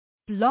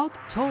Blog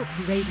Talk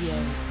Radio.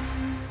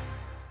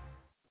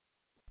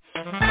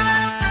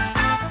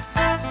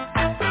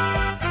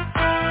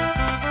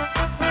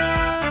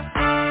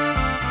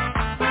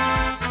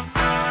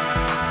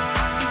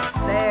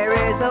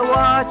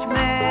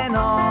 Watchman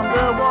on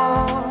the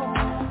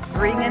wall,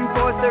 bringing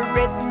forth the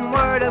written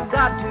word of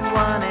God to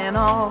one and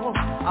all.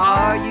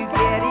 Are you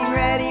getting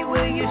ready?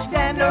 Will you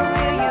stand or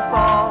will you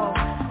fall?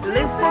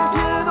 Listen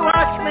to the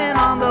watchman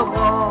on the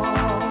wall.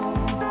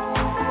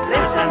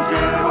 Listen to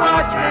the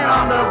watchman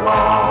on the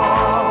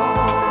wall.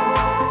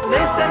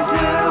 Listen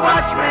to the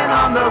watchman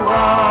on the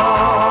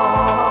wall.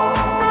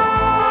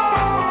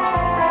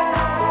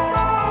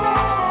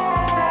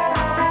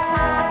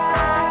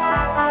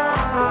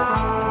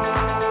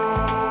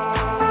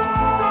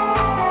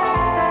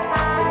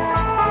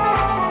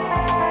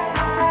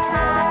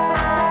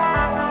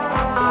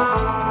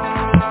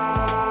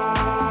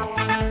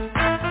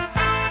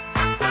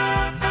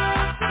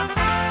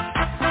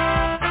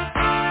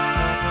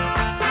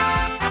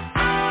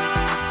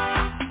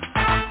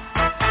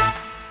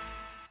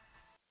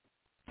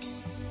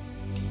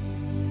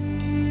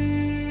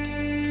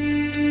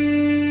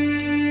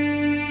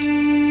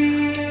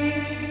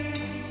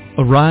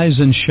 Arise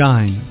and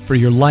shine, for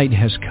your light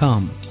has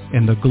come,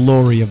 and the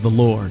glory of the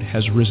Lord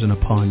has risen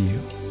upon you.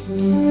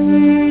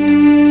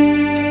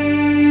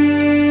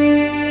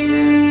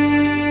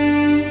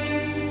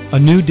 A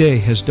new day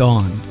has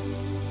dawned.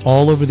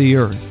 All over the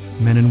earth,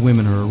 men and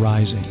women are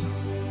arising.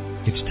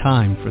 It's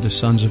time for the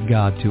sons of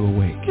God to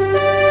awake.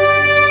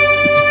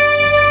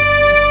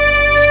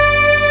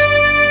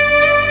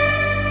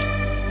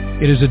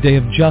 It is a day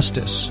of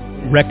justice,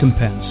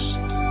 recompense,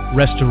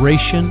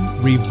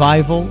 restoration,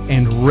 revival,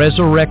 and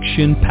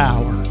resurrection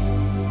power.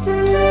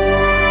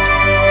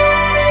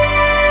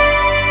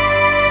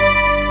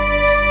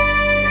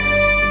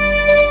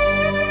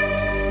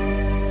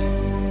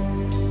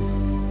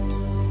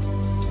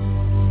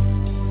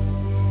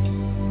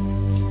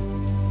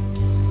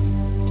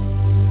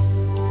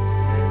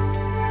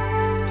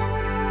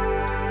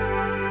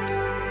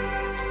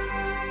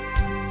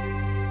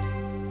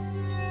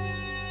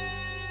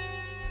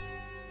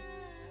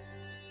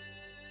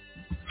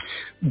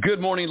 Good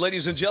morning,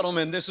 ladies and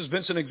gentlemen. This is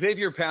Vincent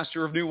Xavier,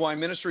 pastor of New Wine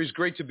Ministries.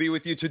 Great to be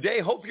with you today.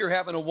 Hope you're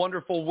having a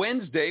wonderful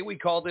Wednesday. We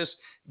call this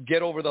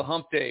Get Over the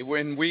Hump Day,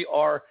 when we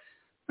are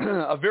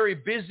a very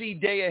busy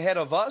day ahead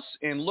of us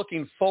and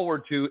looking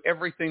forward to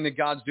everything that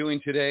God's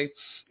doing today.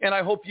 And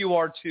I hope you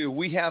are too.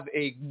 We have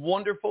a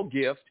wonderful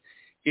gift.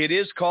 It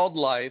is called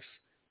life,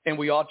 and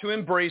we ought to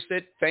embrace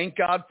it. Thank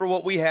God for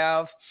what we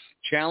have.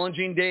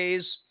 Challenging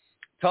days,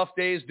 tough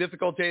days,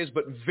 difficult days,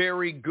 but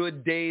very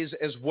good days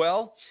as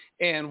well.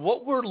 And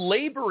what we're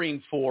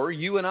laboring for,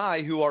 you and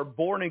I who are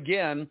born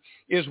again,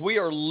 is we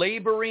are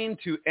laboring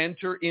to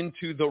enter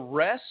into the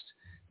rest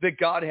that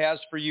God has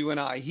for you and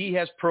I. He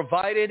has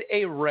provided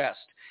a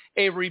rest,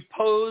 a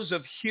repose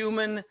of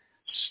human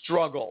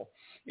struggle.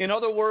 In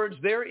other words,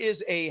 there is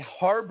a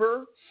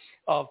harbor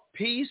of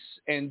peace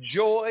and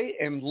joy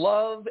and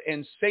love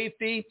and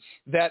safety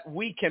that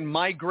we can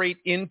migrate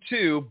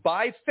into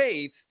by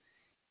faith.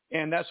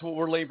 And that's what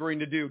we're laboring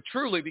to do,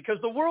 truly, because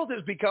the world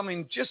is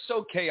becoming just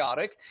so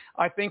chaotic.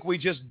 I think we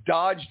just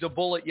dodged a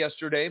bullet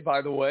yesterday,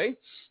 by the way.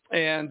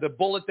 And the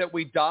bullet that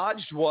we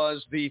dodged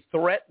was the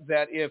threat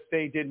that if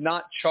they did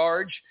not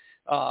charge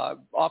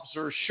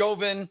Officer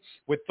Chauvin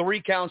with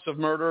 3 counts of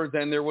murder,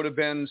 then there would have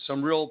been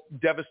some real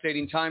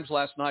devastating times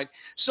last night.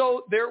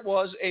 So there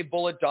was a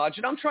bullet dodge.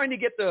 And I'm trying to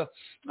get the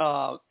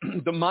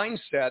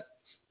mindset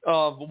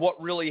of what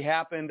really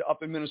happened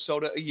up in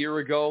Minnesota a year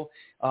ago.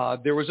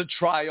 There was a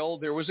trial.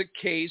 There was a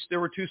case. There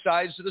were 2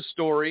 sides to the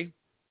story.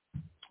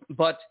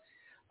 But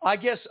I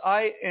guess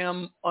I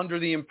am under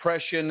the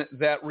impression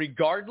that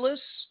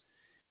regardless,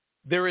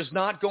 there is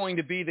not going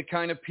to be the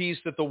kind of peace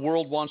that the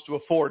world wants to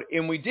afford.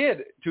 And we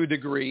did, to a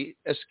degree,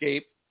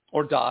 escape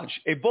or dodge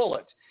a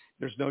bullet.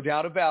 There's no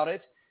doubt about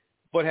it.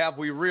 But have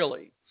we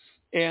really?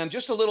 And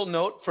just a little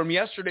note from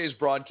yesterday's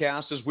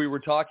broadcast as we were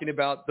talking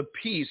about the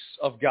peace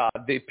of God,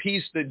 the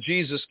peace that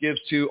Jesus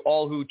gives to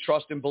all who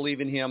trust and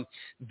believe in him.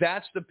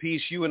 That's the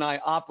peace you and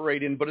I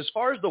operate in. But as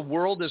far as the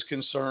world is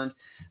concerned,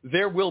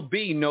 there will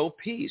be no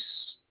peace.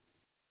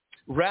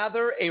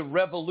 Rather, a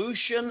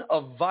revolution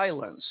of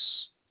violence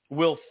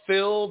will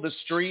fill the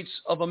streets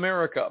of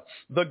America.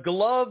 The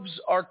gloves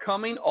are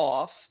coming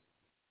off,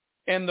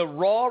 and the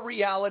raw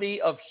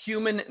reality of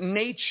human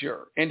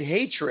nature and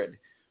hatred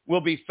will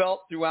be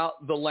felt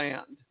throughout the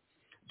land.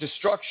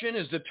 Destruction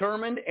is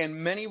determined, and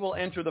many will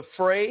enter the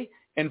fray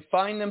and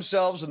find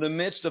themselves in the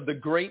midst of the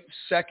great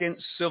second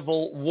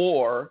civil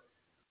war.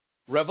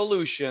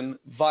 Revolution,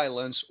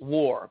 violence,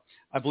 war.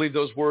 I believe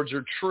those words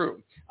are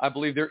true. I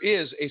believe there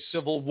is a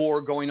civil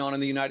war going on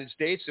in the United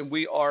States, and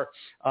we are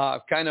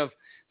kind of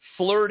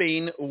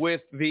flirting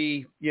with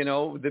the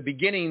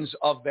beginnings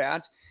of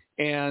that.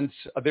 And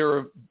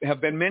there have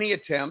been many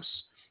attempts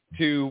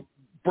to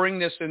bring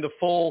this into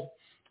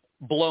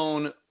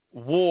full-blown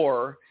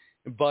war,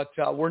 but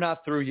we're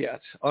not through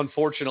yet,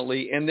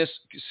 unfortunately. And this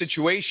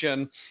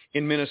situation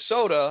in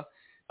Minnesota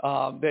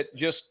that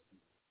just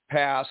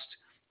passed.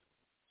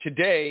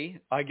 Today,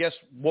 I guess,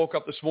 woke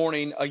up this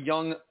morning, a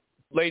young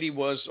lady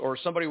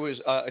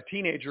a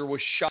teenager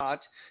was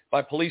shot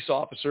by police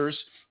officers,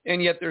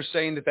 and yet they're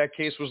saying that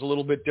case was a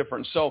little bit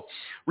different. So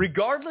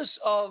regardless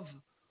of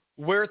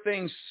where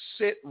things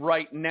sit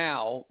right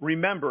now,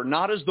 remember,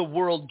 not as the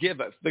world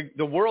giveth.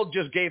 The world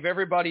just gave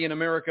everybody in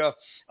America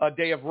a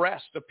day of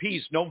rest, a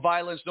peace, no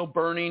violence, no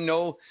burning,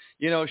 no,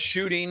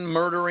 shooting,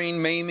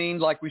 murdering, maiming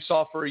like we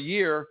saw for a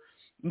year.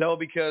 No,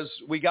 because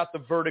we got the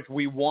verdict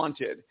we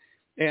wanted.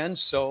 And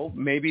so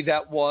maybe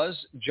that was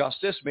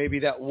justice. Maybe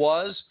that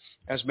was,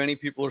 as many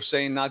people are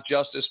saying, not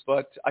justice,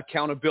 but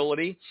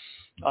accountability.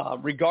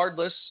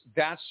 Regardless,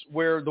 that's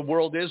where the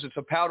world is. It's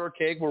a powder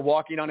keg. We're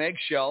walking on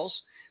eggshells,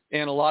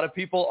 and a lot of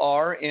people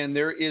are, and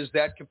there is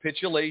that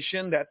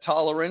capitulation, that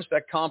tolerance,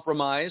 that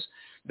compromise,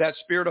 that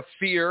spirit of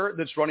fear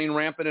that's running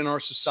rampant in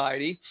our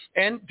society,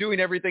 and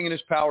doing everything in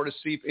his power to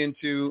seep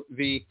into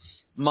the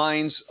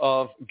minds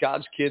of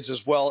God's kids as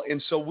well.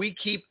 And so we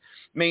keep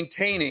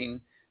maintaining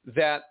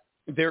that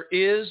there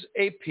is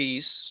a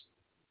peace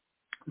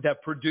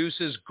that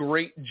produces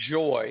great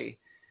joy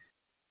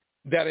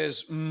that is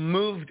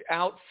moved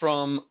out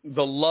from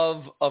the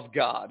love of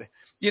God.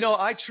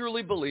 I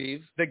truly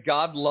believe that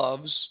God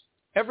loves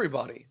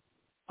everybody.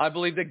 I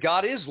believe that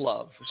God is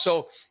love.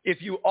 So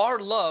if you are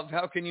love,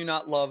 how can you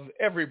not love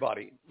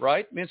everybody,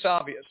 right? It's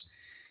obvious.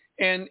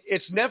 And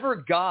it's never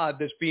God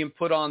that's being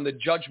put on the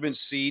judgment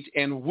seat,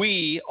 and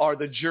we are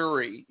the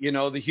jury.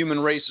 The human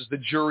race is the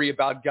jury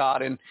about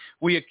God, and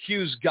we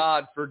accuse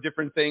God for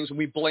different things, and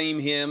we blame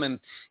him, and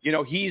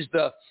he's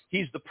the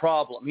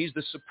problem. He's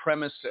the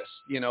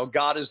supremacist.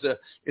 God is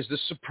the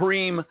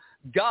supreme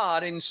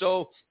God, and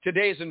so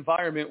today's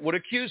environment would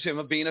accuse him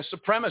of being a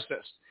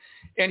supremacist,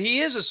 and he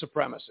is a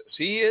supremacist.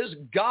 He is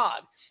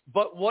God,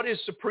 but what is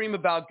supreme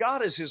about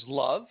God is his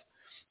love.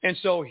 And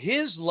so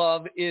his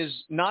love is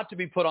not to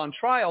be put on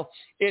trial.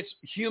 It's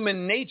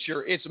human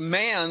nature. It's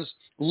man's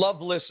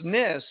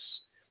lovelessness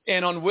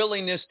and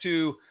unwillingness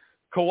to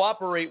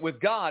cooperate with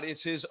God.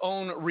 It's his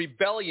own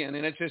rebellion,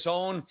 and it's his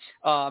own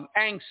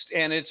angst,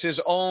 and it's his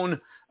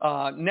own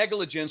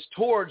negligence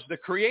towards the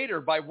Creator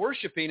by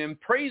worshiping and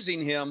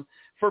praising him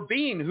for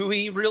being who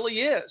he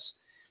really is.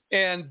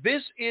 And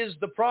this is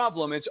the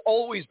problem. It's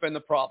always been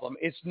the problem.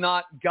 It's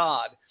not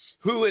God.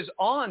 Who is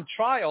on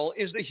trial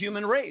is the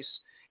human race.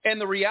 And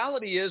the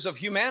reality of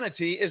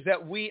humanity is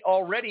that we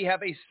already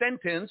have a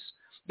sentence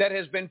that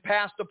has been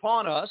passed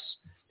upon us,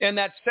 and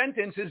that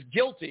sentence is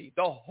guilty.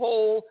 The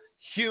whole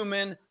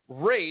human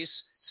race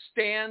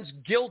stands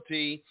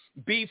guilty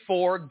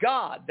before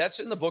God. That's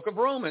in the book of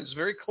Romans,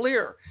 very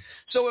clear.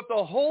 So if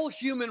the whole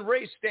human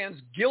race stands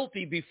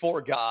guilty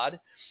before God,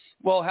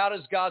 well, how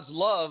does God's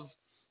love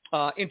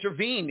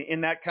intervene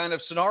in that kind of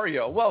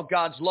scenario? Well,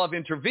 God's love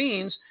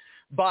intervenes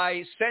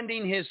by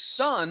sending his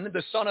son,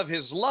 the son of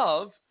his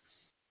love,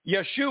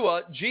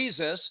 Yeshua,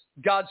 Jesus.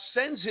 God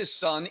sends his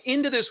son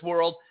into this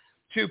world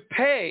to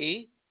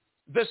pay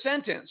the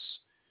sentence.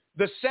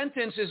 The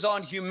sentence is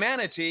on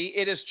humanity.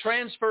 It is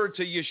transferred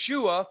to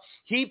Yeshua.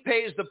 He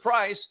pays the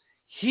price.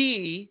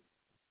 He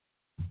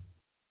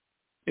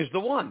is the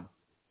one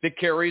that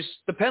carries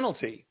the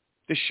penalty,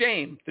 the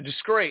shame, the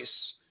disgrace,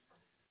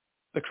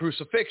 the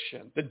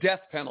crucifixion, the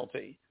death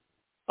penalty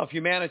of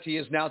humanity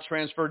is now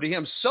transferred to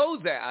him, so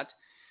that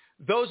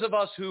those of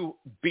us who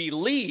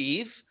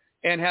believe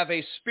and have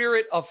a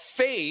spirit of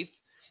faith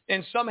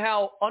and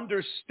somehow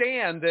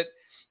understand that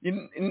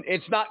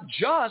it's not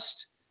just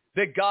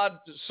that God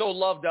so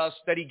loved us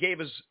that he gave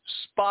his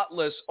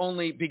spotless,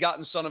 only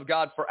begotten Son of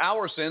God for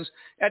our sins.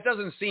 That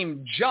doesn't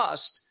seem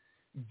just,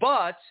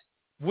 but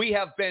we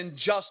have been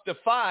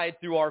justified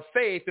through our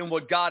faith in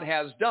what God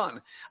has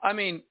done. I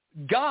mean,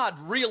 God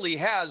really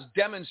has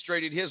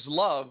demonstrated his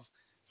love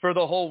for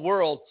the whole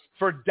world,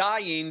 for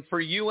dying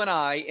for you and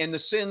I and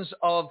the sins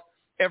of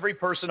every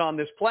person on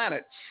this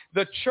planet.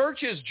 The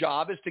church's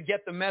job is to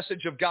get the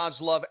message of God's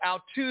love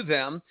out to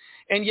them,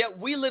 and yet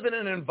we live in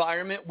an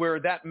environment where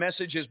that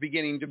message is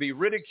beginning to be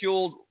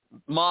ridiculed,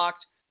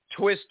 mocked,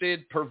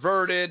 twisted,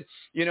 perverted.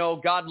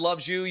 God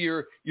loves you.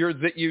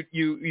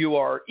 You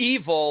are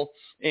evil,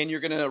 and you're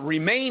going to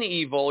remain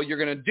evil.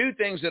 You're going to do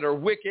things that are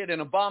wicked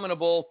and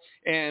abominable,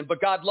 but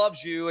God loves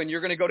you, and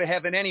you're going to go to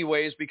heaven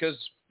anyways because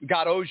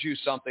God owes you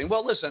something.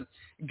 Well, listen,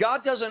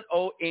 God doesn't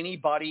owe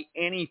anybody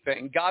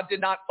anything. God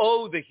did not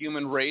owe the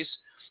human race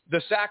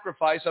the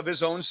sacrifice of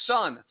his own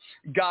son.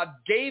 God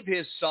gave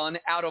his son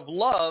out of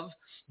love,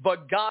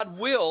 but God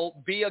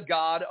will be a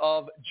God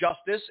of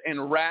justice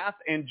and wrath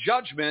and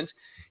judgment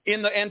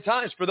in the end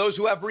times for those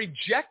who have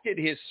rejected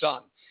his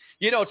son.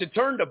 To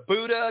turn to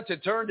Buddha, to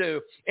turn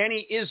to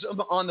any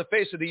ism on the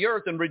face of the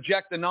earth and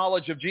reject the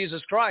knowledge of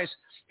Jesus Christ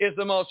is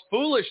the most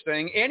foolish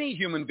thing any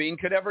human being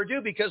could ever do,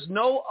 because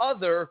no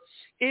other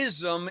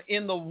ism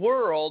in the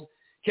world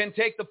can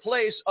take the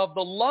place of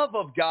the love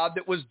of God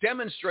that was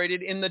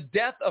demonstrated in the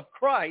death of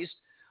Christ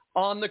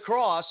on the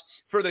cross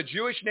for the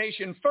Jewish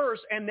nation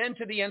first and then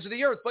to the ends of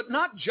the earth. But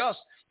not just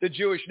the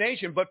Jewish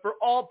nation, but for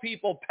all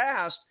people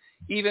past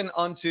even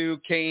unto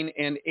Cain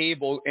and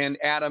Abel and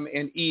Adam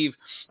and Eve.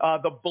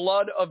 The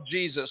blood of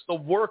Jesus, the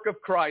work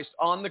of Christ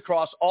on the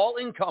cross, all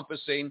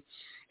encompassing,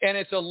 and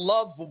it's a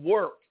love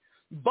work.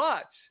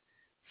 But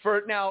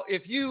for now,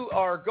 if you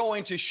are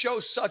going to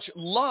show such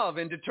love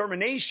and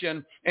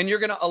determination, and you're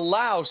going to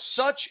allow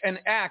such an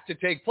act to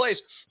take place,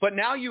 but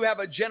now you have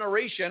a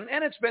generation,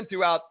 and it's been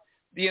throughout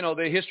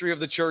the history of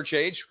the church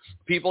age,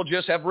 people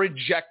just have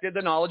rejected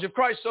the knowledge of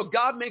Christ. So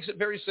God makes it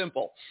very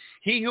simple.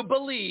 He who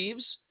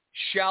believes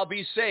shall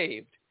be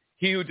saved.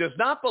 He who does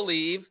not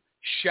believe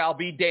shall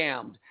be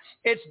damned.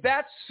 It's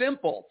that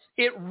simple.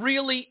 It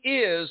really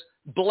is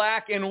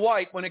black and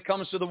white when it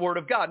comes to the Word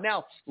of God.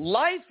 Now,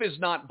 life is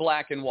not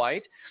black and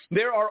white.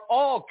 There are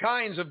all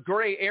kinds of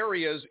gray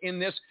areas in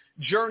this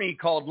journey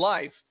called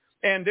life.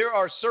 And there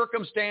are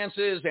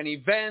circumstances and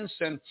events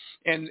and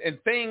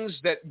things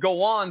that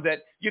go on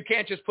that you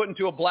can't just put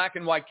into a black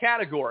and white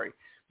category.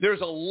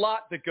 There's a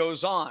lot that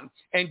goes on,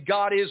 and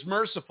God is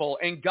merciful,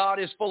 and God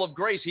is full of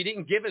grace. He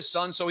didn't give his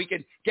son so he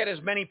could get as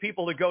many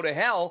people to go to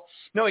hell.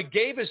 No, he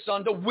gave his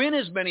son to win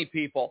as many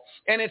people,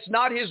 and it's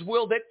not his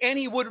will that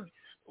any would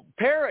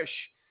perish,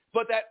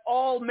 but that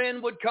all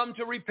men would come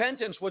to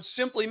repentance, which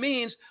simply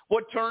means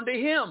would turn to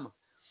him,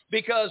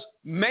 because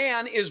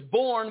man is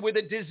born with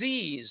a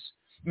disease.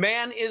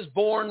 Man is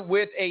born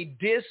with a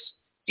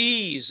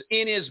dis-ease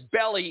in his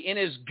belly, in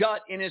his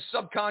gut, in his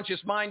subconscious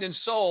mind and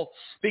soul,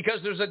 because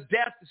there's a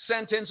death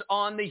sentence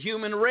on the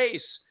human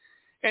race.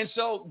 And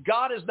so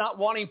God is not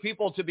wanting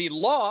people to be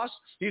lost.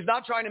 He's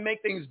not trying to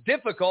make things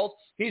difficult.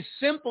 He's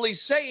simply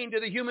saying to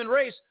the human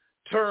race,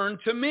 turn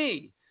to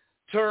me,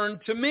 turn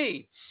to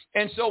me.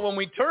 And so when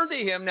we turn to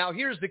him, now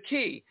here's the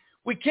key.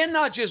 We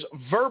cannot just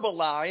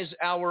verbalize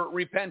our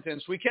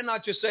repentance. We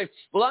cannot just say,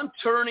 well, I'm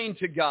turning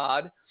to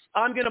God.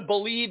 I'm going to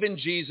believe in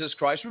Jesus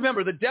Christ.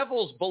 Remember, the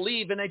devils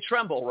believe and they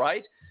tremble,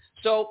 right?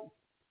 So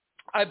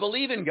I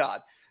believe in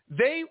God.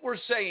 They were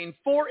saying,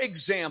 for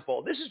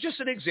example, this is just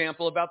an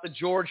example about the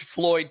George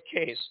Floyd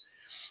case.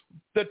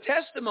 The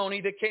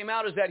testimony that came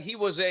out is that he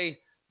was a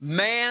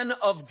man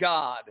of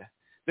God,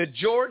 that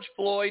George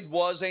Floyd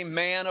was a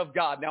man of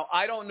God. Now,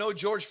 I don't know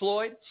George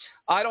Floyd.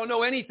 I don't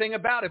know anything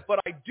about it, but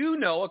I do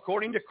know,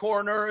 according to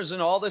coroners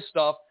and all this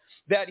stuff,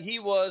 that he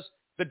was,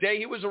 the day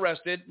he was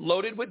arrested,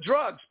 loaded with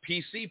drugs,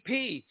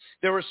 PCP.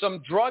 There were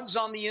some drugs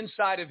on the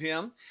inside of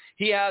him.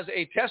 He has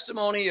a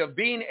testimony of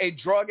being a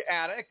drug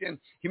addict, and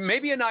he may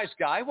be a nice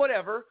guy,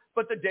 whatever,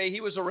 but the day he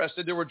was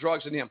arrested, there were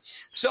drugs in him.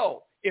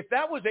 So if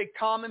that was a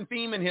common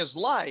theme in his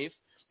life,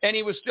 and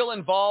he was still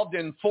involved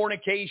in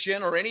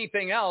fornication or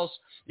anything else,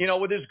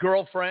 with his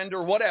girlfriend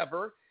or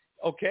whatever,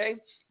 okay,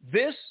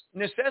 this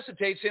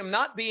necessitates him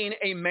not being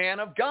a man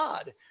of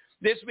God.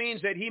 This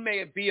means that he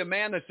may be a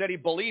man that said he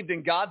believed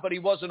in God, but he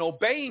wasn't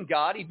obeying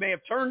God. He may have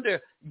turned to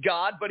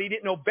God, but he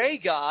didn't obey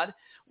God.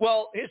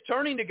 Well, his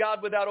turning to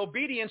God without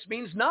obedience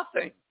means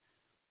nothing.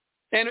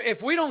 And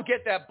if we don't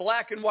get that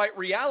black and white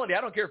reality,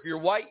 I don't care if you're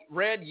white,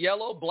 red,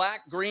 yellow,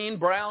 black, green,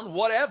 brown,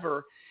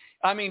 whatever.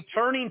 I mean,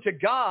 turning to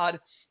God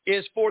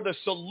is for the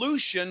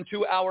solution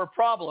to our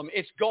problem.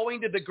 It's going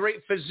to the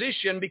great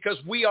physician because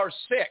we are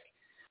sick.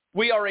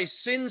 We are a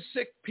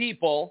sin-sick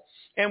people,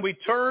 and we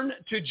turn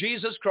to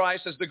Jesus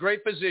Christ as the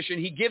great physician.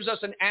 He gives us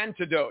an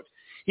antidote.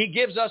 He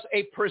gives us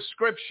a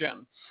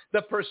prescription.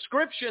 The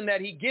prescription that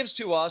he gives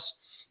to us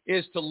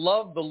is to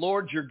love the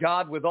Lord your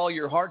God with all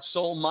your heart,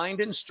 soul, mind,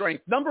 and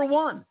strength. Number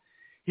one,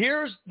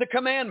 here's the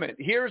commandment.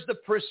 Here's the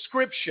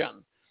prescription.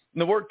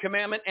 And the word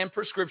commandment and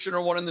prescription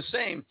are one and the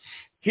same.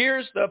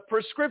 Here's the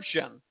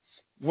prescription.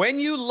 When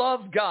you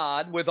love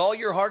God with all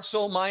your heart,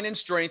 soul, mind, and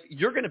strength,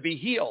 you're going to be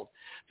healed,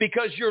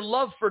 because your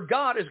love for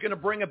God is going to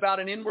bring about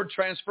an inward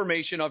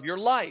transformation of your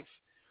life.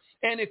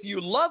 And if you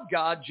love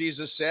God,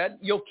 Jesus said,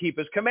 you'll keep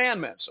his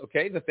commandments,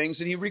 okay? The things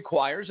that he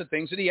requires, the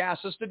things that he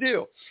asks us to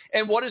do.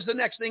 And what is the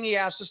next thing he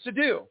asks us to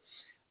do?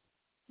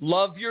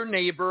 Love your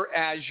neighbor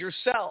as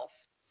yourself.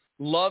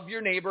 Love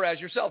your neighbor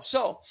as yourself.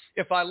 So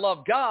if I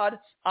love God,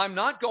 I'm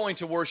not going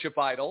to worship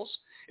idols.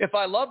 If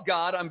I love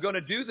God, I'm going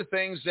to do the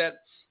things that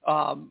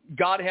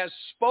God has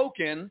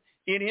spoken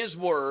in his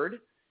word,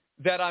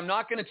 that I'm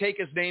not going to take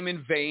his name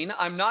in vain.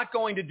 I'm not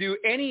going to do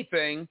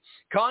anything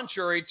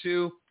contrary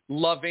to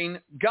loving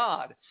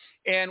God.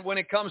 And when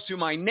it comes to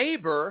my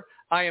neighbor,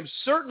 I am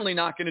certainly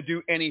not going to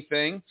do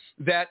anything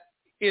that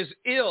is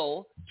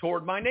ill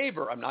toward my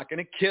neighbor. I'm not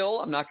going to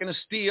kill. I'm not going to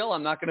steal.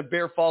 I'm not going to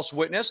bear false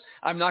witness.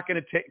 I'm not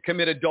going to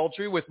commit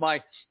adultery with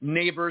my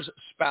neighbor's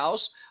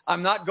spouse.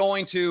 I'm not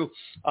going to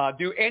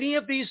do any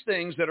of these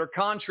things that are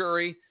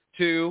contrary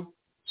to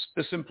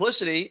the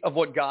simplicity of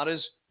what God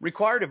has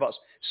required of us.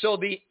 So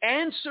the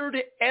answer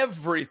to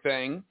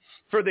everything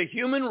for the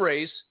human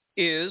race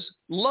is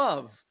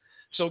love.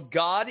 So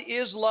God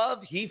is love.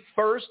 He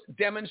first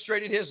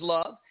demonstrated his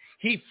love.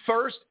 He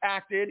first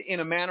acted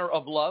in a manner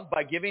of love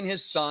by giving his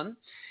son.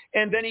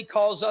 And then he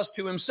calls us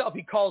to himself.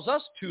 He calls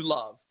us to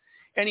love.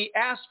 And he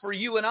asks for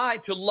you and I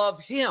to love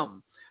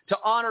him. to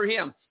honor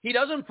him. He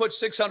doesn't put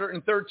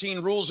 613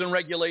 rules and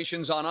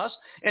regulations on us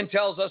and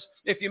tells us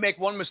if you make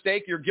one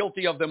mistake, you're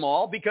guilty of them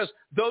all, because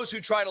those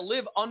who try to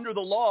live under the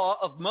law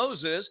of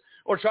Moses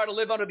or try to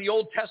live under the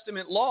Old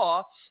Testament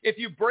law, if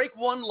you break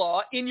one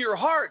law in your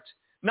heart,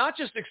 not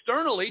just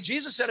externally,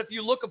 Jesus said if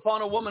you look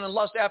upon a woman and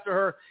lust after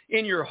her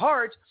in your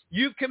heart,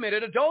 you've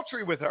committed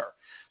adultery with her.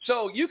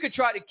 So you could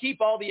try to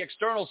keep all the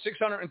external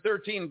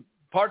 613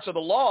 parts of the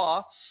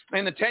law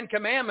and the 10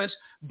 commandments,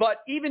 but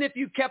even if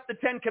you kept the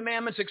 10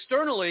 commandments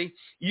externally,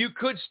 you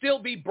could still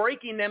be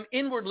breaking them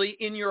inwardly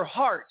in your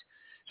heart.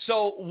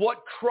 So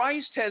what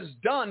Christ has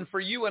done for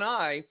you and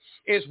I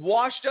is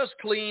washed us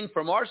clean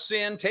from our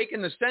sin,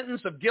 taken the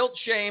sentence of guilt,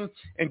 shame,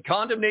 and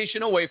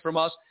condemnation away from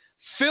us,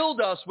 filled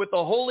us with the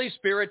Holy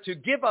Spirit to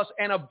give us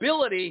an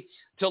ability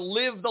to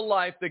live the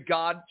life that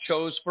God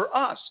chose for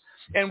us.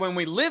 And when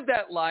we live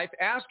that life,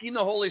 asking the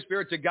Holy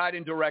Spirit to guide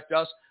and direct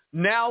us,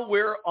 now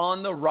we're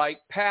on the right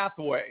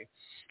pathway.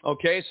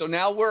 Okay, so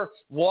now we're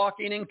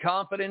walking in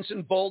confidence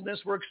and boldness.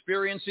 We're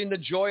experiencing the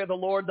joy of the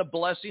Lord, the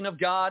blessing of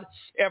God.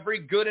 Every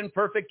good and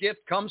perfect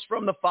gift comes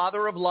from the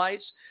Father of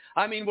lights.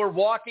 I mean, we're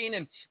walking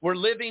and we're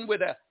living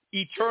with a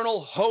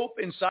eternal hope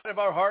inside of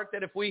our heart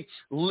that if we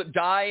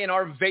die in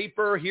our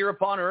vapor here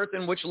upon earth,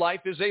 in which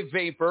life is a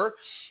vapor,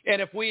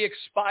 and if we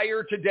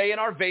expire today in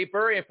our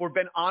vapor, if we've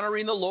been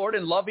honoring the Lord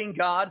and loving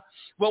God,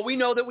 well, we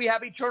know that we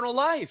have eternal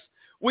life.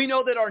 We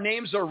know that our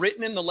names are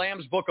written in the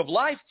Lamb's book of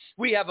life.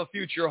 We have a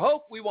future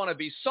hope. We want to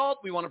be salt.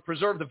 We want to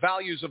preserve the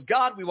values of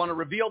God. We want to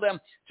reveal them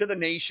to the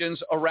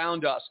nations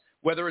around us,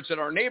 whether it's in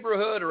our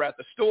neighborhood or at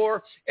the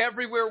store.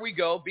 Everywhere we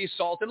go, be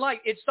salt and light.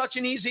 It's such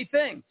an easy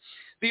thing.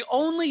 The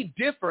only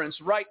difference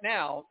right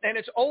now, and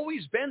it's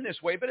always been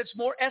this way, but it's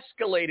more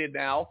escalated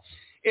now,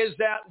 is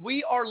that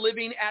we are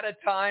living at a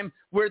time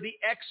where the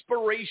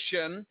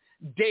expiration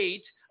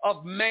date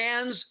of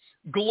man's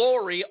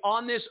glory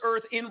on this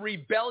earth in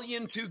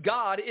rebellion to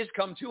God is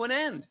come to an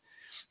end.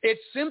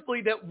 It's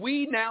simply that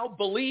we now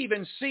believe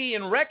and see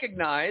and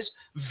recognize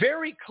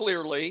very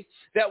clearly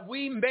that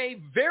we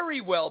may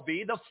very well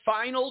be the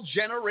final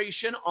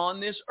generation on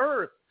this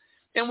earth.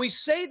 And we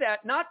say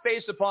that not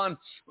based upon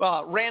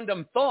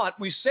random thought.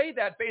 We say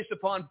that based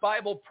upon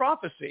Bible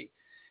prophecy.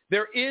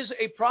 There is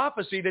a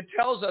prophecy that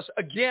tells us,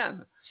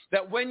 again,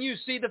 that when you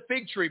see the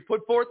fig tree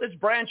put forth its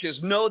branches,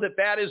 know that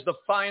that is the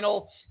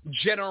final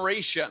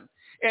generation.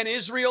 And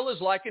Israel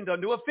is likened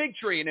unto a fig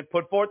tree, and it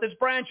put forth its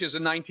branches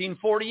in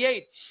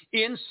 1948.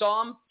 In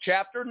Psalm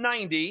chapter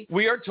 90,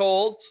 we are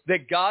told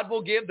that God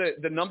will give,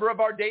 the number of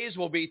our days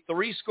will be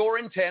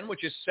 70,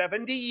 which is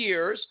 70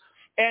 years,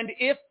 and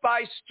if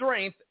by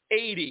strength,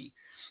 80.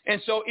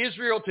 And so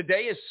Israel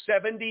today is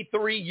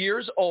 73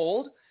 years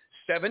old,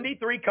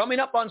 73, coming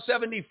up on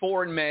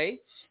 74 in May.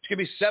 It's going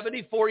to be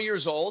 74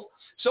 years old.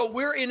 So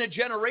we're in a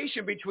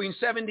generation between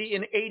 70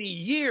 and 80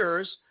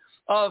 years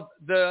of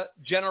the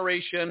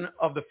generation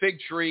of the fig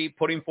tree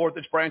putting forth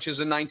its branches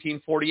in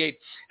 1948.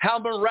 How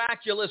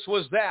miraculous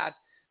was that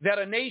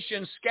a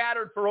nation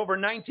scattered for over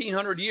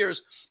 1,900 years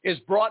is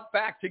brought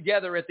back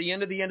together at the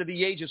end of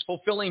the ages,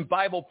 fulfilling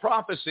Bible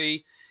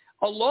prophecy,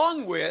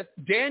 along with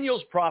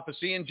Daniel's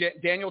prophecy in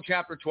Daniel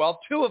chapter 12,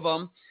 two of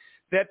them,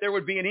 that there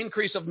would be an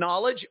increase of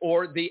knowledge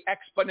or the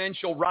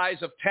exponential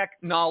rise of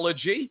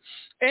technology,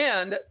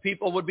 and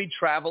people would be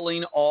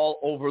traveling all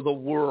over the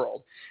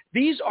world.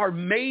 These are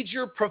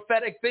major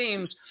prophetic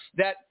themes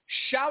that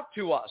shout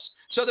to us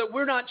so that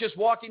we're not just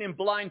walking in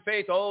blind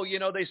faith. Oh,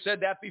 they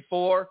said that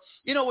before.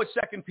 You know what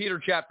 2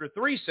 Peter chapter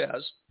 3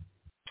 says?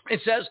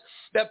 It says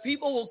that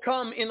people will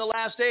come in the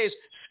last days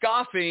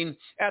scoffing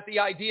at the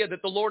idea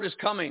that the Lord is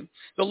coming.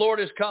 The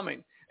Lord is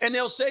coming. And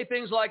they'll say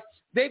things like,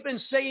 they've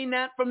been saying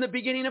that from the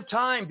beginning of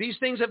time. These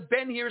things have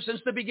been here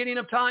since the beginning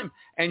of time.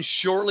 And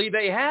surely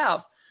they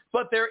have.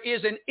 But there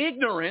is an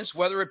ignorance,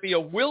 whether it be a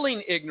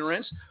willing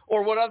ignorance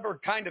or whatever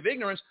kind of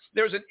ignorance,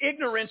 there's an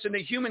ignorance in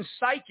the human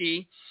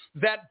psyche,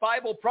 that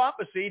Bible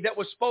prophecy that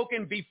was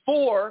spoken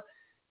before,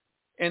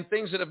 and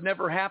things that have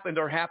never happened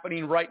are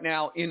happening right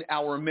now in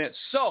our midst.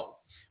 So,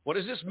 what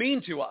does this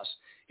mean to us?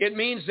 It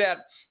means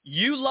that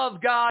you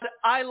love God,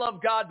 I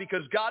love God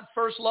because God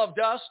first loved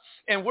us,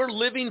 and we're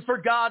living for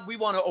God. We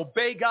want to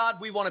obey God.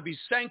 We want to be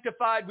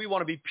sanctified. We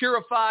want to be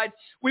purified.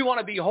 We want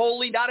to be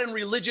holy, not in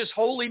religious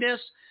holiness.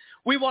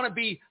 We want to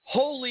be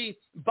holy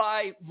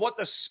by what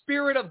the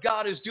Spirit of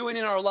God is doing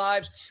in our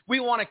lives. We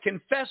want to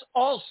confess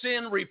all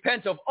sin,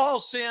 repent of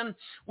all sin.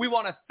 We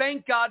want to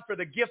thank God for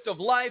the gift of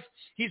life.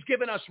 He's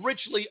given us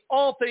richly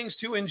all things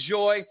to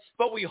enjoy,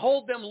 but we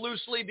hold them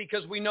loosely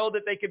because we know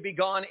that they could be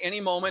gone any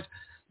moment.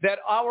 That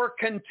our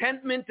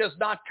contentment does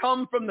not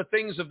come from the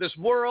things of this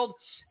world.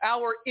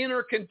 Our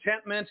inner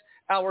contentment,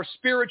 our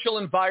spiritual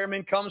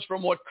environment comes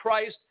from what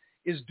Christ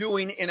is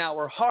doing in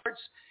our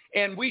hearts.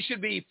 And we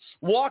should be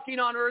walking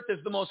on earth as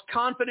the most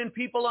confident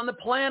people on the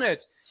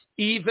planet,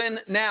 even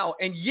now.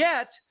 And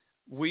yet,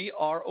 we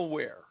are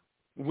aware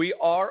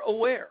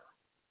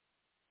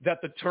that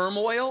the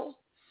turmoil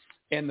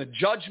and the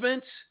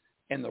judgment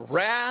and the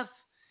wrath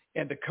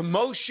and the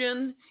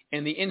commotion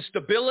and the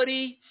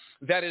instability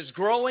that is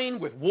growing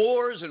with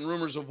wars and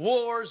rumors of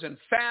wars and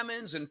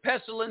famines and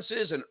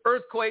pestilences and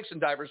earthquakes in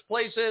diverse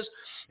places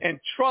and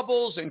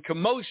troubles and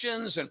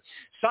commotions and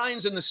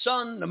signs in the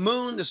sun, the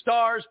moon, the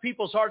stars,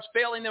 people's hearts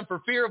failing them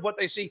for fear of what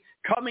they see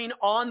coming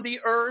on the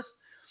earth.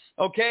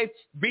 Okay,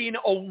 being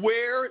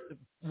aware,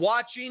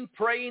 watching,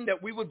 praying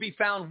that we would be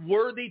found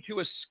worthy to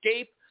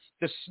escape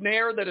the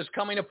snare that is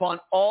coming upon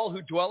all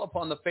who dwell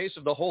upon the face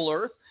of the whole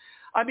earth.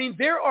 I mean,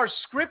 there are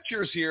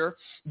scriptures here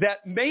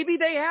that maybe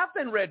they have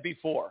been read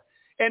before.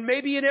 And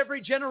maybe in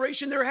every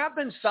generation there have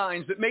been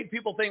signs that made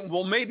people think,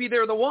 well, maybe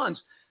they're the ones.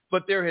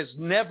 But there has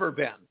never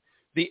been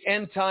the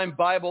end-time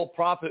Bible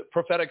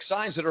prophetic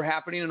signs that are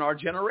happening in our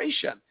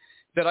generation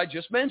that I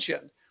just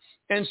mentioned.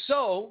 And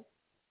so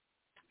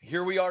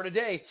here we are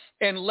today.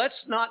 And let's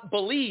not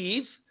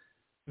believe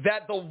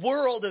that the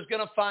world is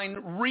going to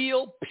find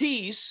real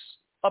peace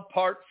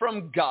apart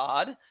from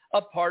God,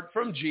 apart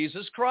from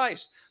Jesus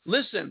Christ.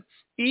 Listen,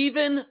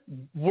 even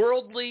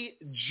worldly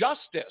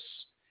justice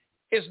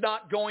is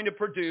not going to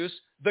produce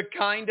the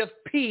kind of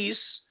peace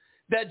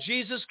that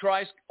Jesus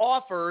Christ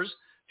offers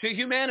to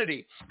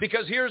humanity.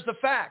 Because here's the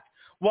fact.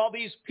 While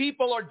these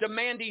people are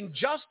demanding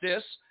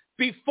justice,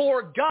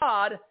 before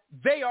God,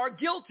 they are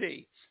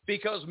guilty.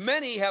 Because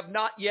many have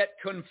not yet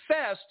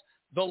confessed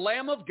the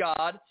Lamb of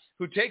God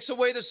who takes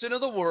away the sin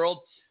of the world,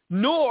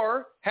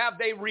 nor have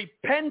they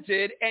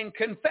repented and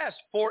confessed.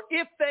 For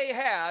if they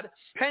had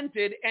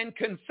repented and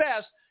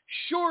confessed,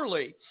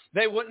 surely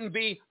they wouldn't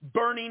be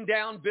burning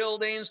down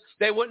buildings.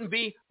 They wouldn't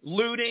be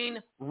looting,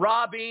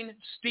 robbing,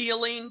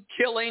 stealing,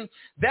 killing.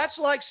 That's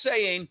like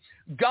saying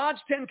God's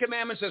 10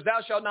 Commandments says,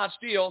 thou shalt not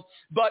steal.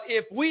 But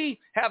if we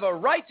have a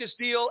right to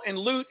steal and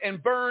loot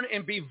and burn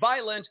and be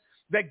violent,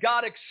 that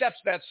God accepts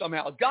that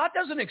somehow. God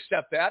doesn't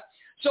accept that.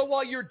 So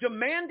while you're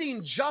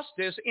demanding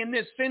justice in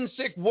this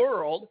sin-sick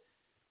world,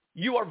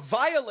 you are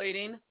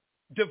violating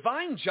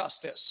divine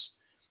justice.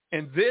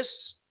 And this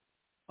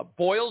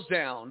boils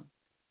down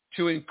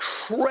to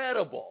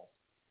incredible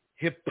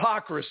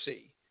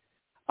hypocrisy.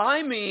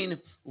 I mean,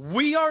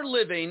 we are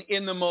living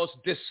in the most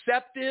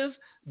deceptive,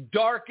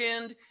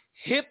 darkened,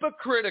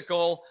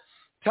 hypocritical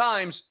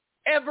times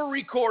ever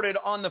recorded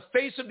on the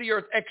face of the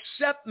earth,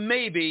 except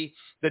maybe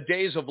the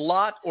days of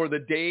Lot or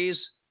the days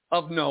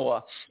of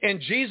Noah. And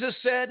Jesus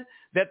said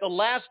that the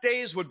last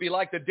days would be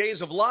like the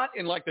days of Lot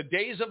and like the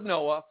days of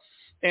Noah,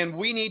 and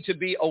we need to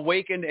be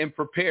awakened and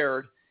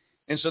prepared.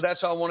 And so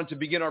that's how I wanted to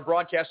begin our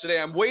broadcast today.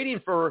 I'm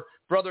waiting for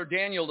Brother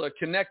Daniel to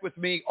connect with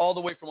me all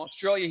the way from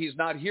Australia. He's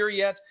not here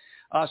yet.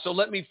 So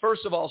let me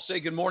first of all say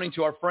good morning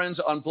to our friends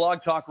on Blog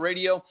Talk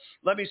Radio.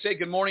 Let me say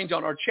good morning to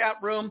our chat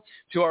room,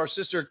 to our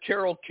sister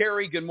Carol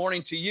Carey. Good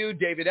morning to you.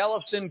 David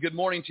Ellefson, good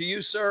morning to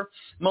you, sir.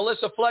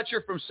 Melissa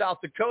Fletcher from South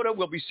Dakota.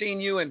 We'll be seeing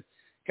you in,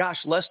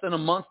 less than a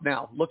month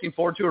now. Looking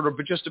forward to it, or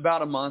just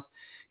about a month.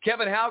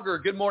 Kevin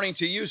Hauger, good morning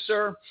to you,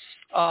 sir.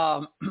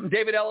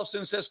 David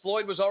Ellison says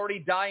Floyd was already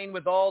dying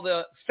with all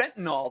the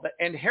fentanyl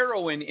and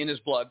heroin in his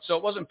blood. So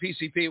it wasn't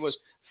PCP, it was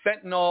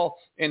fentanyl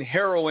and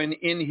heroin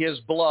in his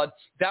blood.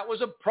 That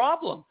was a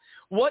problem.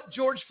 What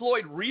George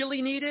Floyd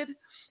really needed,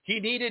 he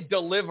needed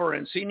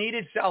deliverance. He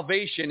needed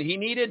salvation. He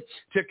needed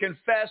to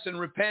confess and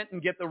repent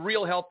and get the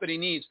real help that he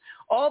needs.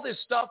 All this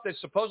stuff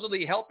that's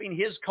supposedly helping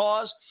his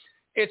cause,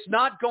 it's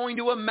not going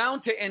to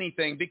amount to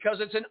anything because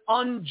it's an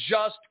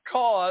unjust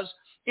cause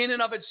in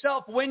and of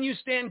itself when you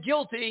stand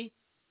guilty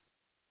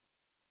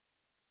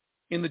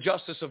in the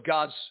justice of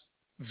God's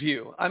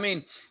view. I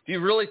mean, do you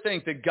really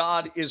think that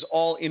God is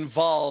all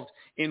involved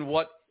in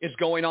what is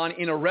going on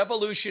in a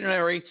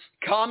revolutionary,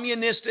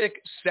 communistic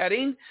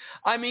setting?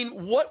 I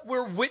mean, what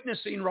we're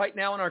witnessing right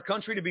now in our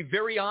country, to be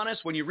very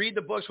honest, when you read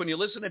the books, when you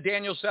listen to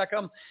Daniel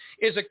Secomb,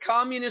 is a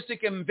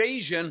communistic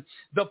invasion.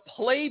 The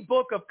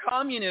playbook of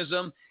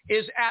communism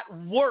is at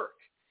work.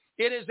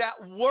 It is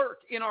at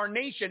work in our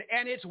nation,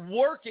 and it's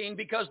working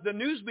because the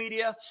news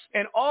media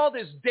and all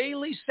this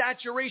daily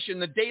saturation,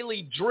 the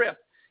daily drip,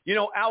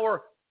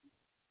 our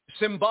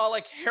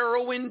symbolic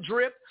heroin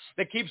drip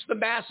that keeps the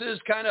masses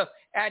kind of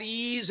at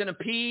ease and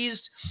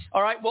appeased.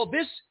 All right, well,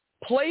 this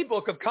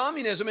playbook of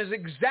communism is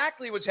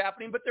exactly what's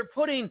happening, but they're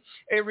putting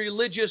a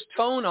religious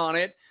tone on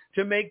it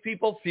to make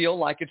people feel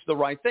like it's the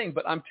right thing.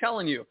 But I'm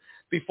telling you,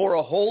 before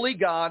a holy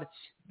God,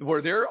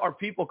 where there are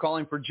people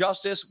calling for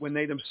justice when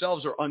they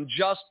themselves are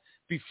unjust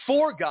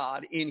before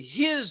God in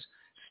his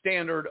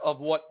standard of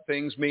what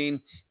things mean,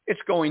 it's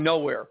going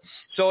nowhere.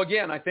 So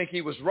again, I think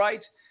he was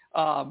right.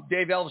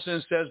 Dave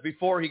Elvison says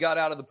before he got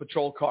out of the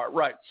patrol car.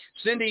 Right.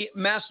 Cindy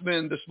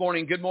Massman this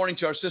morning. Good morning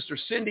to our sister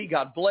Cindy.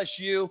 God bless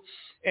you.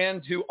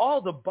 And to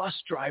all the bus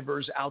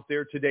drivers out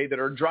there today that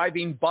are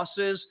driving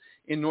buses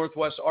in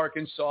Northwest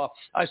Arkansas.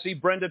 I see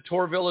Brenda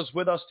Torville is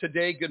with us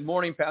today. Good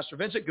morning, Pastor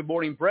Vincent. Good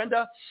morning,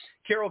 Brenda.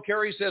 Carol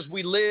Carey says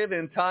we live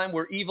in a time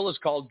where evil is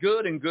called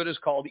good and good is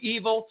called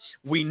evil.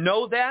 We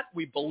know that.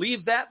 We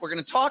believe that. We're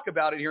going to talk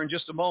about it here in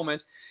just a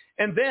moment.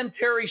 And then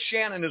Terry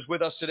Shannon is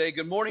with us today.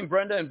 Good morning,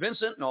 Brenda and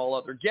Vincent and all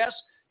other guests.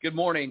 Good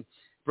morning,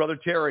 Brother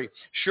Terry.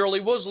 Shirley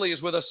Woosley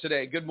is with us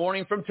today. Good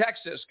morning from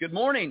Texas. Good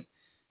morning.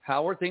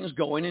 How are things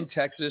going in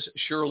Texas,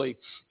 Shirley?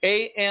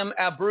 A.M.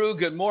 Abreu,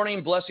 good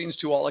morning. Blessings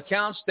to all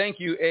accounts. Thank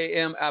you,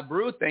 A.M.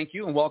 Abreu. Thank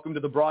you, and welcome to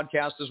the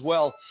broadcast as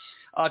well.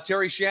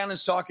 Terry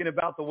Shannon's talking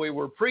about the way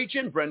we're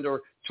preaching. Brenda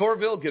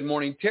Torville, good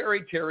morning,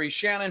 Terry. Terry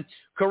Shannon,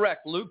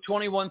 correct. Luke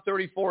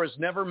 21:34 has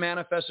never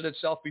manifested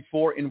itself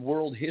before in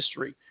world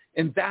history.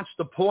 And that's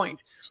the point.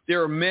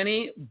 There are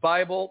many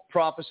Bible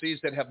prophecies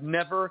that have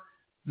never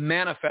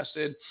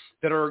manifested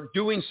that are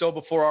doing so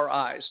before our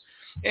eyes.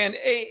 And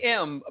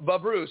A.M.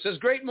 Babru says,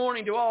 great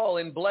morning to all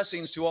and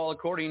blessings to all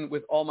according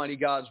with Almighty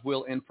God's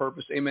will and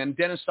purpose. Amen.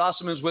 Dennis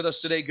Sossaman is with us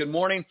today. Good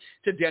morning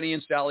to Denny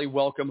and Sally.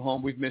 Welcome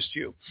home. We've missed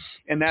you.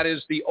 And that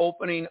is the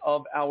opening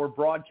of our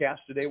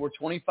broadcast today. We're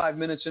 25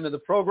 minutes into the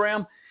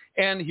program.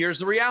 And here's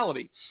the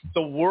reality.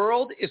 The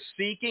world is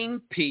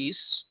seeking peace,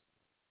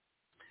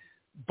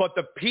 but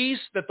the peace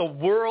that the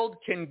world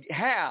can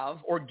have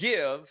or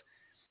give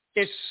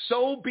is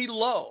so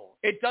below.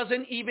 It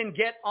doesn't even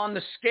get on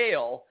the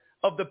scale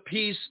of the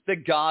peace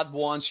that God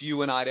wants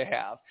you and I to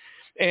have.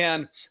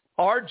 And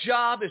our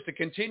job is to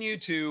continue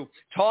to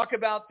talk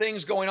about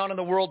things going on in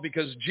the world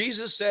because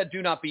Jesus said,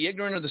 do not be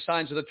ignorant of the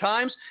signs of the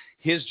times.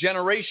 His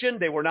generation,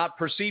 they were not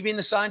perceiving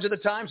the signs of the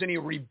times, and he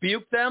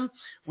rebuked them.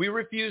 We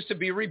refuse to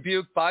be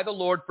rebuked by the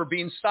Lord for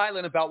being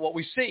silent about what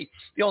we see.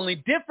 The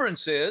only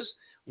difference is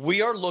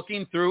we are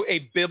looking through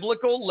a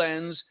biblical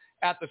lens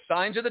at the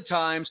signs of the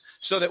times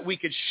so that we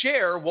could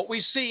share what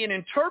we see and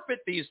interpret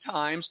these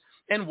times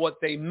and what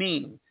they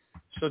mean.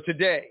 So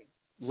today,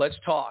 let's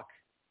talk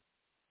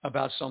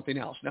about something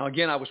else. Now,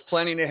 again, I was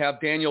planning to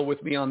have Daniel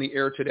with me on the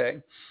air today,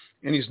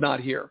 and he's not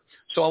here.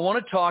 So I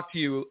want to talk to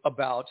you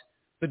about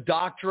the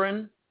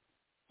doctrine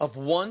of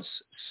once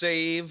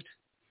saved,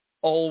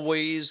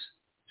 always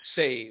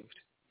saved.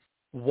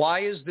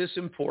 Why is this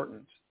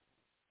important?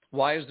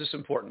 Why is this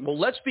important? Well,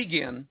 let's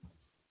begin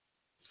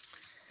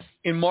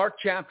in Mark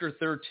chapter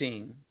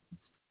 13.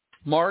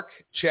 Mark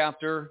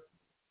chapter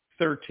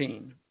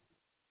 13.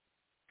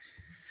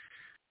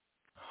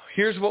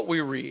 Here's what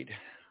we read.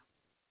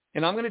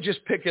 And I'm going to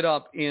just pick it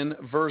up in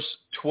verse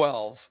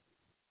 12.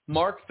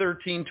 Mark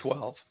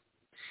 13:12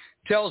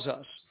 tells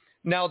us,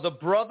 now the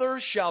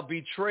brother shall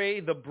betray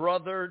the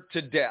brother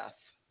to death,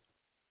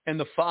 and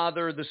the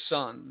father the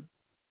son.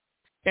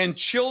 And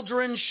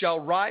children shall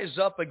rise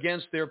up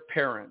against their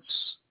parents,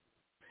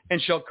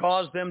 and shall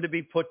cause them to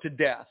be put to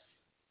death.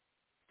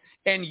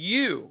 And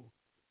you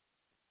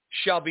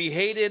shall be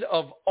hated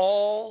of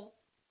all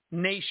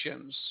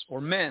nations or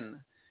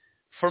men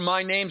for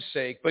my name's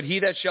sake, but he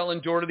that shall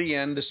endure to the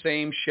end, the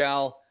same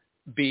shall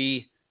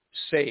be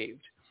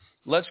saved.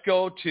 Let's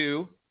go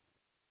to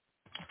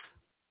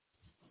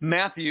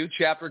Matthew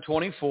chapter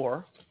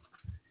 24,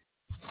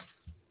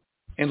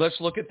 and let's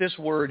look at this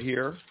word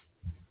here.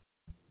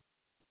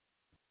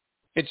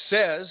 It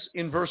says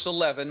in verse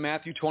 11,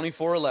 Matthew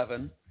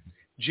 24:11,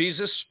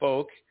 Jesus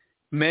spoke,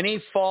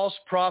 many false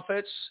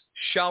prophets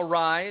shall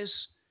rise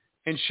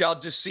and shall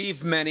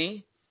deceive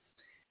many,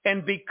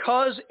 and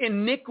because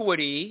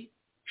iniquity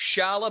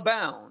shall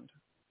abound.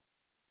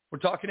 We're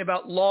talking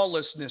about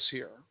lawlessness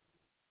here.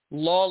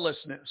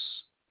 Lawlessness.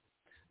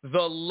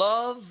 The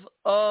love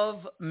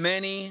of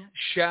many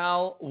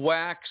shall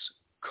wax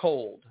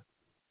cold.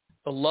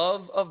 The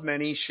love of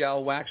many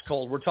shall wax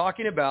cold. We're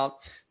talking about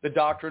the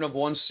doctrine of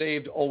once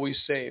saved, always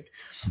saved.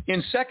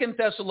 In 2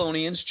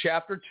 Thessalonians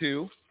chapter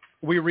 2,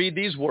 we read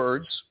these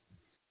words,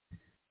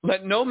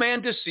 let no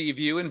man deceive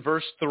you, in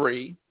verse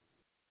 3,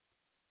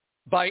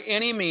 by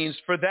any means,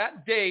 for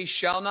that day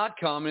shall not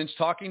come, and it's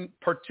talking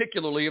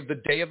particularly of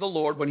the day of the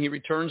Lord when he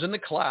returns in the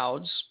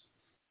clouds,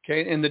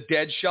 okay, and the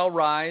dead shall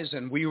rise,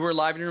 and we who are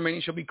alive and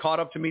remaining shall be caught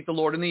up to meet the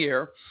Lord in the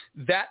air.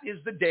 That is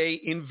the day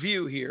in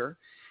view here.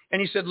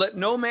 And he said, let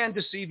no man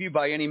deceive you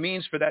by any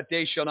means, for that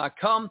day shall not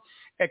come,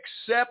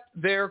 except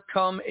there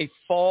come a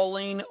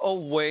falling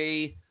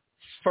away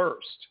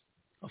first.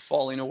 A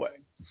falling away.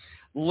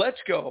 Let's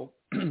go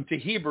to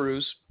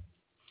Hebrews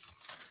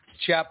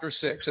chapter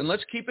 6. And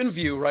let's keep in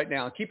view right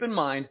now, keep in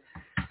mind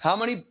how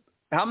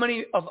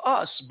many of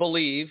us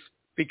believe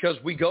because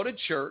we go to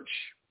church,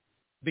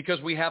 because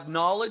we have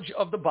knowledge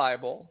of the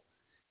Bible,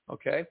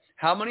 okay?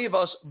 How many of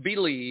us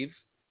believe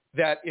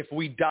that if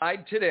we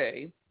died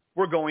today,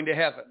 we're going to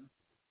heaven?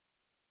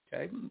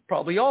 Okay?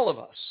 Probably all of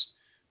us.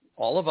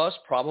 All of us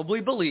probably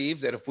believe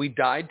that if we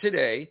died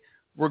today,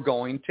 we're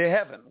going to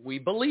heaven. We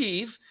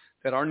believe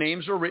that our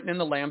names are written in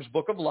the Lamb's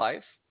Book of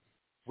Life.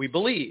 We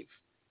believe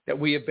that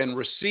we have been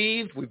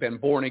received, we've been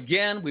born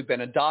again, we've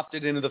been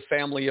adopted into the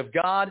family of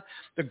God.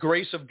 The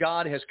grace of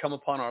God has come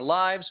upon our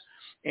lives,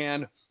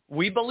 and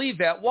we believe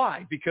that.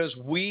 Why? Because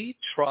we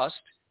trust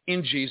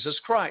in Jesus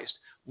Christ.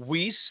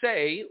 We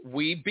say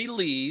we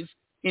believe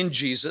in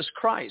Jesus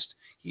Christ.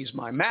 He's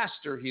my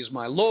master, he's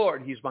my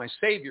Lord, he's my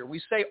Savior.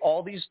 We say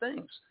all these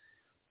things,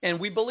 and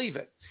we believe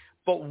it.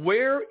 But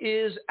where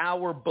is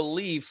our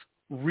belief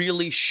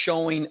really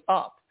showing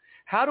up?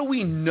 How do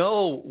we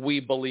know we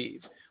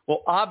believe?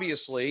 Well,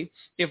 obviously,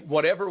 if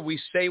whatever we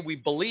say we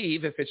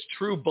believe, if it's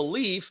true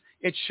belief,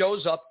 it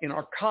shows up in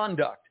our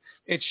conduct.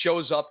 It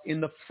shows up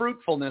in the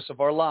fruitfulness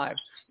of our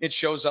lives. It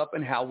shows up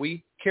in how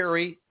we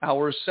carry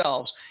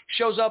ourselves. It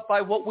shows up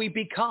by what we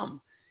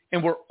become.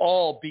 And we're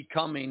all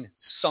becoming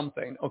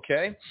something,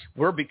 okay?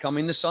 We're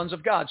becoming the sons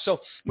of God. So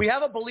we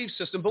have a belief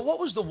system, but what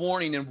was the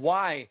warning and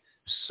why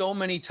so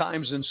many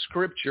times in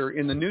Scripture,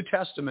 in the New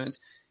Testament,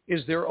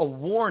 is there a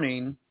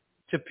warning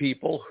to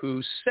people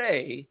who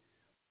say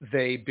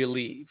they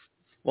believe?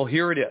 Well,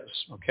 here it is,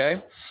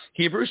 okay?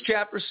 Hebrews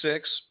chapter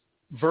 6,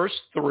 verse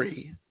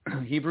 3.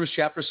 Hebrews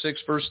chapter 6,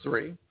 verse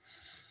 3.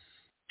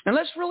 And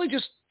let's really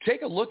just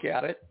take a look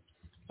at it.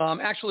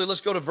 Actually,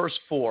 let's go to verse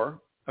 4.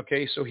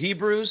 Okay, so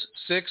Hebrews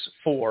 6,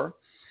 4.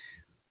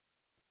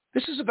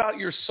 This is about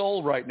your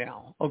soul right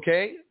now,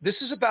 okay? This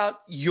is about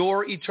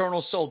your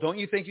eternal soul. Don't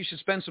you think you should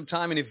spend some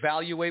time and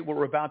evaluate what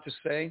we're about to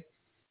say?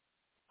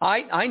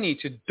 I need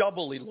to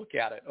doubly look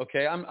at it,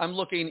 okay? I'm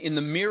looking in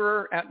the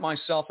mirror at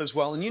myself as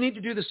well, and you need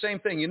to do the same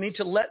thing. You need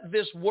to let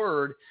this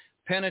word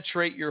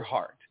penetrate your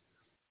heart.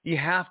 You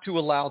have to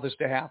allow this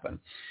to happen.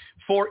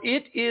 For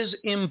it is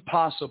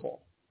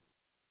impossible.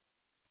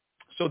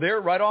 So there,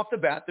 right off the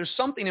bat, there's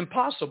something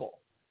impossible.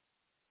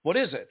 What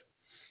is it?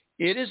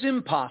 It is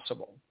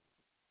impossible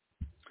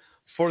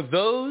for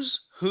those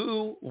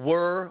who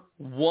were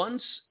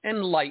once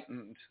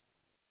enlightened.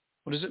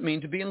 What does it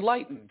mean to be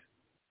enlightened?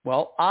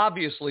 Well,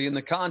 obviously, in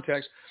the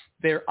context,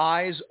 their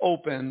eyes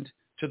opened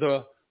to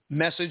the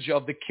message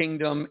of the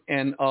kingdom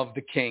and of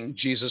the King,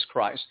 Jesus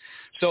Christ.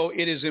 So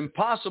it is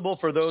impossible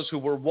for those who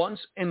were once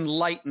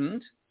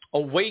enlightened,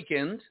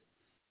 awakened,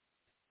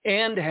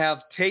 and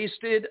have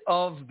tasted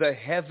of the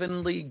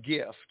heavenly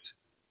gift.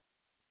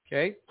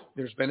 Okay?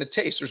 There's been a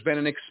taste. There's been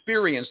an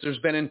experience. There's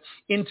been an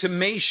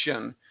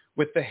intimation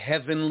with the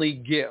heavenly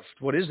gift.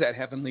 What is that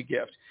heavenly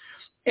gift?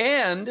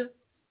 And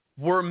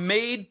were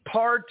made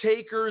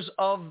partakers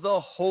of the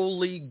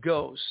Holy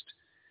Ghost.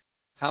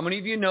 How many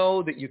of you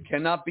know that you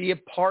cannot be a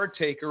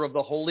partaker of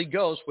the Holy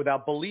Ghost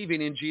without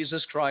believing in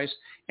Jesus Christ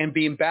and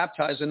being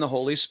baptized in the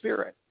Holy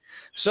Spirit?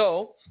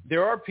 So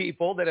there are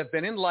people that have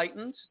been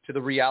enlightened to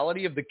the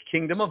reality of the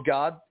kingdom of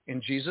God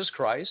in Jesus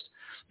Christ.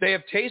 They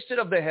have tasted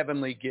of the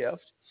heavenly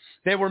gift.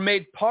 They were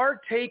made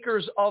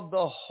partakers of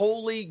the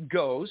Holy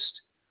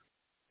Ghost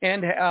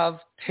and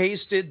have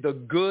tasted the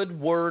good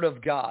word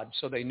of God.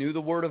 So they knew the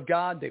word of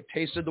God. They've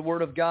tasted the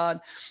word of God.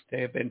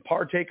 They have been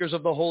partakers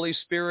of the Holy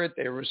Spirit.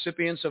 They are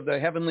recipients of the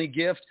heavenly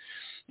gift.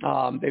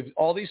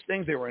 All these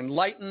things, they were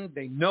enlightened.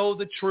 They know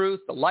the truth.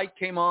 The light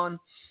came on.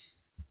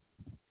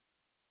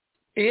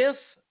 If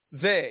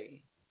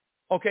they,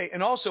 okay,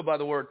 and also by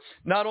the word,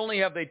 not only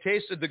have they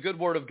tasted the good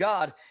word of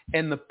God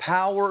and the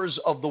powers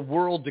of the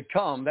world to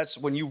come, that's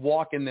when you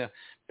walk in the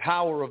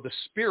power of the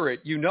Spirit,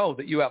 you know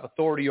that you have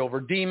authority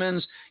over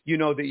demons, you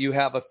know that you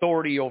have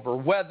authority over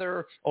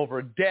weather,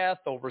 over death,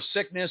 over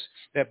sickness,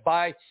 that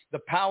by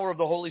the power of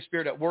the Holy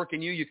Spirit at work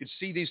in you, you could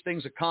see these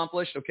things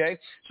accomplished, okay?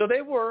 So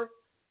they were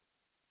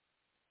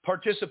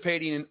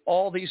participating in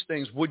all these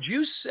things. Would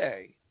you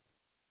say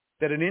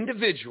that an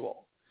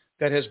individual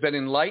that has been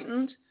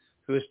enlightened,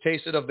 who has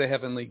tasted of the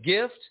heavenly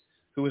gift,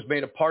 who has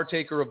made a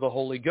partaker of the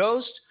Holy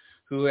Ghost,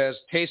 who has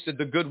tasted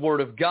the good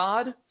word of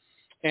God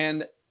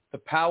and the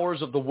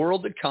powers of the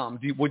world to come,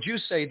 would you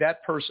say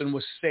that person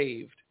was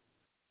saved?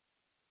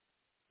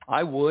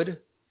 I would.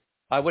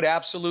 I would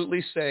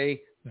absolutely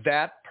say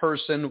that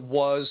person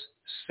was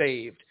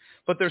saved.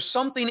 But there's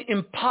something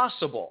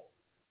impossible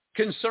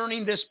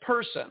concerning this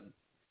person.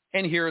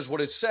 And here's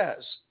what it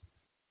says.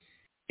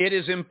 It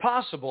is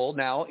impossible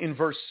now in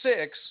verse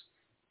 6,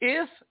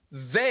 if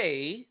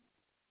they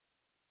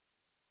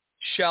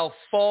shall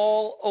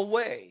fall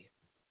away,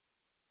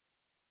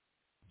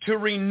 to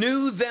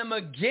renew them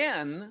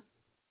again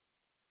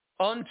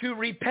unto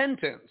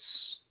repentance,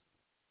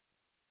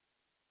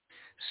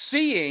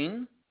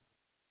 seeing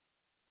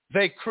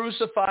they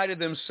crucify to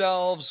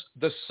themselves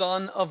the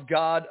Son of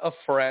God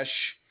afresh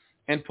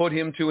and put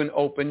him to an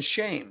open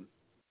shame.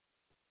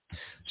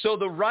 So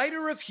the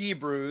writer of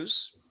Hebrews,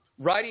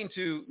 writing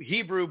to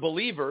Hebrew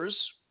believers,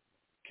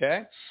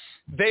 okay,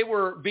 they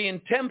were being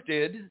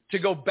tempted to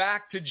go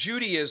back to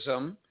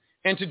Judaism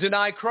and to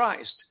deny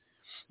Christ.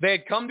 They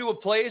had come to a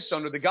place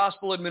under the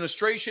gospel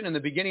administration in the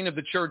beginning of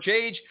the church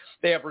age.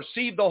 They have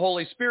received the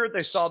Holy Spirit.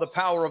 They saw the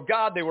power of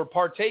God. They were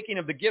partaking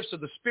of the gifts of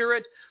the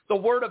Spirit. The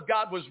Word of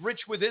God was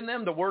rich within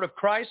them, the Word of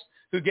Christ,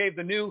 who gave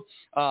the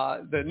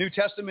New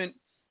Testament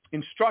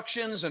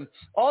instructions, and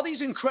all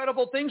these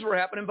incredible things were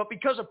happening. But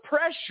because of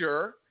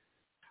pressure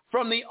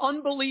from the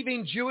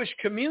unbelieving Jewish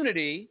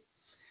community,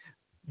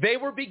 they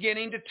were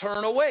beginning to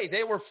turn away.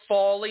 They were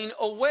falling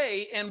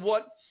away. And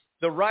what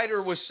the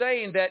writer was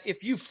saying, that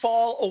if you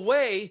fall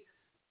away,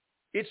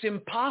 it's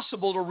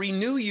impossible to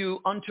renew you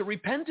unto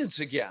repentance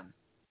again.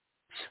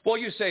 Well,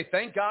 you say,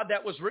 thank God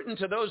that was written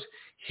to those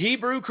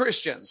Hebrew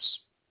Christians.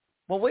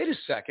 Well, wait a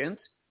second.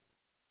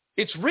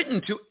 It's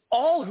written to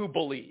all who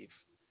believe.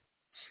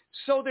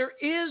 So there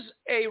is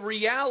a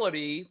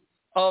reality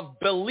of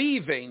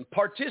believing,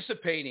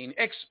 participating,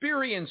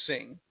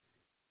 experiencing,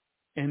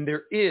 and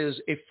there is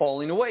a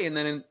falling away. And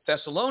then in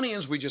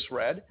Thessalonians, we just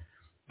read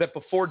that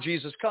before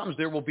Jesus comes,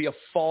 there will be a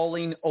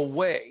falling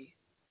away.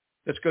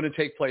 that's going to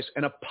take place,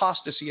 an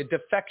apostasy, a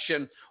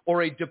defection,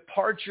 or a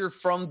departure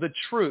from the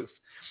truth.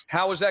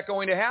 How is that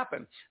going to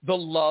happen? The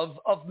love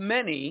of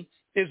many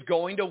is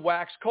going to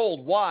wax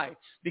cold. Why?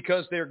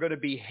 Because they're going to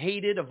be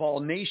hated of all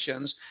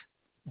nations.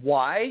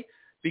 Why?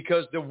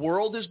 Because the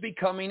world is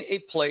becoming a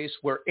place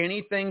where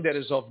anything that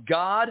is of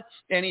God,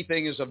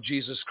 anything is of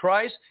Jesus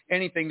Christ,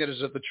 anything that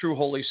is of the true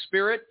Holy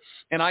Spirit.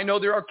 And I know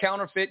there are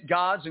counterfeit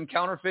gods and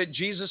counterfeit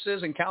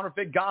Jesuses and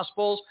counterfeit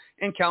gospels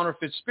and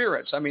counterfeit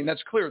spirits. I mean,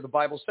 that's clear. The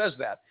Bible says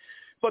that.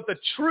 But the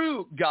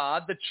true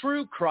God, the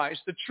true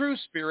Christ, the true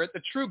Spirit,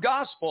 the true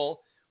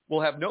gospel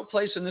will have no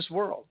place in this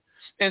world.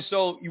 And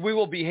so we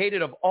will be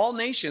hated of all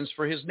nations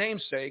for his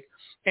name's sake.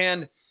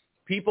 And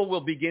people will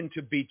begin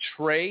to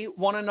betray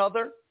one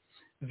another.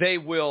 They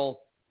will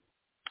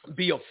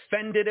be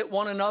offended at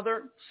one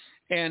another.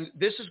 And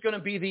this is going to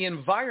be the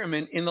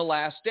environment in the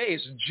last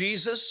days.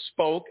 Jesus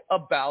spoke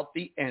about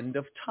the end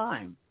of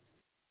time.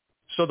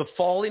 So the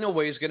falling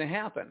away is going to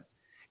happen.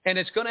 And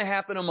it's going to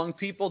happen among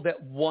people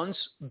that once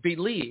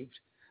believed,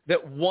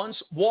 that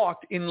once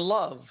walked in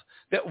love,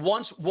 that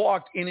once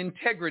walked in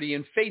integrity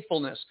and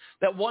faithfulness,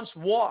 that once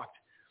walked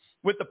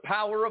with the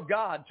power of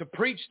God to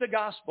preach the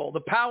gospel, the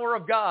power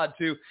of God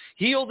to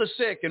heal the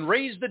sick and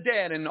raise the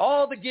dead and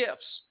all the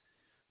gifts.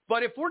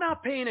 But if we're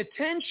not paying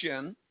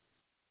attention,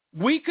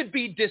 we could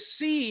be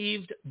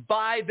deceived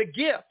by the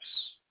gifts.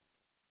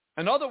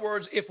 In other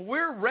words, if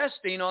we're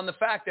resting on the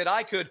fact that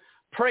I could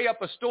pray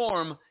up a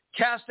storm,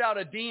 cast out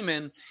a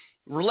demon,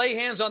 lay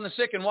hands on the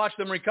sick and watch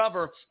them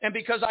recover, and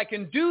because I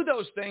can do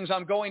those things,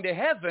 I'm going to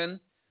heaven,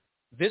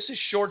 this is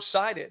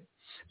short-sighted.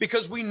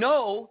 Because we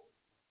know,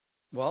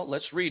 well,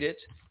 let's read it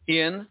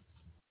in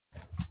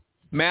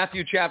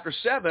Matthew chapter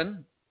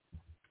 7.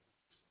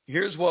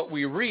 Here's what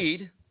we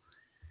read.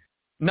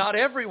 Not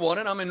everyone,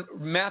 and I'm in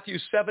Matthew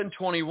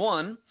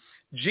 7:21,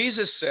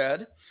 Jesus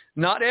said,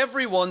 not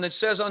everyone that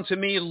says unto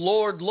me,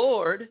 Lord,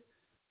 Lord,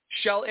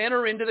 shall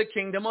enter into the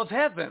kingdom of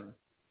heaven,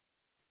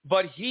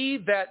 but he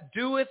that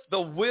doeth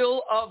the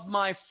will of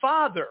my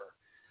Father.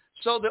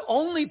 So the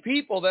only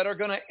people that are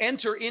going to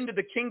enter into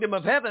the kingdom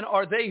of heaven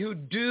are they who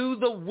do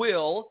the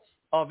will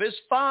of his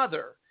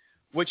Father,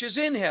 which is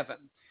in heaven.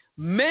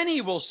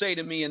 Many will say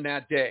to me in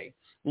that day,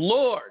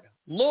 Lord,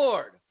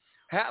 Lord,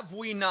 have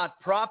we not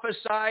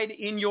prophesied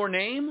in your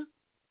name?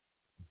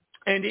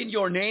 And in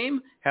your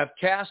name have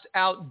cast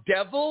out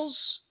devils?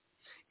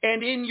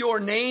 And in your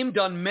name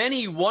done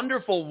many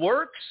wonderful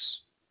works?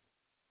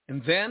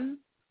 And then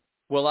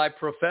will I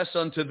profess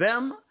unto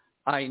them,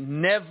 I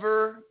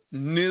never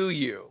knew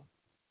you.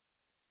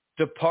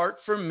 Depart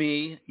from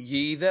me,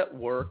 ye that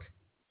work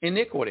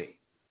iniquity.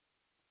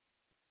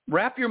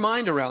 Wrap your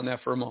mind around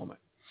that for a moment.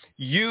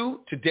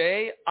 You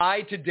today,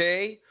 I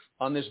today,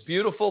 on this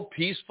beautiful,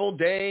 peaceful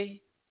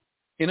day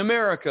in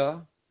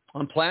America,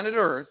 on planet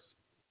Earth,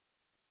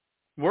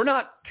 we're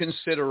not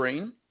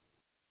considering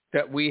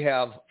that we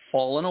have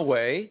fallen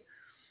away,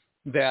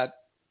 that,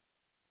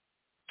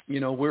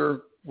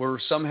 we're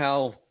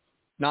somehow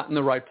not in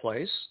the right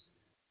place.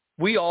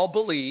 We all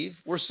believe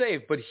we're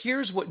saved. But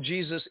here's what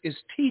Jesus is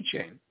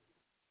teaching.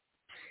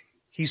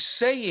 He's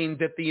saying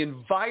that the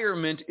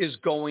environment is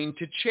going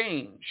to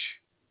change.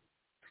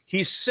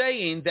 He's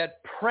saying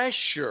that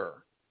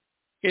pressure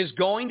is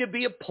going to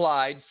be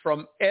applied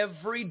from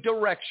every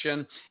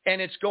direction, and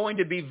it's going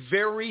to be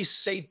very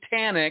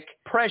satanic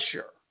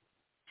pressure.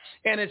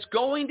 And it's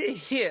going to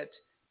hit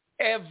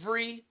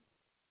every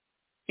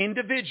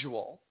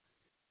individual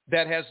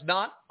that has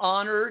not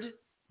honored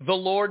the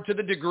Lord to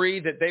the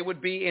degree that they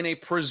would be in a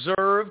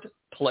preserved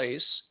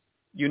place.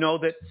 You know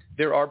that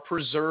there are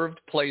preserved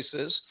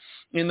places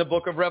in the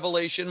book of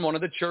Revelation, one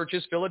of the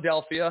churches,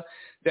 Philadelphia,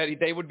 that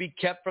they would be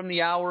kept from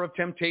the hour of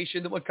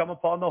temptation that would come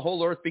upon the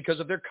whole earth because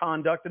of their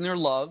conduct and their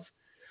love.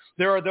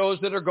 There are those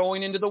that are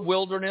going into the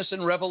wilderness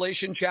in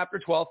Revelation chapter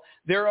 12.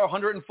 There are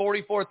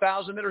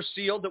 144,000 that are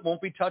sealed that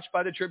won't be touched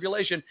by the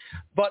tribulation.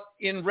 But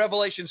in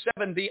Revelation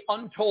 7, the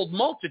untold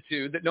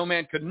multitude that no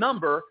man could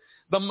number,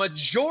 the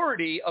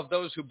majority of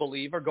those who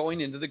believe are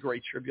going into the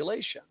great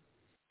tribulation.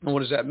 And what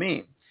does that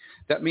mean?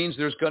 That means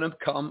there's going to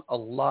come a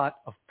lot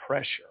of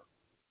pressure.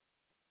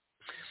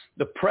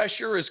 The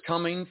pressure is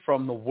coming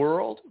from the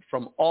world,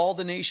 from all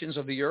the nations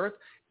of the earth.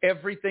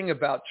 Everything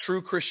about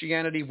true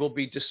Christianity will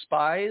be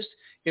despised.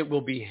 It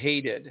will be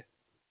hated.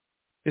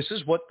 This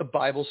is what the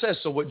Bible says.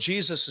 So what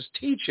Jesus is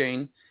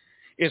teaching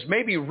is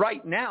maybe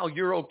right now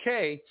you're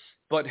okay,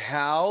 but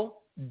how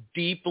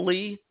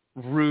deeply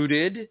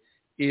rooted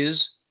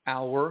is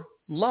our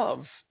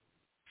love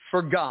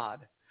for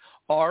God?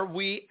 Are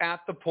we at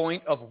the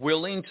point of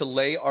willing to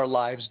lay our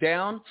lives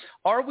down?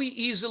 Are we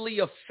easily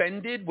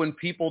offended when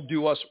people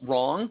do us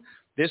wrong?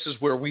 This is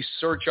where we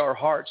search our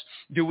hearts.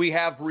 Do we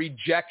have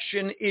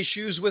rejection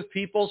issues with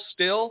people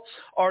still?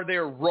 Are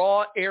there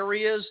raw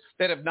areas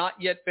that have not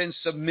yet been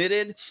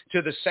submitted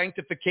to the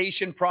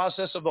sanctification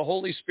process of the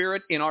Holy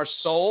Spirit in our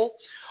soul?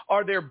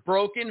 Are there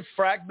broken,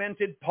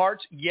 fragmented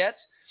parts yet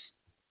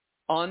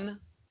undealt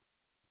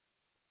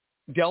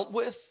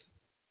with?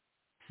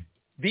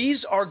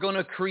 These are going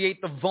to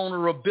create the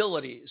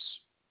vulnerabilities.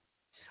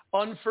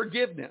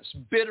 unforgiveness,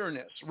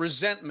 bitterness,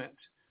 resentment.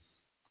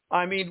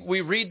 I mean,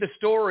 we read the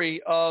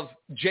story of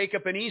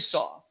Jacob and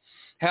Esau,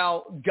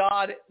 how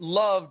God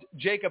loved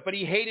Jacob, but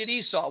he hated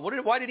Esau.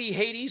 Why did he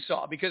hate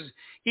Esau? Because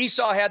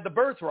Esau had the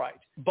birthright,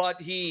 but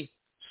he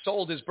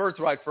sold his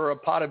birthright for a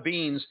pot of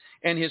beans,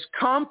 and his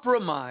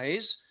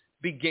compromise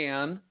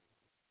began,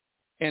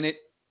 and it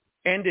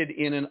ended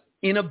in an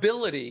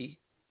inability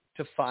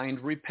to find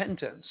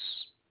repentance.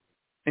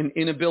 An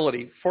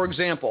inability. For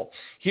example,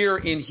 here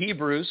in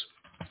Hebrews,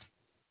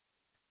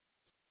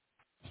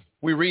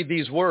 we read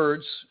these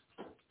words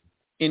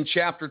in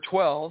chapter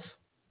 12,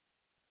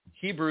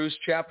 Hebrews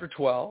chapter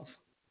 12.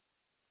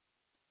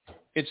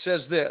 It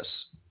says this.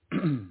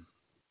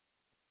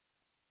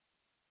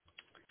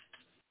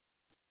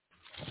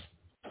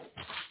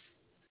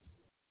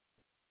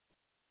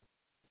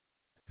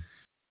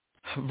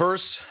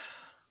 Verse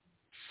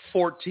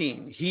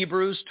 14,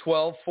 Hebrews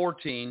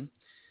 12:14.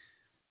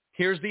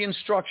 Here's the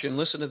instruction.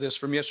 Listen to this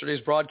from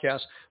yesterday's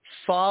broadcast.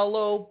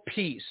 Follow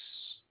peace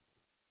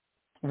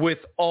with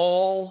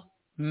all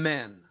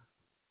men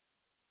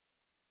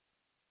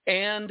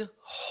and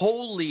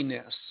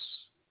holiness,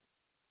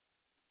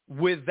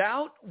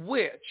 without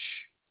which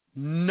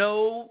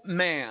no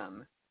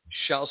man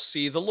shall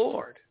see the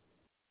Lord.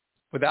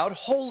 Without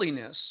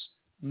holiness,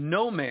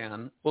 no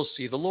man will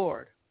see the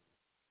Lord.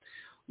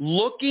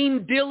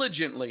 Looking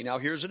diligently. Now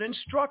here's an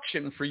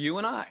instruction for you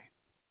and I.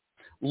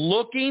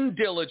 Looking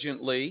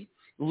diligently,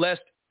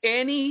 lest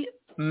any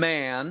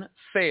man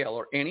fail,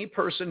 or any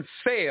person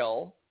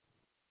fail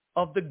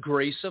of the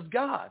grace of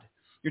God.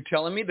 You're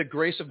telling me the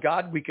grace of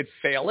God, we could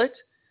fail it?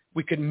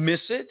 We could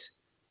miss it?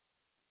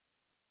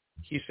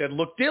 He said,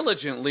 look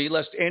diligently,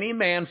 lest any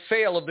man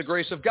fail of the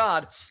grace of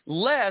God,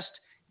 lest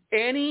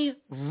any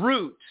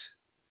root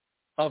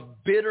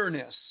of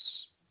bitterness.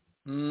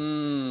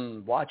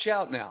 Watch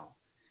out now.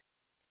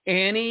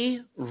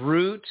 Any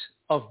root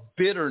of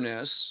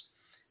bitterness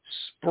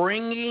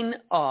springing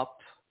up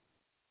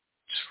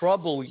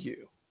trouble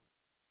you,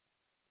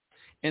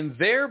 and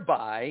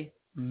thereby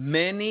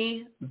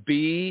many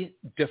be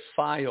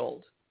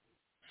defiled.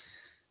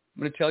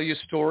 I'm going to tell you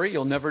a story.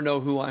 You'll never know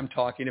who I'm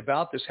talking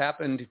about. This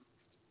happened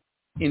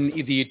in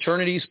the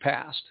eternities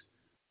past.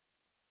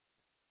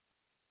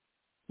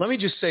 Let me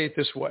just say it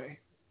this way.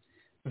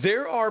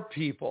 There are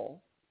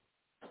people,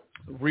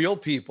 real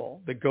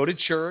people, that go to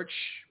church,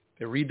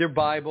 they read their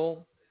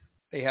Bible,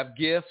 they have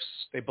gifts,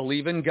 they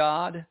believe in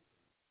God,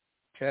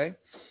 okay?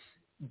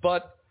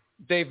 But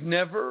they've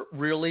never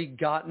really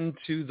gotten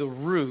to the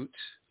root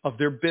of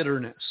their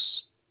bitterness.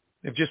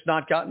 They've just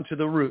not gotten to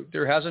the root.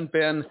 There hasn't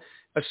been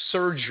a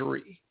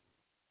surgery,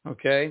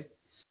 okay?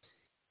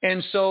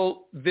 And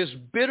so this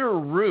bitter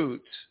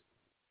root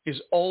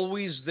is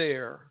always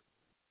there.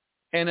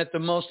 And at the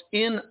most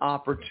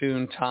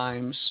inopportune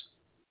times,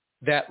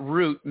 that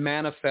root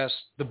manifests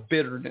the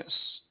bitterness.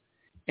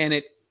 And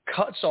it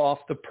cuts off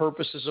the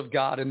purposes of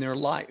God in their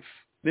life.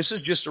 This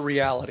is just a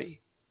reality.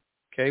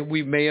 Okay,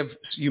 you may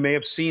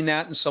have seen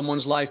that in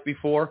someone's life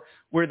before,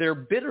 where their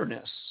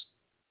bitterness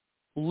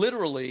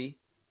literally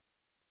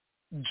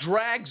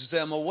drags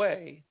them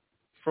away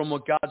from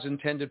what God's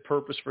intended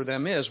purpose for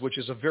them is, which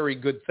is a very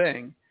good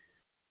thing.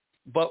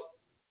 But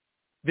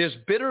this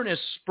bitterness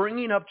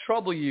springing up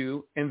trouble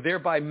you, and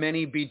thereby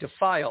many be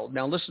defiled.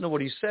 Now listen to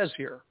what he says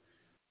here.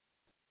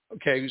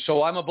 Okay,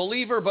 so I'm a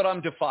believer, but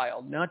I'm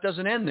defiled. Now it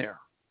doesn't end there.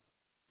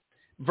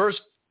 Verse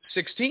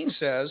 16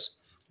 says,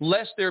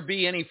 lest there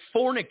be any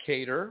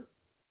fornicator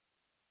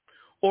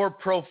or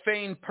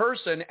profane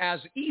person as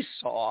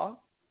Esau,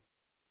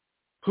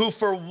 who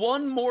for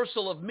one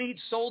morsel of meat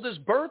sold his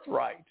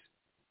birthright.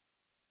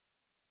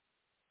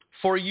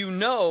 For you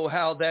know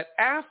how that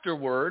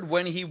afterward,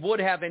 when he would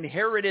have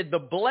inherited the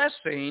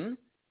blessing,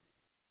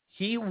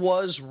 he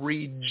was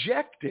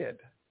rejected,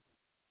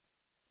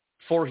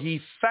 for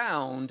he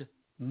found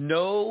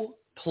no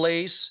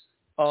place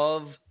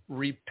of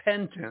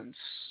repentance,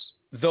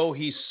 though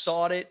he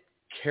sought it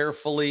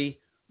carefully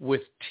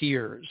with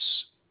tears.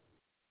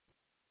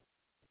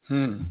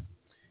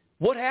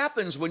 What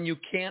happens when you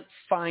can't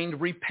find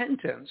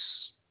repentance?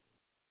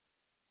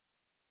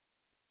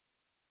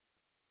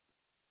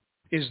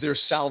 Is there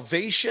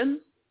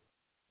salvation?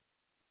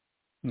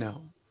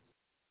 No,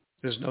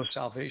 there's no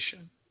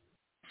salvation.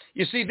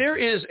 You see, there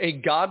is a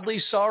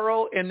godly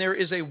sorrow and there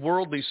is a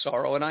worldly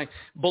sorrow. And I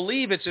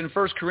believe it's in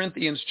 1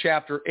 Corinthians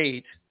chapter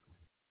 8.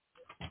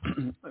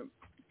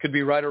 Could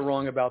be right or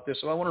wrong about this.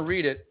 So I want to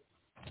read it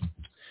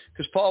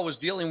because Paul was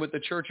dealing with the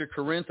church of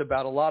Corinth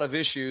about a lot of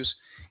issues.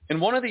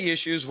 And one of the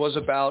issues was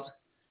about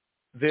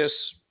this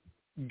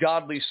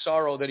godly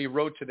sorrow that he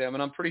wrote to them.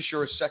 And I'm pretty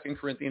sure it's 2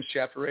 Corinthians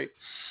chapter 8.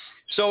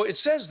 So it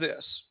says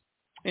this.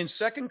 In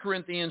 2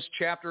 Corinthians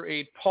chapter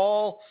 8,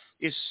 Paul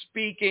is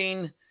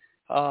speaking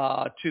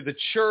to the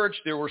church.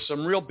 There were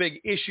some real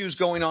big issues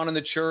going on in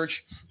the church.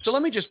 So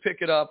let me just pick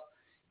it up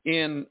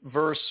in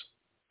verse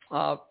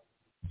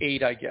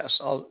 8, I guess.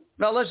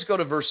 Now let's go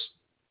to verse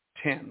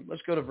 10.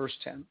 Let's go to verse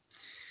 10.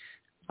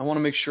 I want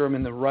to make sure I'm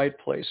in the right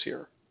place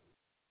here.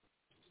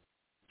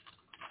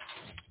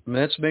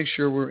 Let's make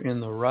sure we're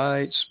in the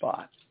right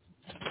spot.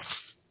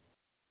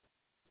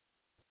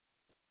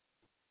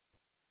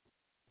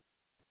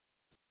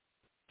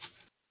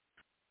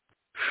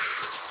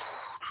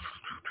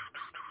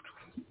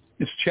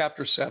 It's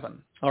chapter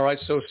 7. All right,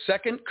 so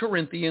 2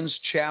 Corinthians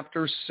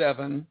chapter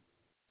 7,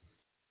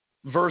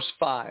 verse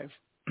 5.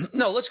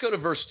 No, let's go to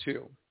verse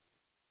 2.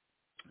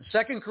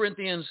 2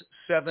 Corinthians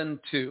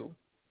 7:2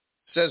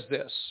 says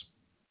this.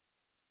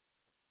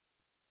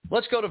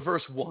 Let's go to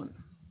verse 1.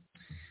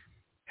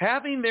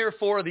 Having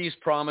therefore these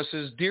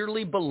promises,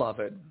 dearly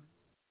beloved,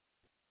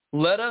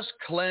 let us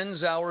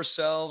cleanse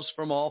ourselves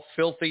from all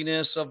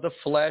filthiness of the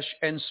flesh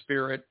and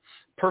spirit,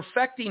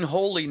 perfecting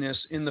holiness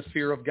in the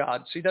fear of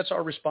God. See, that's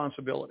our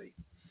responsibility.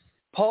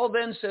 Paul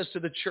then says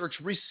to the church,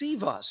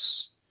 receive us.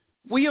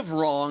 We have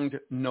wronged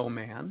no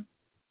man.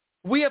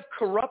 We have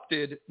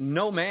corrupted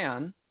no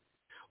man.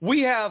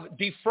 We have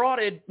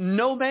defrauded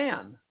no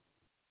man.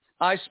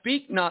 I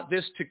speak not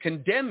this to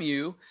condemn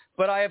you,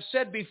 but I have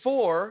said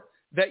before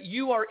that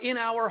you are in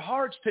our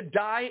hearts to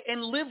die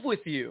and live with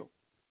you.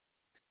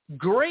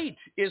 Great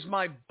is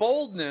my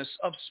boldness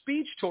of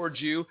speech towards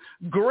you.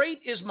 Great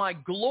is my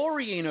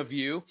glorying of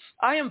you.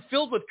 I am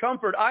filled with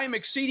comfort. I am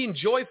exceeding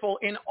joyful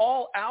in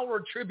all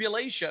our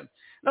tribulation.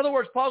 In other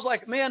words, Paul's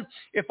like, man,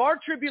 if our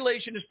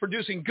tribulation is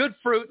producing good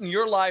fruit in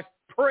your life,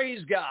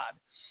 praise God.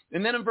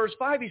 And then in verse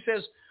 5, he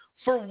says,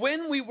 for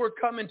when we were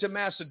come into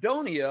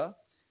Macedonia,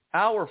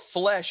 our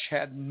flesh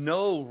had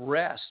no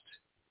rest.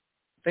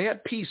 They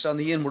had peace on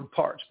the inward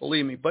parts,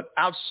 believe me, but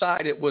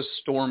outside it was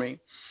stormy.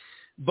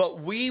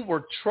 But we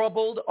were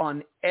troubled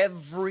on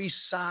every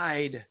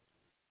side.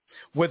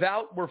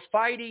 Without were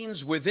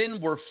fightings,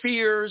 within were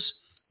fears.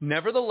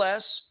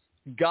 Nevertheless,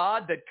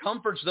 God that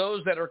comforts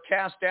those that are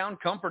cast down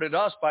comforted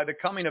us by the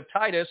coming of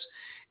Titus,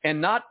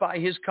 and not by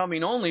his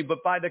coming only,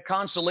 but by the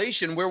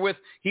consolation wherewith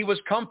he was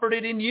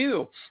comforted in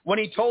you, when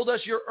he told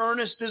us your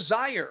earnest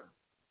desire,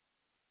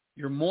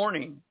 your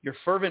mourning, your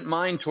fervent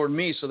mind toward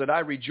me, so that I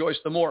rejoice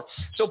the more.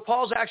 So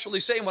Paul's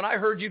actually saying, when I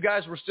heard you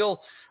guys were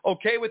still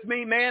okay with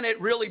me, man,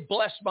 it really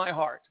blessed my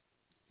heart.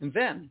 And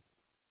then,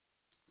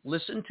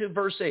 listen to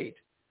verse 8.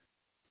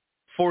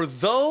 For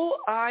though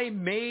I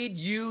made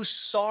you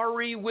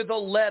sorry with a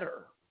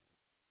letter,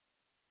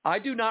 I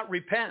do not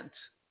repent,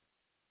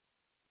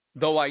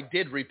 though I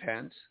did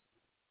repent.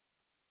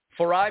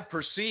 For I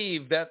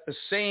perceive that the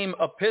same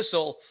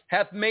epistle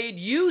hath made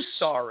you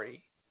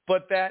sorry,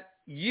 but that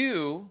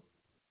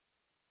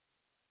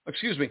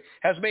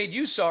has made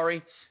you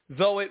sorry,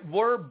 though it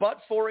were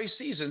but for a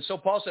season. So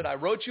Paul said, I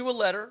wrote you a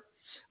letter.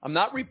 I'm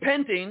not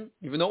repenting,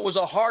 even though it was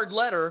a hard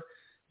letter,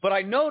 but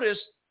I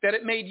noticed that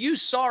it made you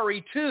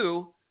sorry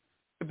too,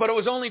 but it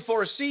was only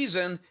for a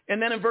season.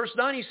 And then in verse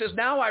 9, he says,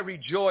 now I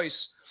rejoice,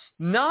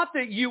 not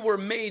that you were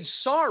made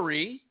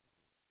sorry,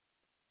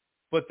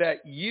 but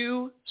that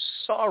you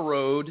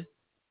sorrowed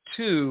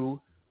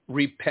to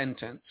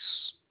repentance.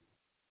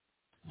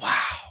 Wow.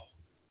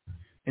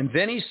 And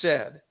then he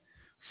said,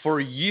 for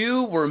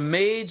you were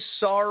made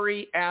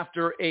sorry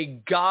after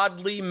a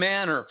godly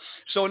manner.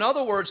 So in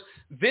other words,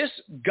 this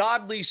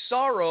godly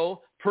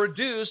sorrow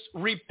produced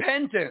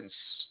repentance.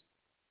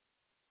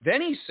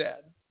 Then he said,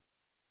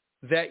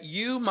 that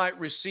you might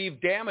receive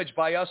damage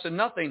by us and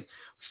nothing.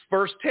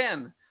 Verse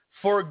 10,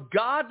 for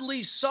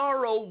godly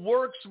sorrow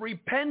works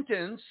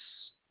repentance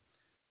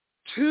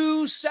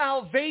to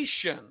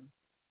salvation,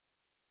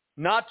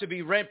 not to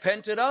be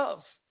repented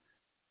of.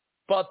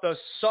 But the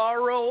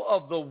sorrow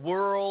of the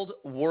world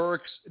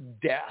works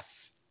death.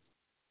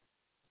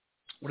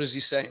 What is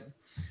he saying?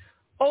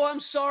 Oh,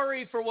 I'm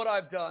sorry for what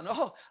I've done.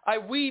 Oh, I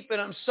weep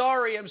and I'm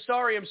sorry.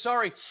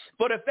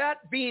 But if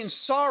that being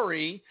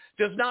sorry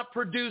does not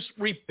produce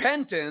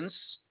repentance,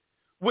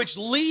 which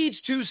leads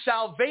to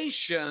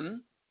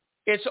salvation,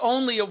 it's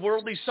only a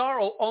worldly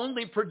sorrow,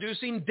 only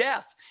producing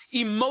death.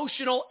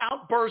 Emotional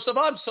outbursts of,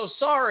 I'm so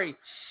sorry.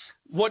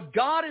 What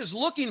God is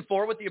looking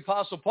for, what the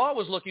Apostle Paul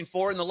was looking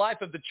for in the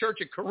life of the church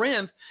at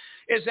Corinth,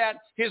 is that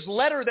his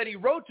letter that he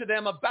wrote to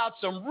them about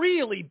some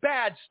really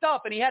bad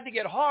stuff, and he had to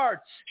get hard.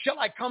 Shall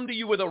I come to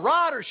you with a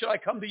rod, or shall I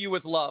come to you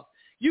with love?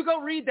 You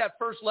go read that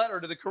first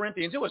letter to the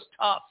Corinthians. It was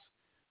tough.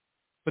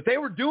 But they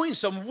were doing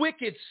some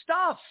wicked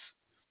stuff.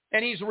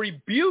 And he's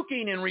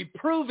rebuking and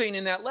reproving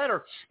in that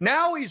letter.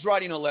 Now he's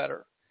writing a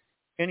letter.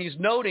 And he's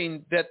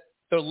noting that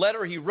the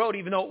letter he wrote,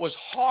 even though it was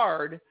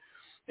hard,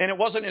 and it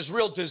wasn't his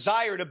real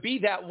desire to be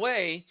that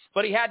way,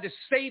 but he had to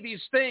say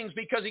these things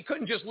because he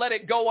couldn't just let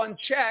it go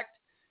unchecked,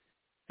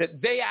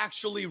 that they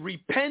actually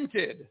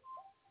repented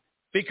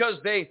because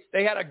they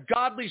had a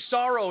godly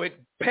sorrow. It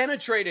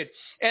penetrated,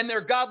 and their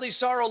godly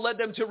sorrow led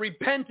them to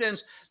repentance.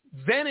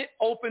 Then it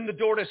opened the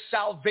door to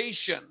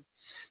salvation.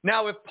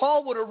 Now, if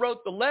Paul would have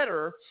wrote the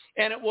letter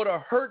and it would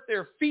have hurt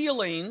their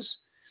feelings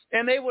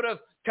and they would have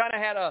kind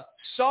of had a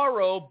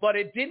sorrow, but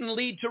it didn't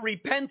lead to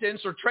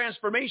repentance or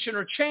transformation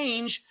or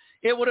change,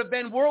 it would have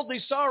been worldly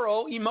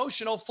sorrow,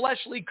 emotional,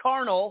 fleshly,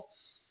 carnal,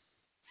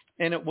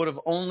 and it would have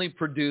only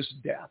produced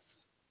death.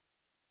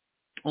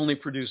 Only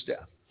produced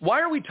death. Why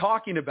are we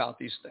talking about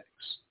these things?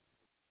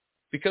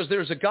 Because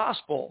there's a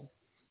gospel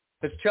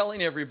that's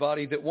telling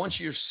everybody that once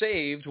you're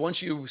saved, once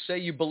you say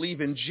you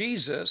believe in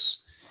Jesus,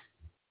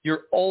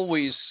 you're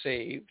always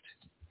saved.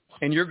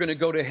 And you're going to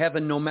go to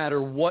heaven no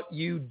matter what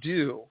you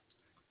do.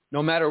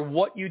 No matter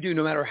what you do,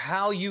 no matter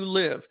how you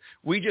live.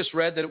 We just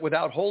read that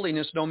without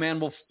holiness, no man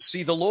will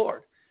see the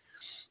Lord.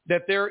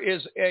 That there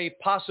is a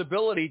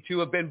possibility to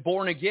have been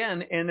born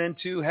again and then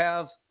to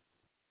have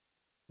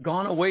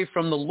gone away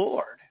from the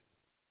Lord.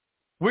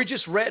 We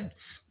just read,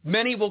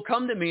 many will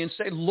come to me and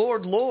say,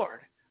 Lord, Lord,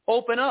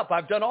 open up.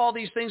 I've done all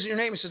these things in your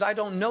name. He says, I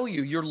don't know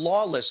you. You're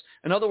lawless.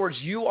 In other words,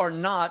 you are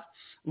not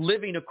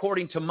living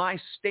according to my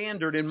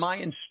standard and my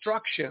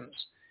instructions.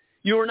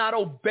 You are not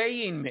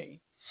obeying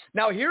me.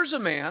 Now, here's a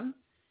man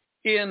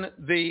in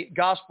the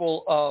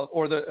gospel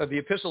or the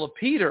epistle of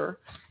Peter.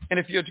 And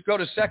if you go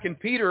to 2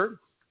 Peter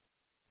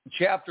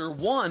chapter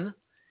 1,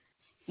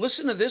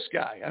 listen to this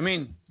guy. I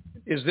mean,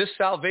 is this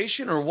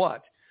salvation or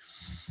what?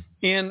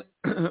 In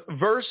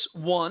verse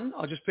 1,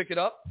 I'll just pick it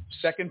up,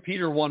 2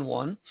 Peter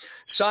 1:1.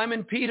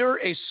 Simon Peter,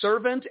 a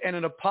servant and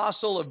an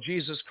apostle of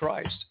Jesus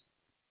Christ.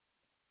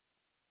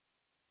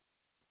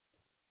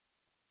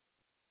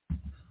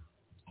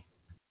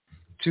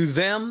 To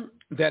them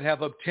that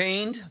have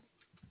obtained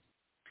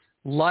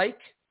like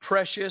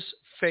precious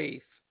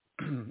faith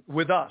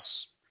with us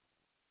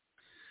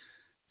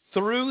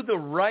through the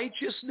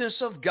righteousness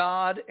of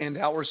God and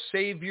our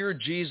Savior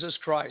Jesus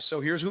Christ. So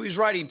here's who he's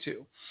writing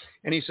to.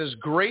 And he says,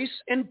 grace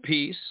and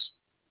peace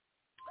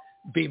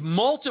be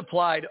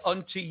multiplied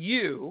unto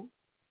you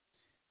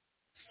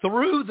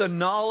through the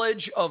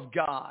knowledge of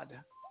God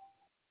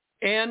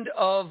and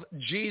of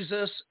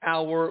Jesus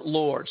our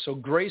Lord. So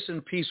grace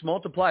and peace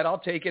multiplied. I'll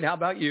take it. How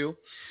about you?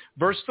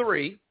 Verse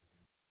 3.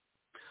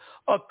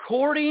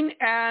 According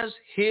as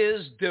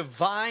his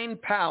divine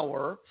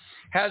power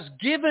has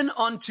given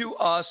unto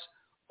us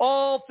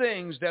all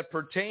things that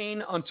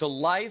pertain unto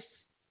life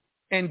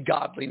and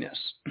godliness.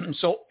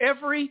 So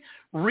every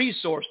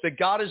resource that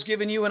God has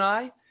given you and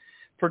I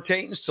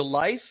pertains to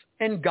life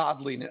and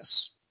godliness.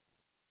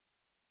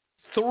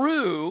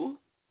 Through,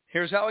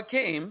 here's how it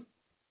came,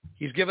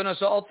 he's given us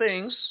all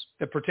things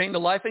that pertain to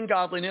life and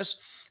godliness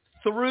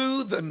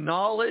through the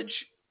knowledge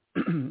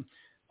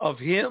of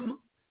him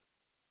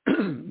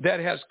that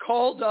has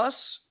called us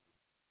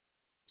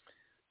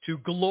to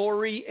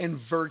glory and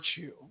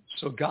virtue.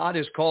 So God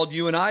has called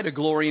you and I to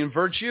glory and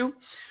virtue,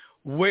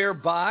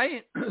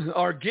 whereby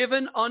are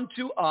given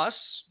unto us,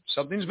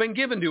 something's been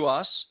given to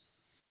us,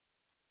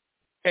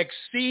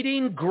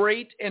 exceeding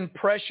great and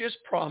precious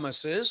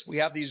promises. We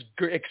have these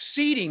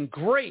exceeding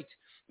great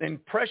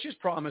and precious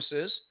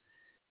promises,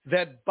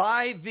 that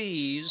by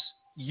these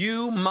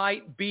you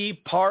might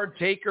be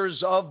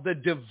partakers of the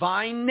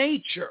divine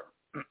nature,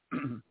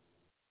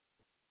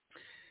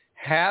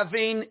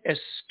 having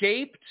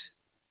escaped,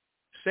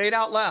 say it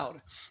out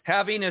loud,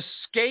 having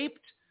escaped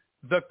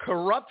the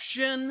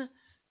corruption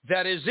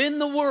that is in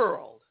the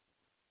world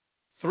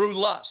through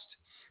lust.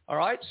 All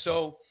right,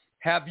 so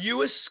have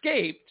you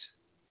escaped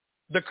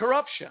the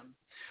corruption?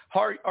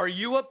 Are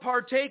you a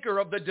partaker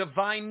of the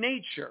divine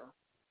nature?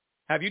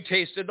 Have you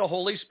tasted the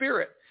Holy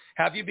Spirit?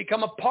 Have you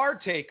become a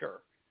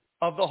partaker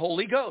of the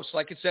Holy Ghost,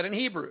 like it said in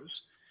Hebrews?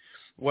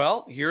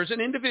 Well, here's an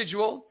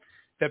individual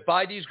that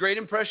by these great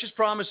and precious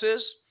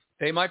promises,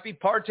 they might be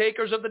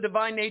partakers of the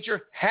divine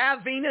nature,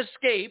 having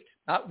escaped,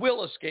 not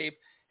will escape,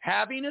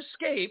 having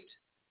escaped,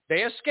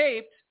 they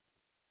escaped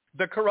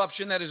the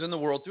corruption that is in the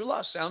world through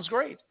lust. Sounds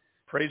great.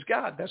 Praise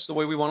God. That's the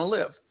way we want to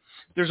live.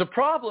 There's a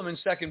problem in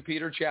 2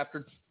 Peter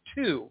chapter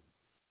 2,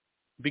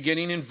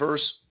 beginning in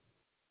verse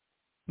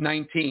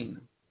 19.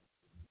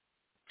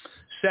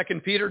 2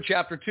 Peter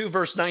chapter 2,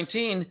 verse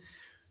 19,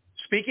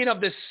 speaking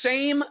of this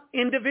same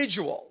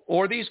individual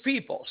or these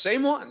people,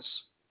 same ones.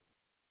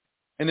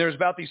 And there's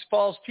about these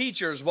false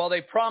teachers. While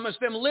they promise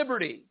them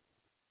liberty,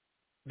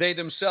 they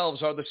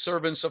themselves are the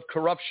servants of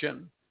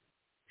corruption.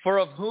 For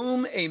of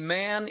whom a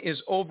man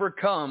is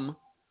overcome,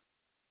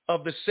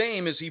 of the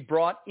same is he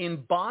brought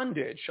in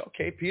bondage.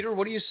 Okay, Peter,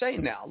 what are you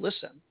saying now?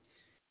 Listen.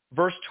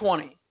 Verse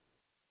 20.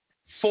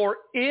 For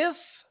if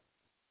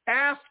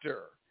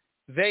after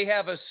they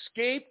have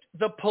escaped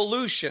the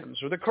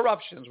pollutions or the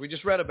corruptions, we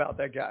just read about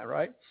that guy,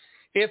 right?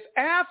 If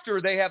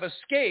after they have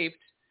escaped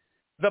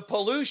the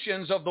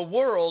pollutions of the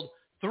world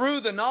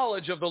through the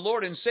knowledge of the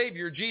Lord and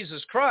Savior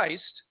Jesus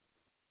Christ,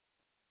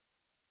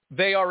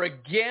 they are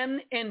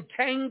again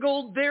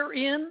entangled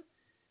therein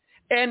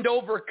and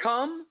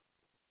overcome,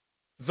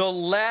 the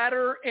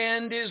latter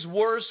end is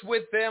worse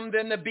with them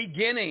than the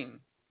beginning.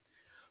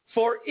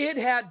 For it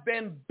had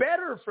been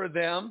better for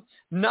them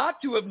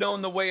not to have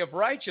known the way of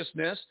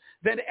righteousness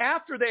than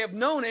after they have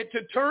known it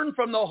to turn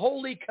from the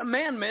holy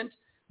commandment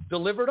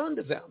delivered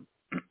unto them.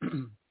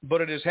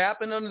 But it has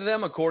happened unto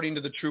them according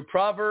to the true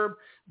proverb,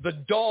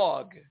 the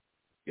dog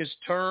is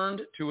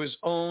turned to his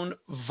own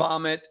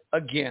vomit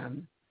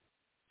again,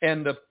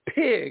 and the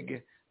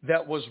pig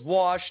that was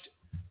washed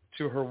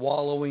to her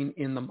wallowing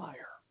in the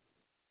mire.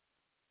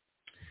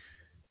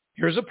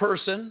 Here's a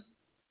person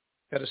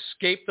that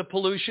escaped the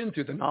pollution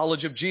through the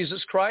knowledge of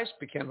Jesus Christ,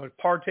 became a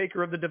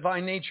partaker of the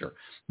divine nature.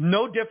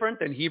 No different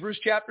than Hebrews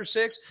chapter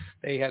 6.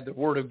 They had the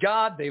Word of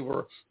God. They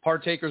were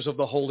partakers of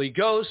the Holy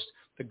Ghost,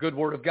 the good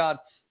Word of God.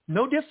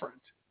 No different.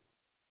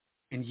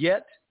 And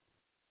yet,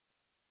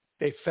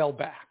 they fell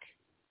back.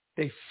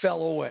 They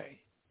fell away.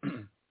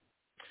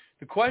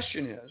 The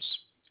question is,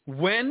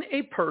 when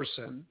a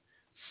person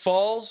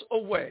falls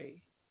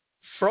away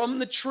from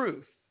the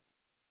truth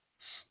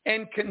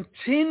and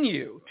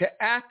continue to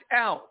act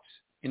out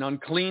in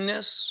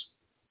uncleanness,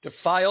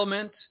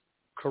 defilement,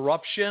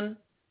 corruption,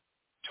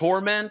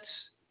 torment,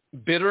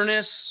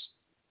 bitterness,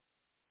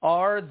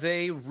 are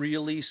they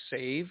really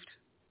saved?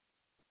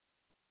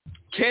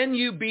 Can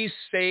you be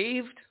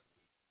saved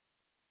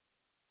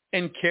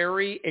and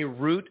carry a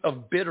root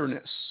of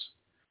bitterness?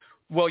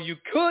 Well, you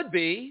could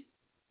be,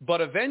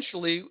 but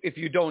eventually, if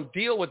you don't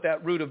deal with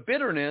that root of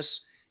bitterness,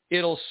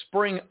 it'll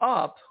spring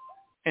up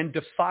and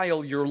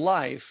defile your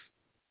life.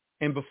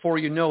 And before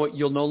you know it,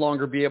 you'll no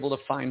longer be able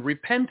to find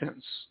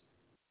repentance.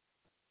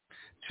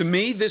 To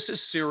me, this is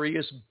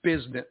serious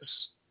business.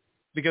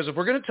 Because if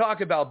we're going to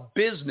talk about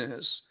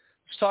business,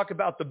 let's talk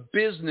about the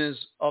business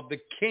of the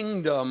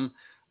kingdom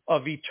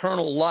of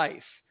eternal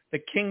life,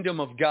 the kingdom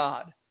of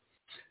God.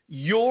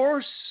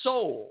 Your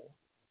soul,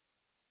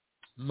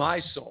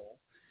 my soul,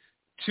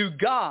 to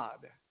God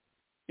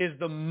is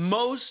the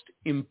most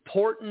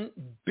important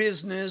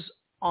business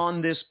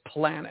on this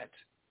planet.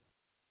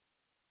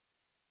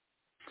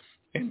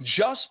 And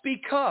just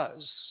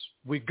because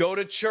we go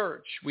to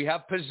church, we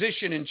have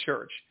position in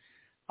church,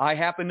 I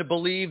happen to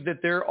believe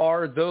that there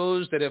are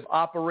those that have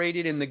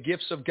operated in the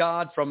gifts of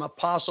God from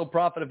apostle,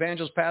 prophet,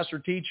 evangelist, pastor,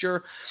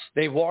 teacher.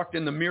 They've walked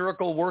in the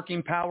miracle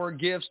working power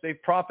gifts.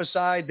 They've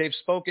prophesied. They've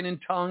spoken in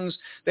tongues.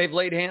 They've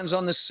laid hands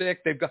on the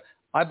sick.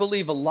 I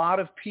believe a lot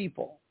of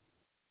people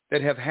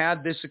that have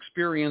had this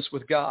experience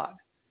with God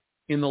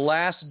in the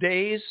last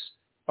days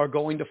are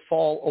going to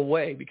fall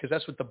away, because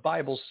that's what the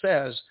Bible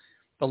says,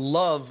 the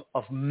love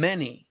of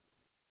many.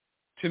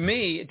 To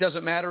me, it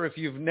doesn't matter if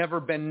you've never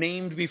been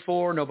named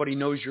before, nobody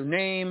knows your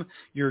name,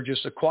 you're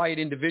just a quiet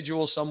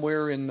individual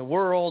somewhere in the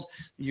world,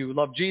 you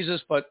love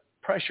Jesus, but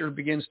pressure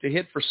begins to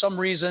hit for some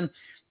reason,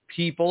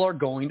 people are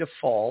going to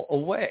fall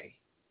away.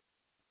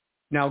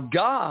 Now,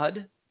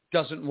 God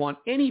doesn't want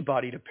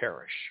anybody to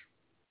perish.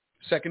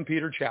 2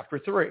 Peter chapter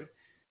 3.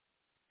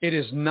 It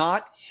is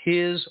not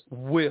his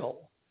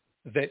will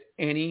that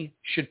any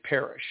should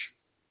perish.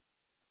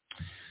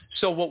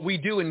 So what we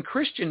do in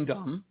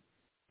Christendom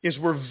is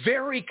we're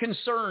very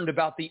concerned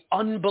about the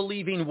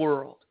unbelieving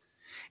world.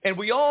 And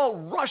we all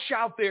rush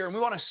out there and we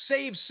want to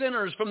save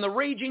sinners from the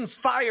raging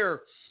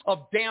fire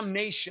of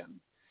damnation.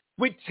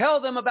 We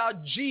tell them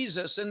about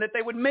Jesus and that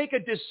they would make a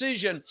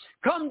decision.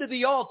 Come to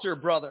the altar,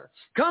 brother.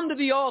 Come to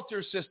the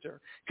altar,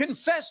 sister.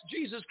 Confess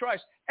Jesus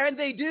Christ. And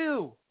they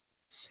do.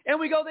 And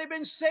we go, they've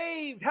been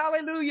saved.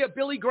 Hallelujah.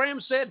 Billy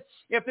Graham said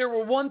if there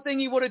were one thing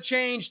he would have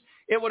changed,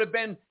 it would have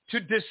been to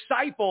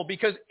disciple,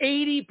 because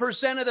 80%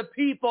 of the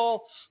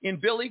people in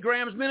Billy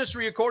Graham's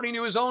ministry, according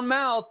to his own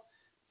mouth,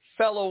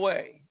 fell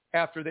away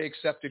after they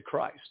accepted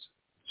Christ.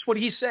 That's what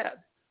he said.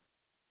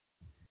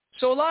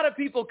 So a lot of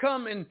people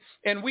come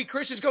and we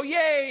Christians go,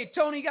 yay,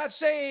 Tony got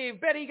saved,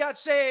 Betty got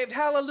saved,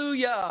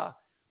 hallelujah.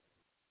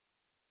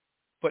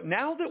 But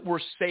now that we're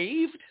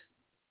saved,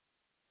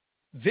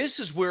 this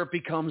is where it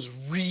becomes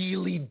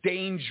really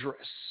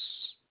dangerous.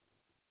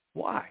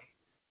 Why?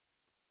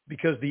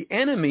 Because the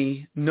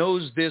enemy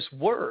knows this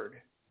word.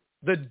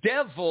 The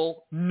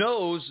devil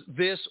knows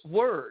this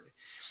word.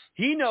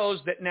 He knows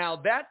that now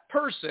that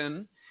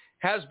person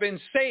has been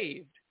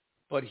saved,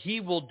 but he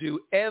will do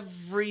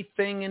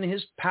everything in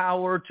his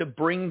power to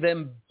bring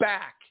them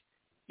back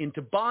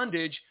into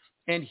bondage,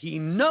 and he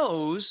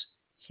knows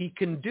he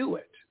can do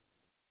it.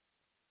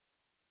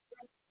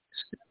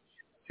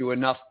 Through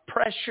enough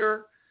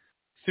pressure,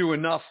 through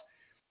enough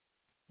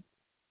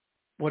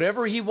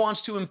whatever he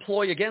wants to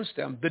employ against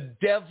them, the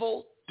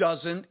devil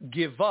doesn't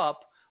give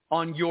up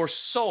on your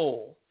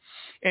soul.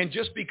 And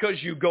just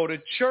because you go to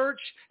church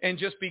and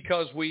just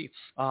because we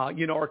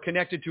are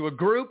connected to a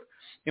group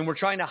and we're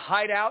trying to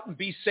hide out and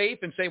be safe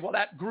and say, well,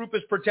 that group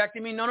is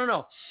protecting me.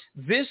 No.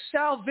 This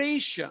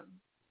salvation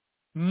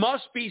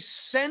must be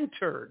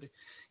centered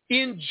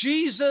in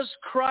Jesus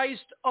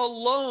Christ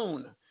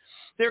alone.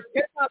 There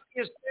cannot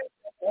be a sense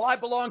of, well, I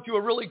belong to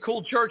a really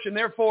cool church and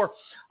therefore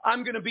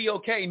I'm going to be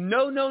okay.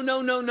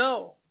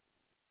 No.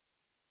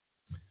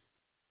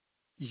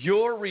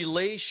 Your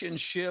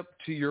relationship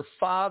to your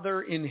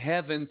Father in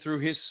heaven through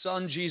his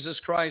Son, Jesus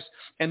Christ,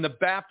 and the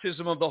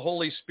baptism of the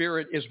Holy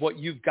Spirit is what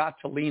you've got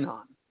to lean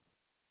on.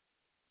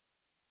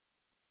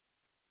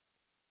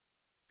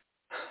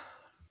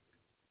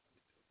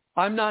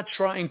 I'm not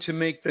trying to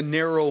make the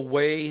narrow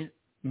way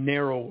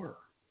narrower.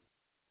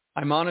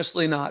 I'm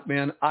honestly not,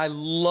 man. I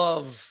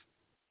love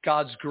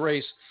God's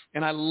grace,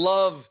 and I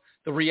love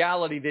the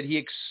reality that he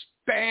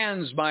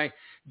expands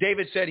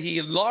David said he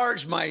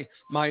enlarged my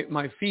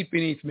feet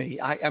beneath me.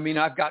 I mean,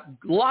 I've got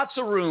lots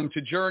of room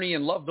to journey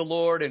and love the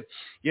Lord. And,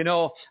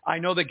 I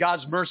know that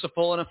God's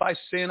merciful. And if I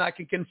sin, I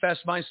can confess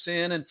my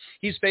sin. And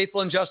he's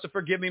faithful and just to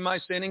forgive me my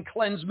sin and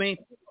cleanse me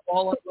of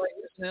all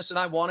unrighteousness. And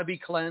I want to be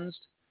cleansed.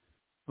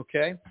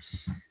 Okay.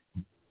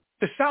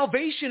 The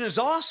salvation is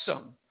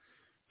awesome.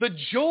 The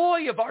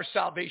joy of our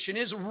salvation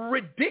is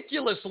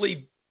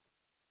ridiculously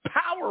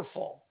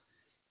powerful.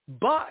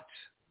 But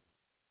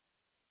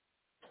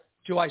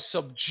do I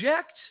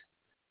subject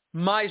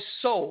my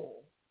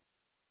soul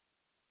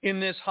in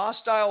this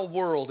hostile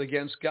world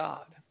against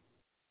God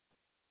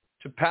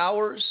to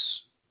powers,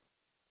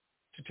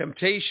 to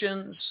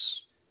temptations,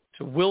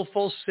 to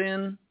willful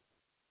sin?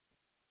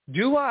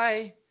 Do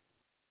I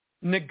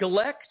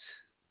neglect,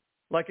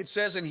 like it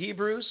says in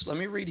Hebrews? Let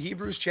me read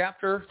Hebrews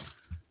chapter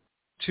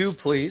 2,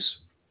 please.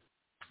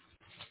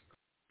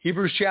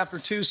 Hebrews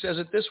chapter 2 says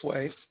it this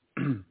way.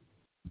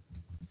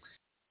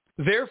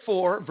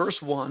 Therefore, verse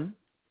 1,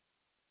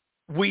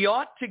 we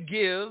ought to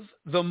give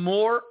the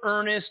more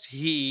earnest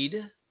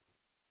heed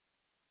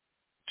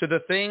to the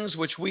things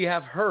which we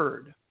have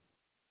heard,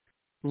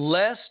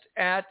 lest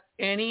at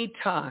any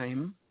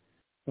time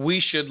we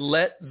should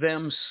let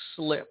them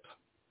slip.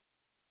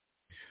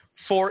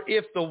 For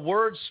if the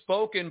word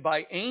spoken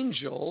by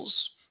angels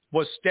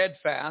was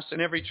steadfast,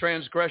 and every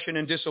transgression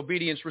and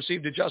disobedience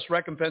received a just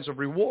recompense of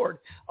reward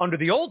under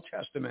the Old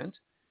Testament,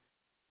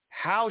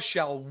 how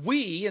shall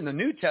we in the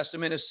New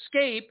Testament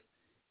escape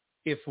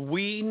if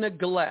we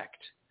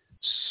neglect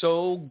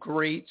so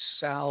great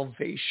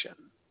salvation?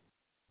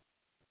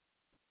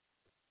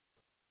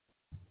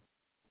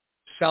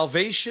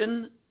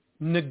 Salvation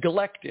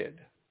neglected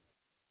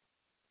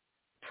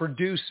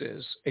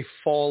produces a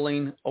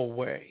falling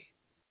away.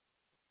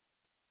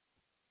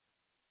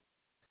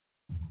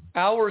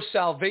 Our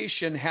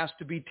salvation has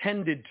to be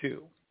tended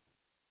to.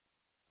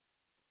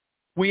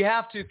 We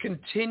have to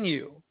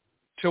continue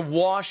to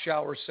wash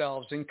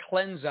ourselves and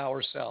cleanse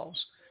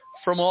ourselves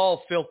from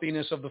all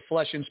filthiness of the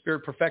flesh and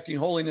spirit, perfecting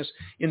holiness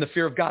in the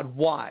fear of God.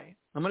 Why?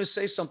 I'm going to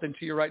say something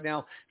to you right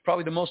now.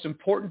 Probably the most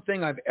important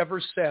thing I've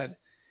ever said.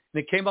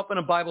 And it came up in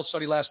a Bible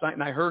study last night,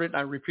 and I heard it, and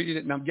I repeated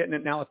it, and I'm getting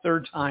it now a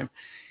third time.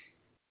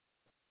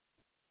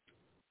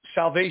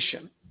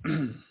 Salvation.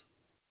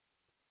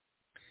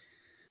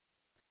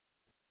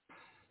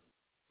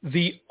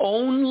 The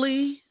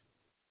only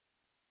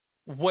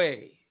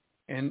way,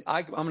 and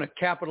I'm going to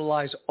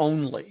capitalize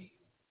only,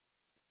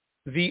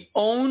 the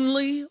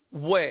only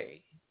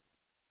way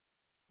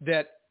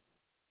that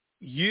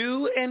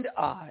you and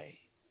I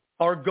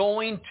are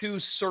going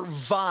to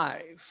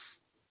survive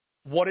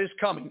what is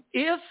coming,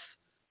 if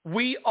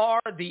we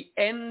are the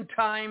end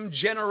time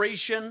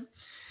generation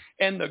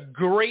and the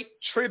great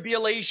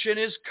tribulation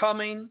is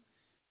coming,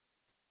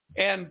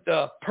 and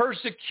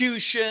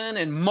persecution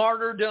and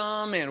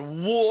martyrdom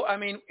and war. I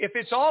mean, if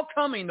it's all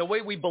coming the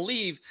way we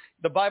believe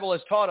the Bible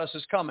has taught us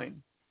is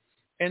coming,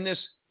 and this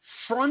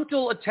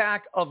frontal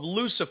attack of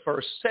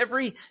Lucifer,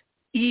 every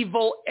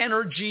evil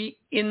energy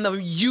in the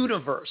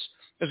universe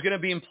is going to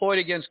be employed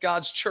against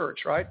God's church,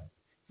 right?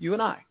 You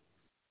and I.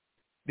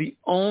 The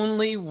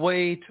only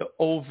way to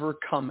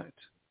overcome it,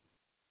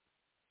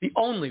 the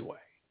only way,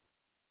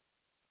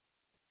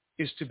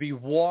 is to be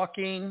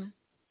walking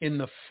in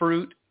the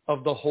fruit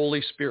of the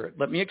Holy Spirit.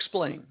 Let me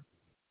explain.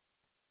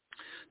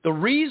 The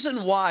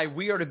reason why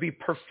we are to be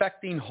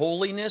perfecting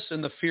holiness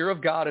and the fear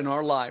of God in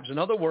our lives, in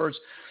other words,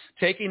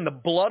 taking the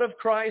blood of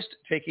Christ,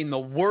 taking the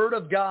Word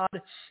of God,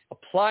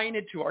 applying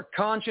it to our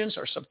conscience,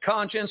 our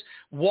subconscious,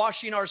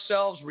 washing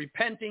ourselves,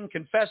 repenting,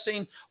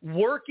 confessing,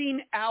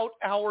 working out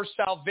our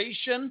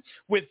salvation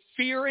with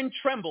fear and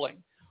trembling.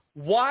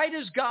 Why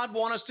does God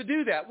want us to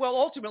do that? Well,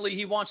 ultimately,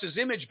 he wants his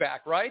image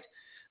back, right?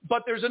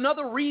 But there's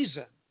another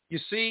reason. You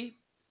see,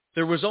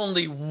 there was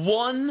only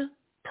one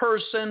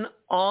person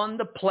on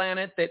the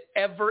planet that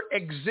ever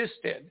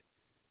existed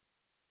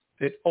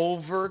that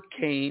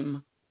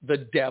overcame the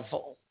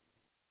devil,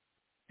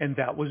 and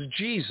that was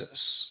Jesus.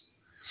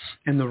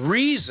 And the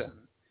reason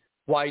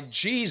why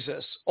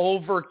Jesus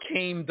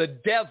overcame the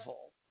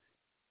devil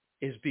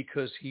is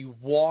because he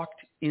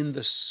walked in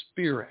the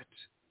Spirit.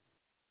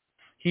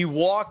 He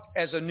walked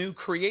as a new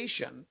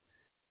creation.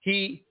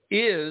 He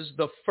is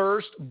the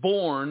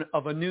firstborn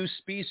of a new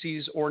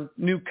species or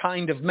new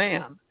kind of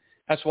man.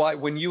 That's why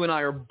when you and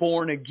I are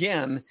born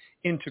again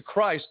into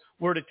Christ,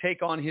 we're to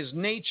take on his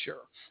nature.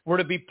 We're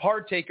to be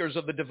partakers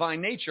of the divine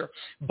nature.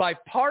 By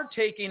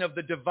partaking of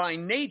the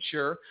divine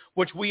nature,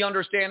 which we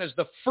understand as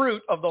the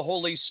fruit of the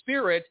Holy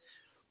Spirit,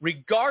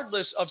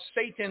 regardless of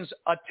Satan's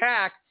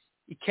attack,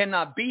 he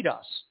cannot beat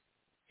us.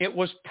 It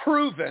was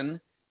proven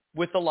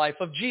with the life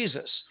of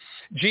Jesus.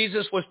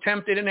 Jesus was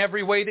tempted in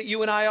every way that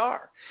you and I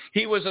are.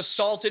 He was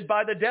assaulted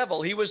by the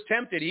devil. He was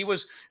tempted. He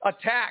was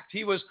attacked.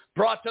 He was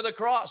brought to the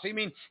cross. I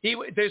mean,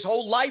 his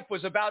whole life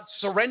was about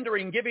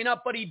surrendering, giving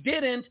up, but he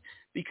didn't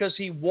because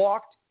he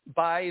walked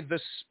by the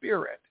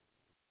Spirit.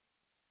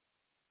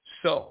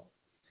 So,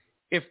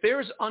 if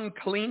there's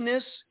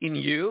uncleanness in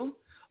you,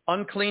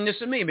 uncleanness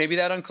in me. Maybe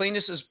that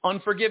uncleanness is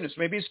unforgiveness.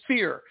 Maybe it's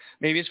fear.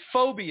 Maybe it's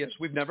phobias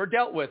we've never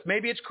dealt with.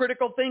 Maybe it's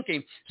critical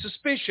thinking,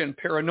 suspicion,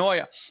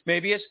 paranoia.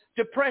 Maybe it's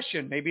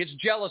depression. Maybe it's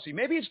jealousy.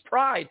 Maybe it's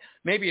pride.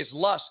 Maybe it's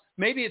lust.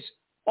 Maybe it's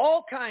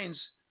all kinds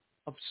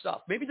of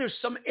stuff. Maybe there's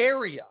some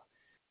area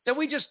that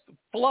we just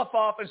fluff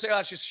off and say, oh,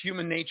 that's just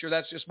human nature.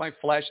 That's just my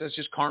flesh. That's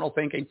just carnal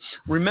thinking.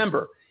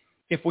 Remember,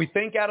 if we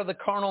think out of the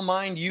carnal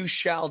mind, you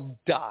shall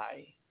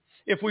die.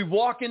 If we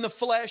walk in the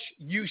flesh,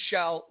 you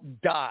shall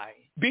die.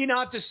 Be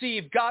not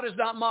deceived. God is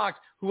not mocked.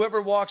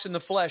 Whoever walks in the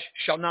flesh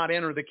shall not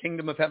enter the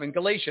kingdom of heaven.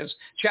 Galatians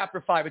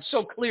chapter 5. It's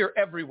so clear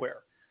everywhere.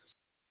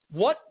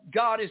 What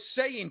God is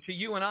saying to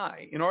you and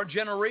I in our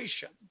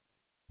generation,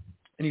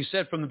 and he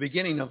said from the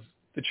beginning of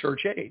the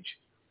church age,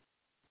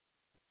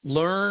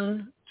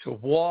 learn to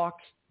walk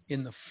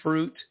in the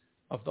fruit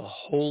of the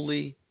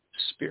Holy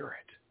Spirit.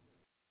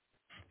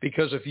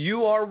 Because if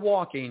you are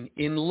walking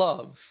in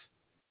love,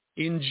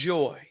 in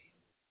joy,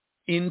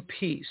 in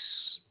peace,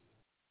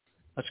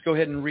 let's go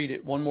ahead and read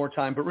it one more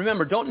time. But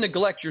remember, don't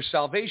neglect your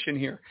salvation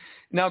here.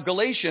 Now,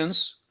 Galatians,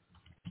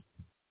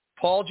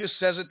 Paul just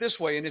says it this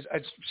way, and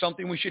it's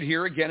something we should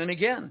hear again and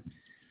again.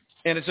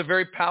 And it's a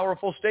very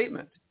powerful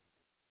statement.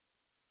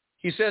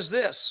 He says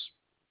this,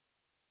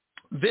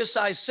 "This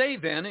I say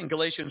then," in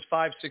Galatians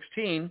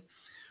 5:16,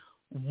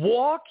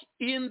 "walk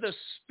in the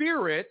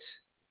Spirit,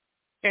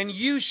 and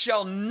you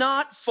shall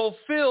not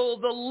fulfill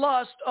the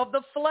lust of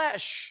the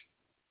flesh."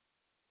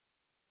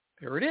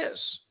 There it is.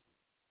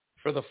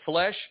 For the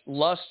flesh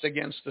lusts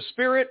against the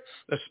Spirit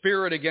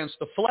against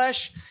the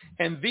flesh,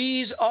 and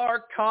these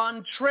are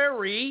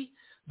contrary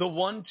the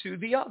one to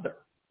the other,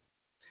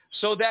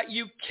 so that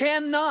you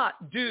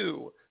cannot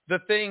do the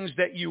things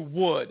that you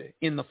would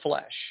in the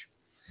flesh.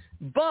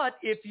 But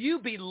if you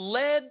be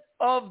led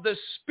of the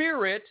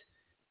Spirit,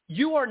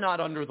 you are not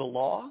under the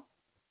law.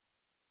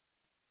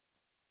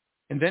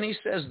 And then he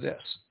says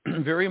this,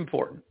 very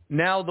important.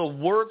 Now the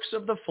works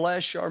of the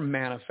flesh are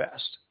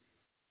manifest.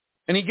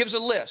 And he gives a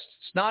list.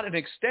 It's not an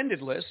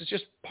extended list. It's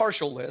just a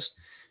partial list.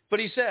 But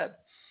he said,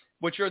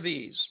 which are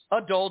these: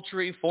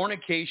 adultery,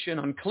 fornication,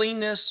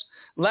 uncleanness,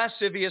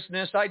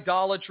 lasciviousness,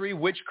 idolatry,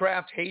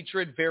 witchcraft,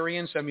 hatred,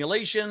 variance,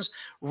 emulations,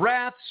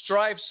 wrath,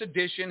 strife,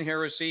 sedition,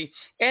 heresy,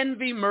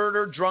 envy,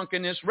 murder,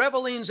 drunkenness,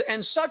 revelings,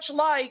 and such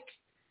like,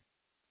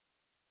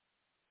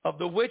 of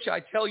the which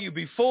I tell you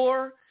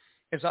before,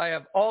 as I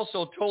have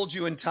also told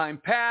you in time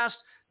past,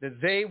 that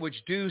they which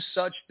do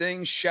such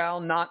things shall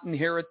not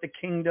inherit the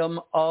kingdom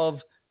of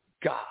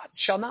God.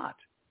 Shall not.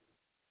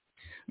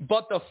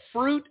 But the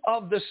fruit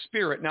of the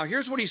Spirit. Now,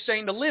 here's what he's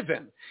saying to live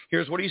in.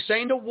 Here's what he's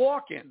saying to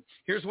walk in.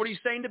 Here's what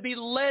he's saying to be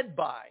led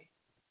by.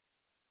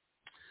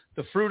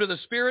 The fruit of the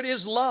Spirit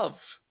is love,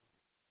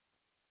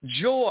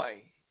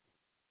 joy,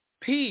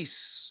 peace,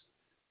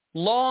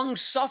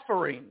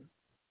 long-suffering,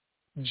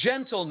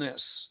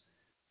 gentleness,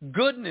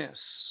 goodness,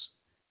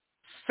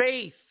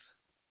 faith,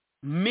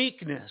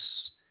 meekness,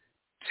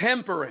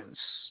 temperance.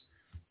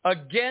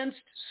 Against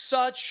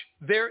such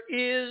there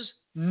is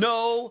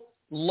no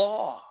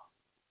law.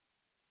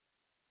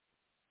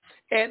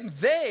 And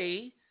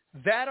they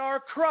that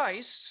are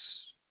Christ's,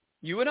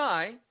 you and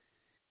I,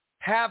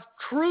 have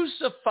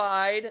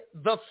crucified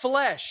the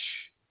flesh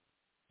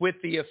with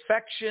the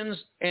affections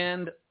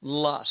and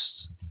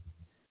lusts.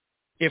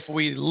 If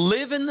we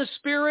live in the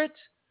Spirit,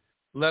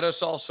 let us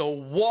also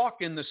walk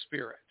in the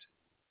Spirit.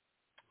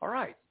 All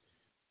right.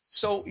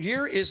 So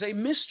here is a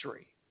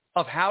mystery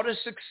of how to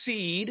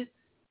succeed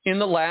in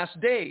the last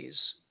days,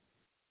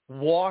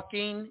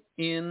 walking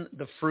in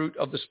the fruit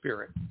of the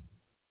Spirit.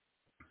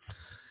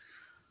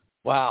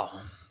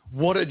 Wow,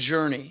 what a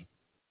journey.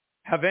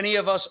 Have any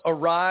of us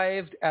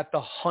arrived at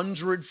the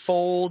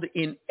 100-fold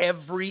in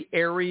every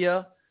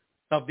area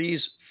of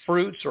these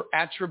fruits or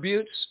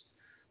attributes?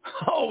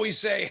 Oh, we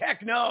say,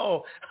 heck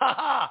no, ha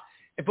ha.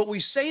 But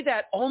we say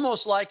that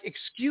almost like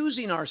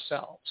excusing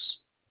ourselves,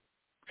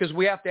 because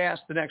we have to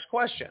ask the next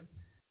question.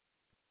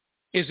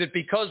 Is it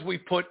because we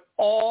put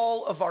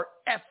all of our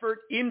effort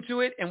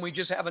into it and we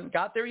just haven't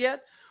got there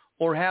yet?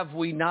 Or have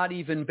we not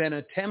even been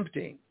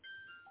attempting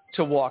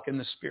to walk in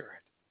the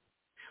Spirit?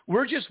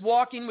 We're just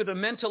walking with a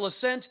mental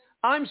assent.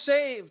 I'm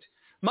saved.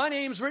 My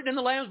name's written in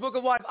the Lamb's Book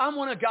of Life. I'm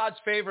one of God's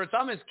favorites.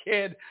 I'm his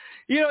kid.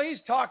 You know, he's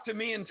talked to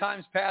me in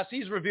times past.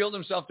 He's revealed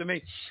himself to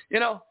me. You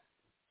know,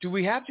 do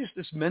we have just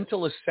this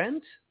mental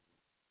assent?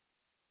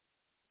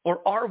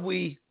 Or are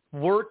we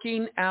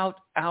working out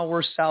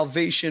our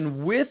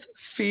salvation with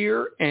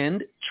fear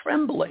and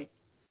trembling?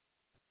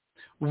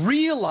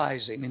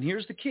 Realizing, and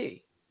here's the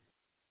key,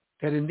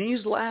 that in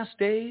these last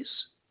days,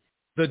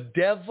 the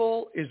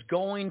devil is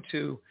going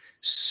to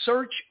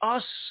search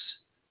us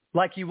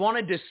like he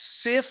wanted to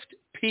sift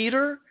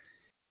Peter.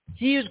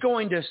 He is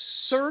going to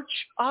search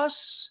us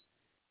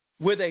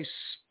with a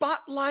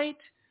spotlight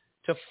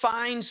to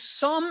find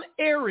some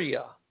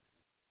area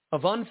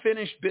of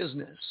unfinished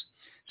business,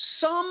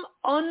 some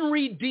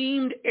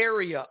unredeemed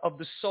area of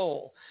the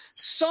soul,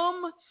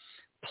 some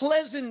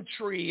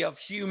pleasantry of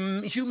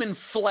human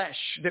flesh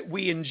that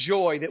we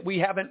enjoy, that we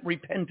haven't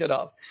repented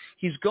of.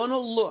 He's going to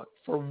look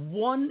for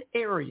one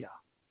area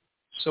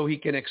so he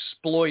can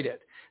exploit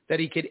it, that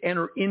he could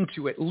enter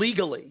into it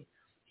legally.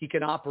 He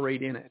can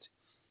operate in it.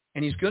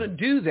 And he's going to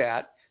do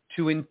that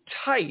to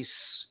entice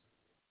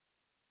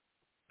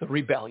the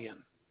rebellion,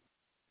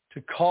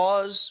 to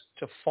cause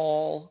to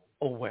fall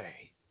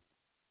away.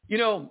 You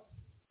know,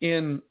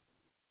 in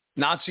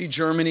Nazi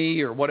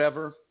Germany or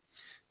whatever,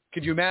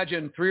 could you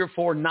imagine 3 or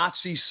 4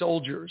 Nazi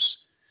soldiers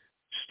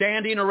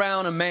standing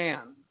around a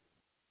man?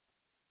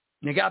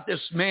 They got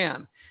this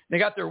man. They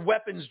got their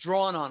weapons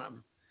drawn on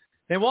him.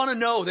 They want to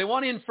know. They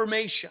want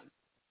information.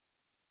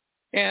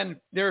 And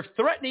they're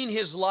threatening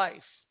his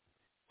life.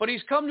 But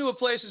he's come to a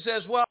place that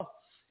says, well,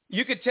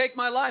 you could take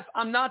my life.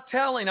 I'm not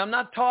telling. I'm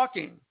not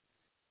talking.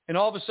 And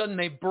all of a sudden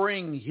they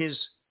bring his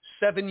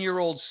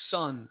 7-year-old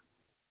son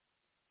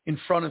in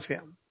front of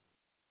him.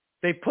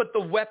 They put the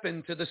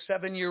weapon to the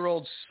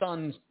 7-year-old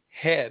son's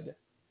head.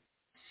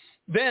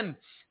 Then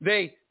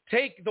they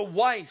take the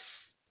wife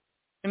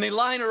and they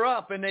line her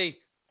up and they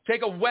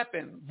take a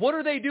weapon. What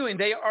are they doing?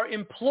 They are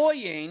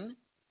employing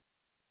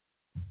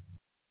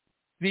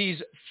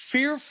these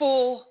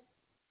fearful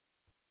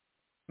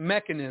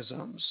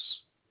mechanisms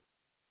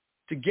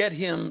to get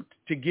him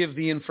to give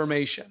the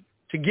information,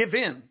 to give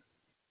in.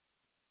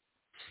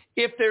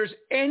 If there's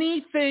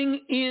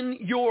anything in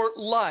your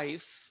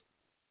life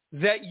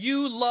that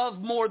you love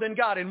more than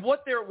God, and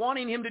what they're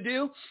wanting him to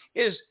do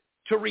is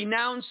to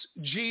renounce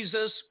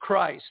Jesus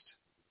Christ.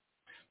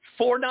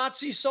 4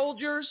 Nazi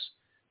soldiers,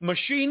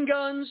 machine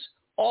guns,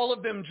 all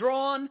of them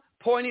drawn,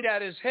 pointed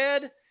at his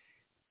head.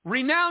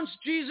 Renounce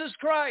Jesus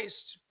Christ.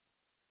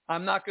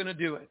 I'm not going to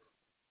do it.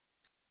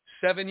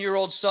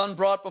 7-year-old son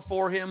brought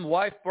before him,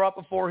 wife brought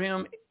before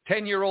him,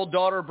 10-year-old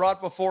daughter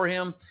brought before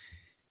him.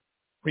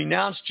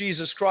 Renounce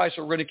Jesus Christ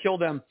or we're going to kill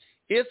them.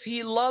 If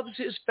he loves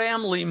his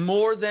family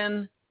more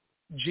than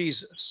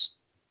Jesus,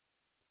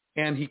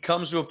 and he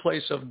comes to a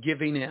place of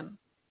giving in,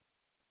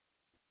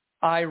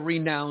 I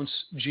renounce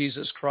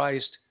Jesus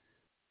Christ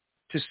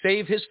to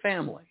save his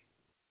family.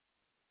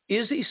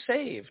 Is he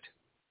saved?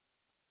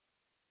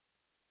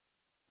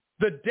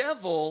 The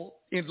devil,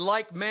 in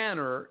like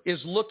manner, is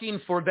looking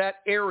for that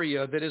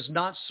area that is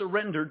not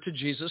surrendered to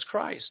Jesus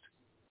Christ.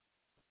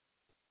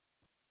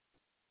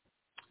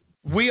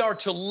 We are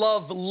to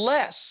love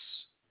less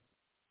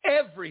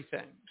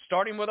everything,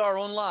 starting with our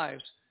own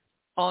lives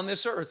on this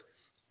earth.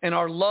 And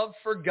our love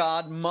for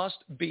God must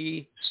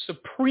be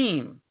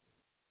supreme.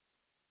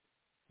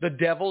 The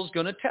devil's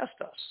going to test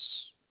us.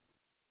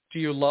 Do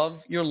you love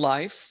your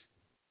life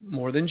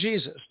more than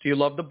Jesus? Do you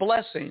love the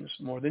blessings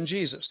more than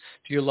Jesus?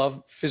 Do you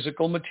love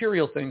physical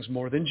material things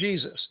more than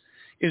Jesus?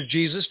 Is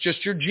Jesus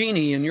just your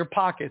genie in your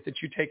pocket that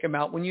you take him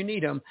out when you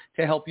need him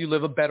to help you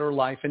live a better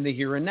life in the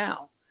here and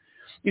now?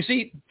 You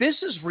see, this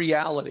is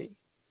reality.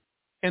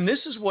 And this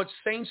is what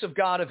saints of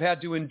God have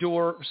had to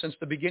endure since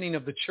the beginning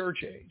of the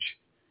church age.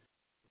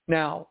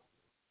 Now,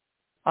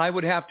 I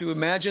would have to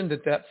imagine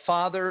that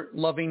father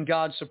loving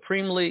God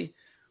supremely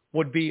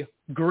would be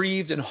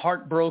grieved and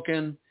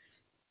heartbroken,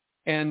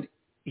 and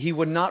he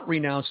would not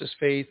renounce his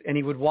faith, and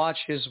he would watch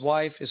his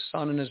wife, his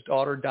son, and his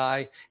daughter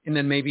die, and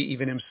then maybe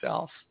even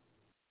himself.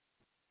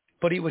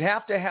 But he would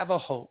have to have a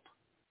hope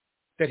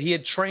that he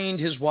had trained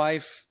his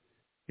wife,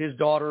 his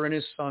daughter, and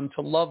his son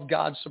to love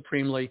God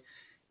supremely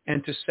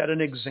and to set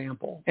an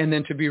example, and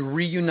then to be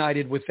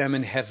reunited with them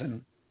in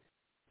heaven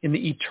in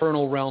the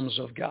eternal realms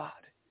of God.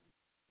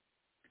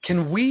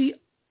 Can we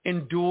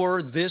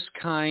endure this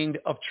kind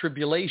of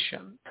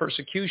tribulation,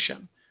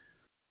 persecution?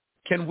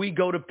 Can we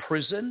go to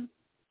prison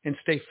and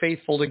stay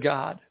faithful to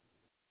God?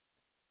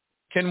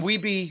 Can we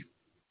be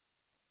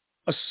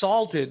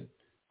assaulted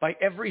by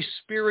every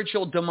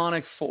spiritual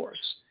demonic force?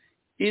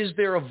 Is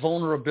there a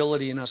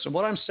vulnerability in us? And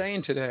what I'm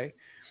saying today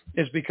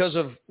is because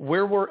of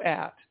where we're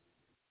at,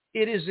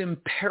 it is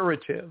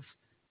imperative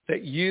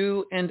that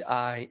you and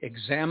I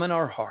examine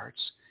our hearts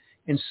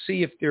and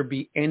see if there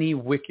be any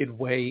wicked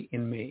way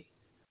in me.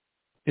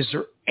 Is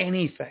there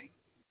anything?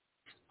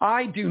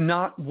 I do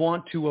not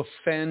want to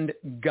offend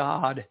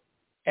God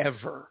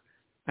ever,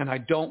 and I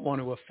don't want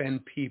to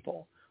offend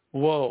people.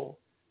 Woe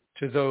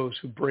to those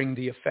who bring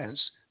the offense.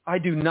 I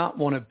do not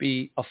want to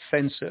be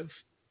offensive.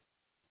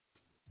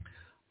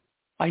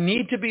 I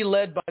need to be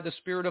led by the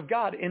Spirit of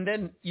God. And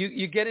then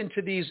you get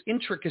into these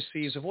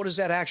intricacies of what does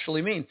that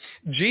actually mean?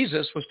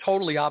 Jesus was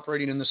totally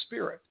operating in the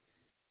Spirit.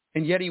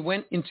 And yet he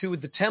went into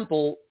the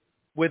temple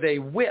with a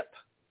whip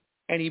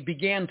and he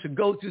began to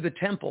go through the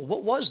temple.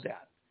 What was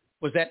that?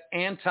 Was that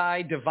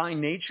anti-divine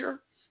nature?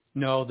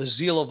 No, the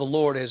zeal of the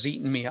Lord has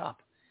eaten me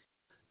up.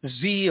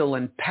 Zeal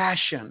and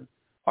passion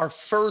are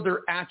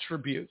further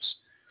attributes.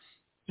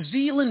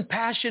 Zeal and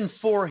passion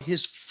for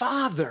his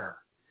Father,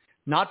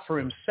 not for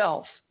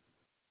himself.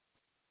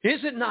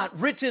 Is it not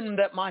written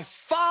that my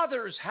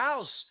Father's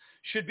house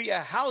should be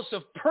a house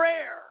of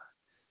prayer?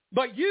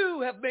 But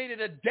you have made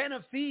it a den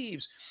of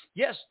thieves.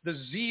 Yes, the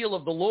zeal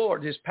of the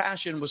Lord, his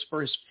passion was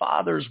for his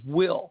Father's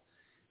will.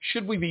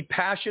 Should we be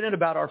passionate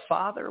about our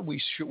Father?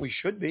 We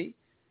should be.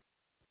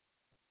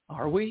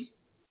 Are we?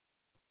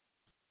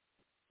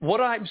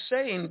 What I'm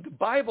saying, the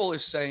Bible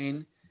is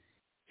saying,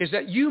 is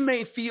that you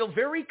may feel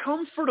very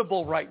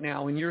comfortable right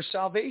now in your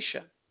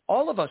salvation.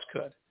 All of us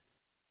could.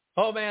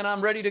 Oh man,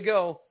 I'm ready to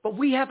go. But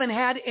we haven't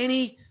had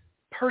any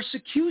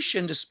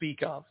persecution to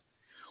speak of.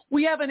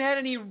 We haven't had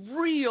any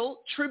real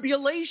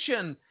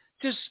tribulation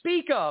to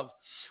speak of.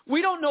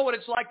 We don't know what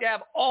it's like to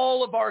have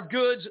all of our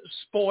goods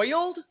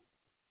spoiled.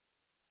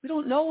 We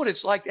don't know what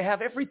it's like to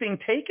have everything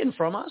taken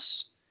from us.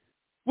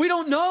 We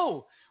don't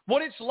know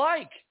what it's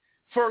like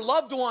for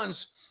loved ones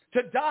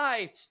to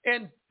die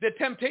and the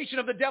temptation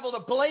of the devil to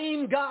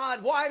blame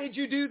God. Why did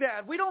you do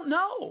that? We don't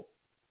know.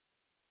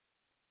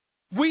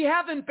 We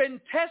haven't been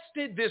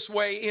tested this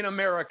way in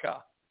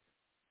America.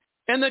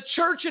 And the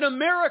church in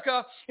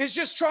America is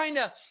just trying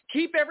to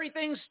keep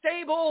everything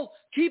stable,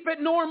 keep it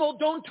normal.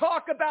 Don't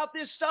talk about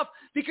this stuff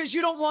because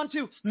you don't want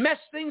to mess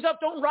things up.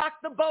 Don't rock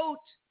the boat.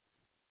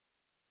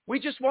 We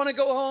just want to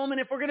go home,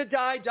 and if we're going to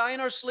die, die in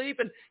our sleep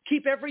and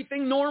keep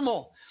everything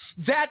normal.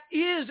 That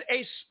is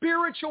a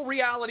spiritual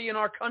reality in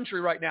our country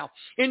right now.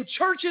 In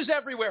churches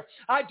everywhere,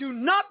 I do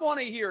not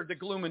want to hear the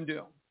gloom and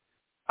doom.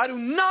 I do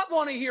not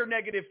want to hear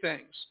negative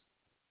things.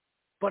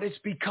 But it's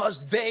because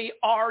they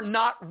are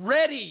not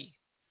ready.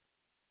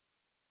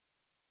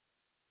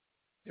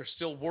 They're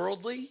still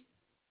worldly.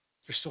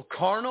 They're still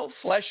carnal,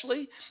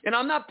 fleshly. And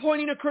I'm not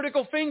pointing a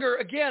critical finger.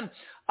 Again,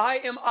 I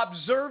am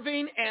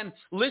observing and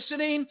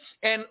listening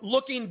and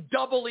looking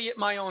doubly at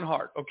my own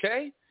heart,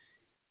 okay?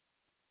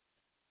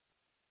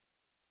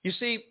 You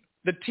see,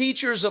 the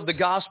teachers of the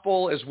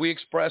gospel, as we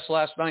expressed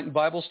last night in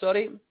Bible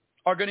study,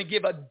 are going to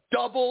give a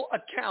double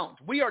account.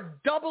 We are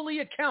doubly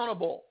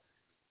accountable,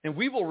 and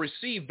we will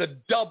receive the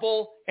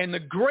double and the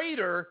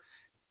greater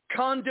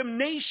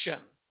condemnation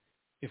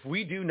if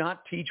we do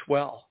not teach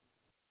well.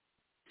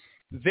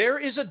 There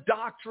is a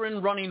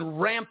doctrine running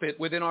rampant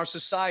within our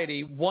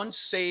society, once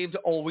saved,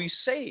 always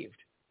saved.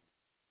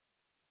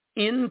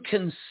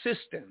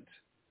 Inconsistent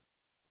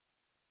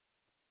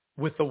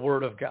with the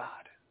Word of God.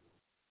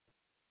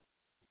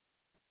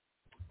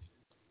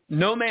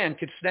 No man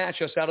could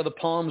snatch us out of the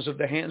palms of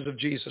the hands of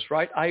Jesus,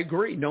 right? I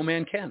agree, no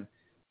man can.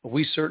 But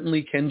we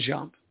certainly can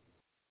jump.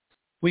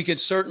 We could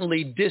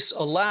certainly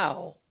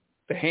disallow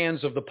the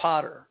hands of the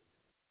potter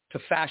to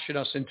fashion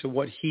us into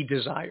what he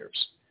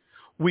desires.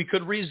 We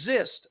could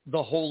resist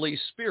the Holy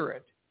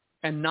Spirit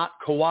and not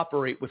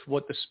cooperate with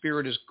what the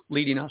Spirit is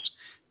leading us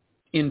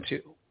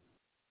into.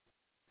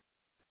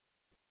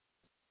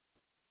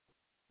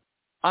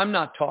 I'm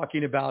not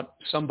talking about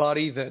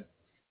somebody that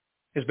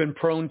has been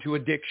prone to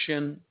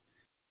addiction.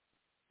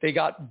 They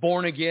got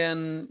born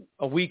again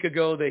a week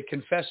ago. They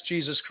confessed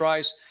Jesus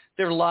Christ.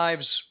 Their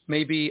lives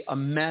may be a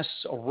mess,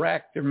 a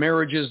wreck. Their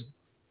marriages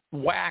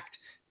whacked,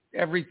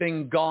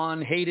 everything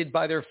gone, hated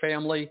by their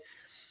family.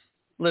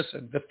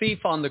 Listen, the thief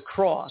on the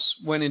cross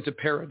went into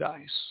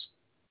paradise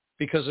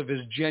because of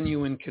his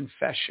genuine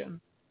confession.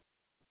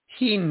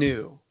 He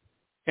knew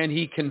and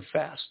he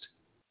confessed.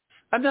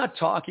 I'm not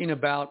talking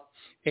about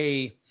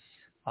a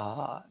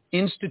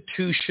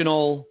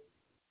institutional,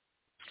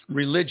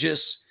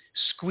 religious,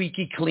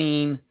 squeaky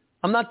clean.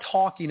 I'm not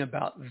talking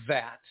about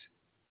that.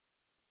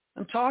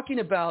 I'm talking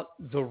about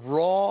the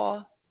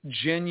raw,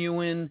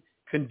 genuine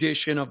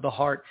condition of the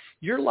heart.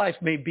 Your life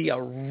may be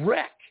a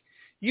wreck.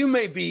 You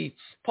may be,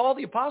 Paul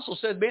the Apostle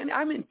said, man,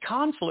 I'm in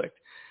conflict.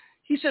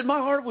 He said, my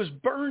heart was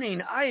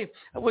burning. I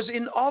was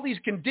in all these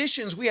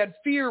conditions. We had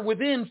fear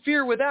within,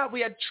 fear without. We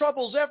had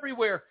troubles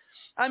everywhere.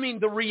 I mean,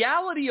 the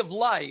reality of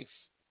life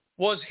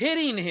was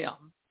hitting him,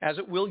 as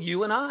it will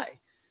you and I.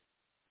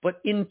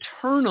 But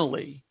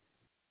internally,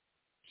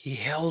 he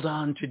held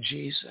on to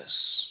Jesus.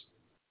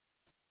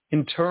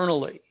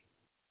 Internally,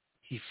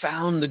 he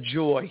found the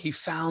joy. He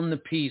found the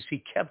peace.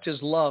 He kept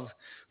his love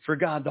for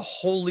God. The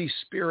Holy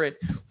Spirit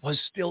was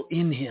still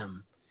in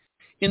him.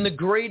 In the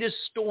greatest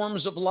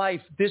storms of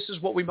life, this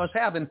is what we must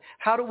have. And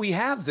how do we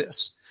have this?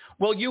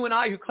 Well, you and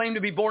I who claim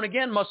to be born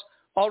again must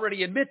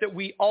already admit that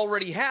we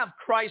already have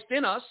Christ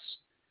in us,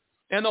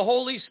 and the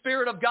Holy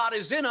Spirit of God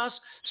is in us.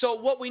 So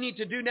what we need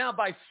to do now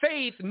by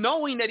faith,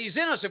 knowing that he's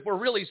in us if we're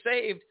really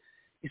saved,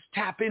 is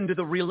tap into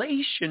the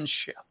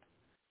relationship.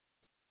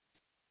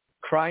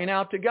 Crying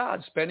out to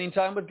God, spending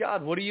time with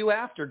God. What are you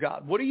after,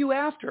 God? What are you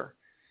after?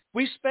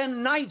 We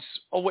spend nights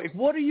awake.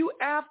 What are you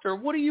after?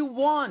 What do you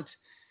want?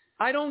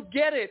 I don't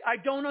get it. I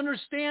don't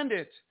understand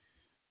it.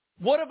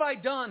 What have I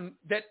done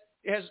that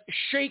has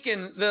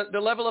shaken the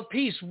level of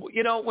peace?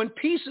 You know, when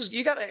peace is,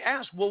 you got to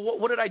ask, well,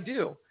 what did I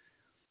do?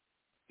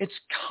 It's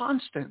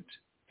constant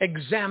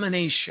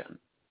examination.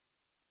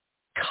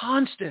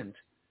 Constant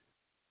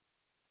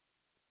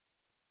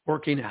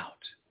working out.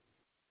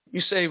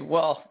 You say,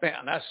 well,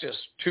 man, that's just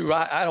too,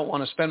 I don't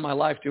want to spend my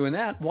life doing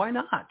that. Why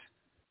not?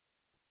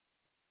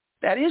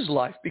 That is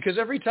life, because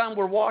every time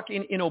we're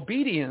walking in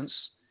obedience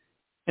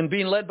and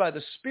being led by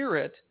the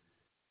Spirit,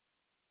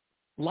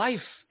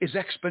 life is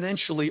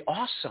exponentially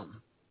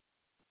awesome.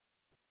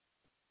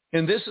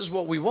 And this is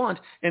what we want.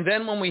 And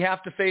then when we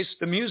have to face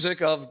the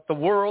music of the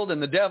world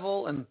and the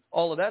devil and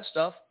all of that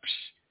stuff,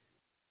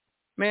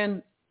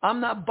 man, I'm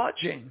not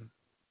budging.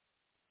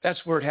 That's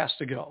where it has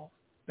to go.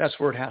 That's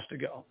where it has to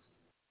go.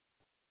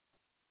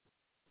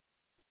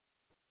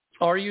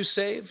 Are you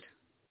saved?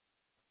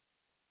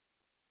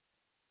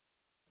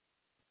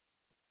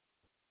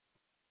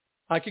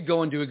 I could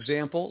go into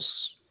examples.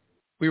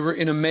 We were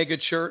in a mega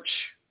church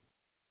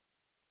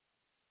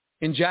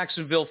in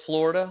Jacksonville,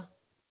 Florida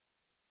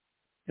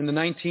in the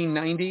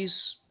 1990s.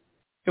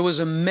 It was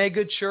a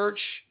mega church.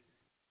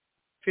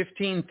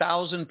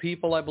 15,000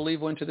 people, I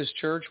believe, went to this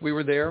church. We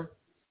were there.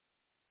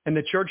 And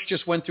the church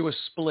just went through a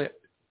split.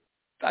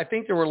 I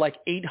think there were like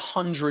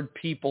 800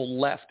 people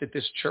left at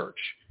this church.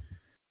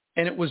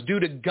 And it was due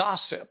to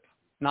gossip,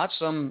 not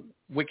some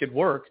wicked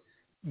work.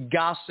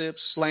 Gossip,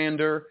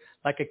 slander,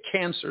 like a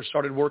cancer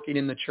started working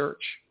in the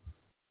church.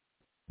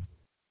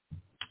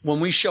 When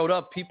we showed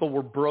up, people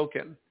were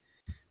broken.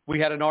 We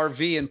had an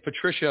RV, and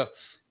Patricia,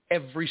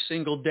 every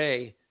single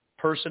day,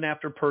 person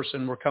after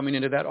person were coming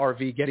into that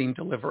RV getting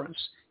deliverance,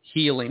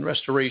 healing,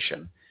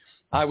 restoration.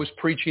 I was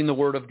preaching the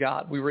word of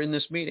God. We were in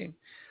this meeting.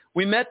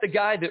 We met the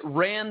guy that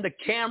ran the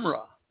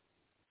camera.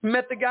 We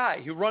met the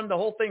guy who ran the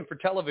whole thing for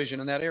television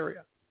in that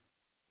area,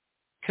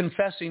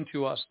 confessing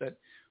to us that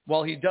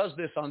while he does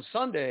this on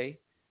Sunday,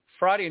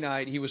 Friday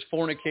night he was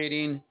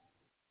fornicating,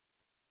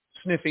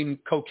 sniffing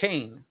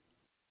cocaine.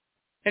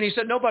 And he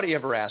said, nobody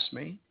ever asked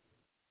me.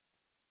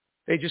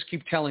 They just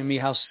keep telling me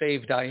how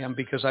saved I am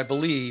because I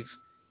believe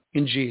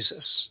in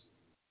Jesus.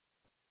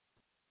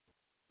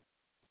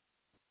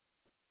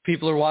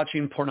 People are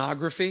watching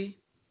pornography.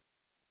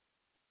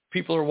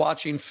 People are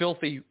watching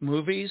filthy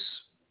movies.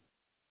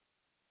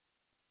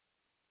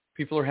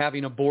 People are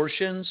having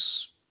abortions.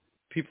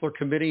 People are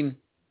committing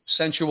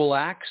sensual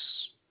acts,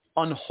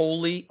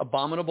 unholy,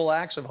 abominable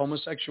acts of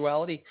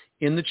homosexuality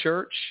in the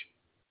church,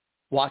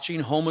 watching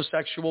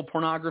homosexual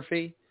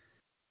pornography.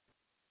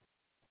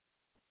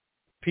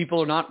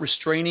 People are not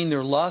restraining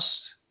their lust.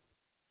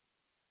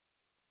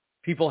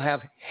 People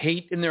have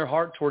hate in their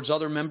heart towards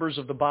other members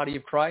of the body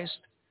of Christ.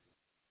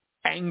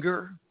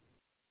 Anger.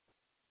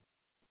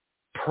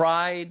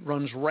 Pride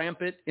runs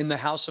rampant in the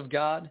house of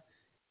God.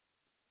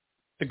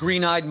 The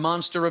green-eyed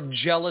monster of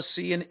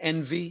jealousy and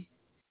envy.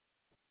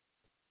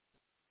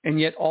 And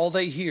yet all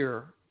they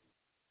hear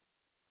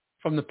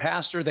from the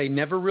pastor they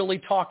never really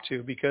talk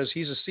to because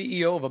he's a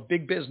CEO of a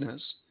big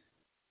business,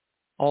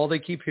 all they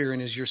keep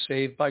hearing is, you're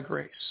saved by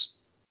grace.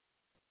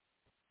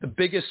 The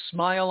biggest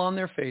smile on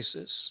their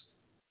faces,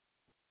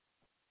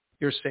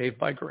 you're saved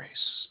by grace.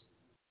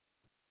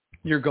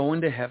 You're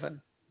going to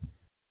heaven,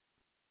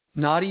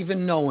 not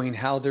even knowing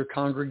how their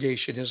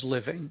congregation is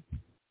living.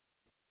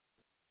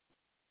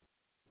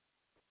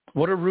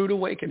 What a rude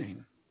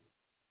awakening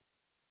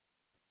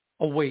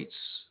awaits.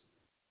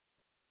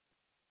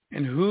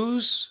 And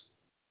who's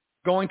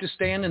going to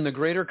stand in the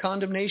greater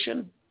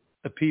condemnation?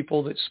 The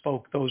people that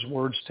spoke those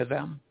words to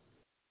them.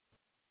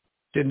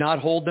 Did not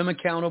hold them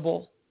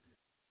accountable.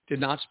 Did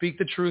not speak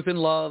the truth in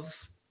love.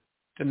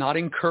 Did not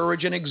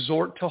encourage and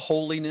exhort to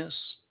holiness,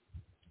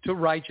 to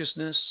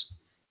righteousness,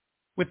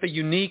 with the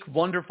unique,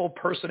 wonderful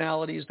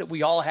personalities that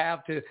we all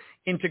have to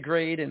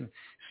integrate and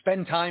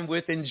spend time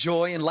with,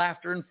 enjoy and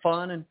laughter and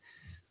fun. And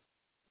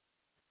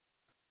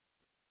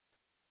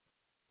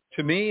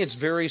to me, it's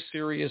very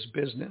serious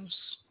business.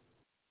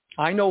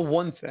 I know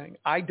one thing.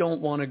 I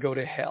don't want to go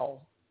to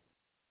hell.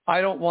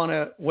 I don't want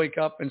to wake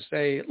up and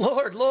say,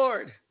 Lord,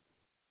 Lord,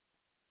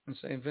 and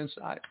say, Vince,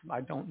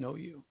 I don't know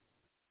you.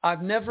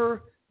 I've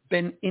never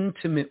been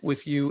intimate with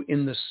you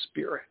in the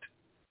spirit.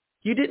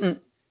 You didn't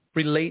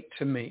relate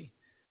to me.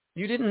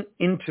 You didn't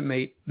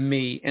intimate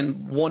me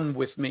and one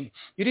with me.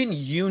 You didn't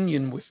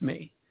union with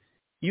me.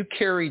 You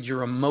carried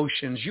your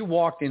emotions. You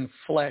walked in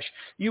flesh.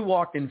 You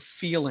walked in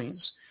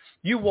feelings.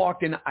 You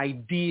walked in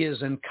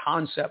ideas and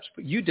concepts,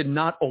 but you did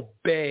not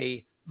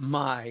obey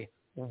my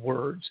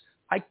words.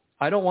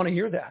 I don't want to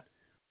hear that.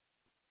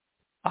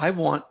 I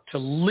want to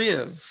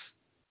live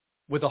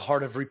with a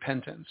heart of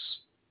repentance.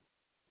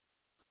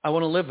 I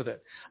want to live with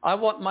it. I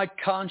want my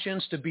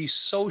conscience to be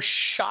so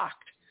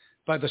shocked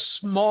by the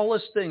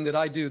smallest thing that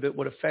I do that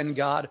would offend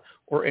God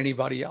or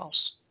anybody else.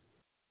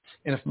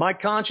 And if my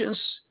conscience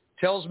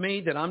tells me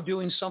that I'm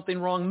doing something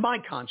wrong, my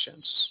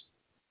conscience,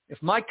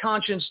 if my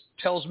conscience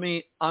tells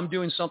me I'm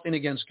doing something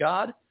against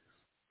God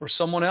or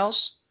someone else,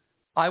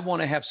 I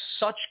want to have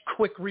such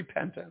quick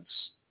repentance.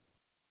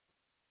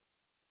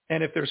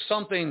 And if there's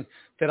something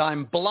that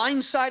I'm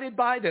blindsided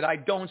by that I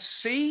don't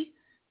see,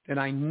 then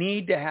I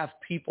need to have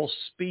people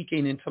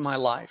speaking into my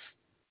life.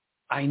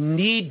 I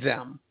need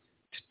them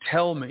to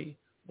tell me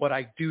what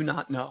I do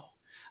not know.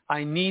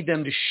 I need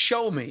them to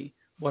show me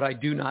what I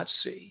do not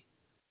see.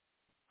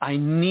 I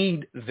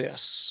need this.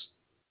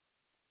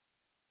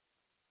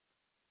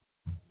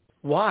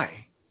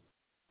 Why?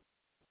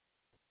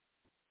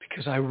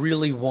 Because I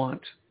really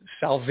want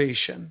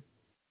salvation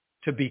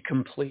to be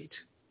complete.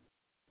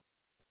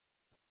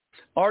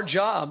 Our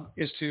job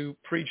is to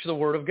preach the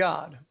word of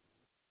God.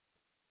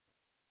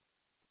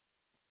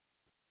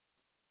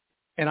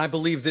 And I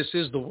believe this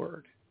is the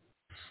word.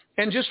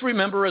 And just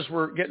remember as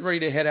we're getting ready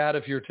to head out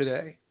of here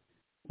today,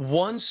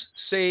 once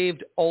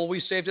saved,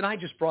 always saved. And I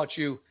just brought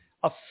you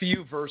a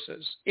few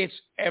verses. It's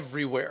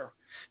everywhere.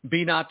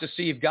 Be not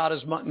deceived. God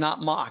is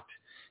not mocked.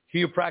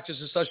 He who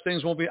practices such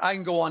things won't be. I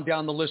can go on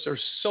down the list.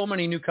 There's so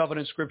many New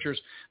Covenant scriptures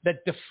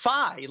that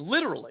defy,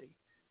 literally,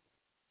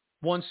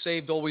 once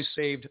saved, always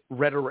saved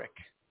rhetoric,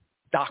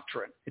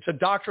 doctrine. It's a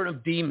doctrine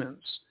of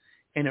demons,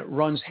 and it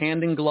runs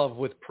hand in glove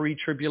with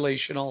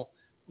pre-tribulational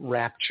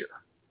rapture.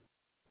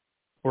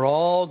 We're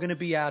all going to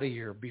be out of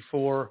here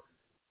before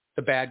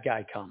the bad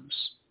guy comes.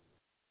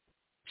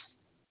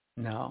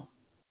 No.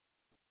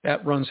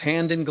 That runs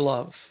hand in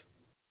glove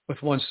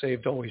with once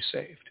saved, always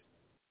saved.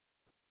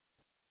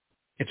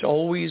 It's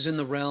always in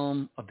the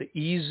realm of the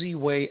easy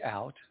way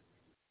out.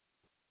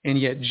 And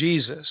yet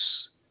Jesus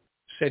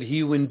said, he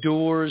who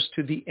endures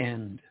to the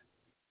end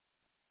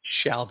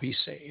shall be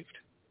saved.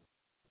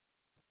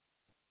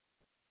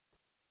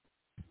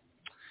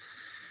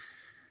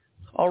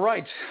 All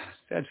right,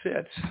 that's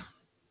it.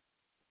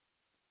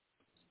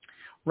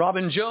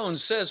 Robin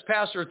Jones says,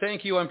 Pastor,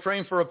 thank you. I'm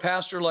praying for a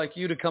pastor like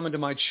you to come into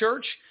my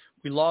church.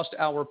 We lost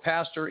our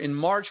pastor in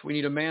March. We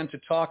need a man to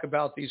talk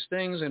about these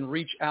things and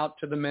reach out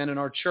to the men in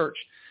our church.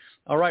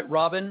 All right,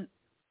 Robin,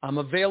 I'm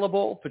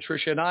available.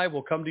 Patricia and I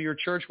will come to your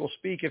church. We'll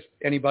speak if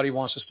anybody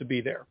wants us to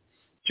be there.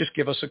 Just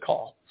give us a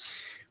call.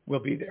 We'll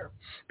be there.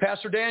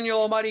 Pastor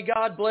Daniel, Almighty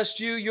God, bless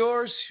you,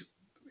 yours.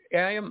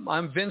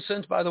 I'm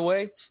Vincent, by the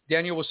way.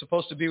 Daniel was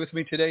supposed to be with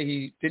me today.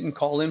 He didn't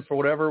call in for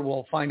whatever.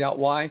 We'll find out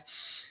why.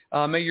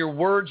 May your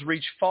words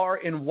reach far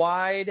and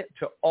wide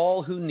to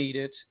all who need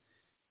it.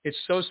 It's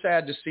so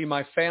sad to see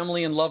my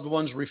family and loved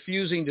ones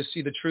refusing to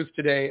see the truth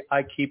today.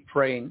 I keep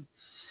praying.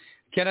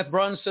 Kenneth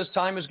Brunn says,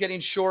 time is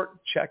getting short.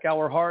 Check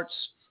our hearts.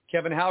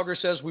 Kevin Hauger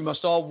says, we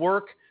must all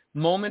work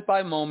moment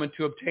by moment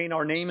to obtain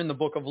our name in the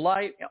book of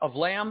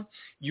Lamb.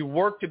 You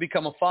work to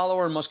become a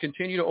follower and must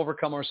continue to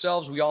overcome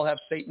ourselves. We all have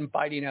Satan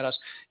biting at us.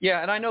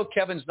 Yeah, and I know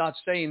Kevin's not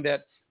saying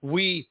that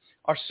we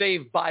are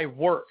saved by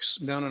works.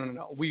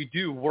 No. We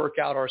do work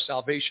out our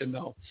salvation,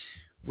 though,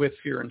 with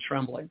fear and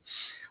trembling.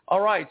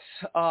 All right.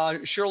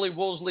 Shirley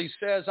Woolsey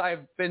says, I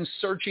have been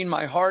searching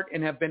my heart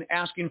and have been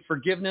asking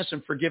forgiveness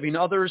and forgiving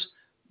others.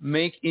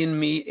 Make in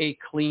me a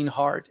clean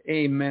heart.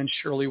 Amen,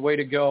 Shirley. Way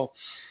to go.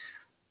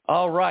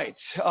 All right.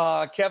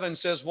 Kevin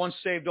says, once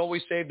saved,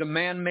 always saved, a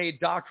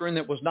man-made doctrine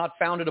that was not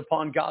founded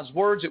upon God's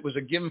words. It was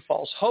a given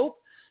false hope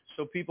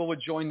so people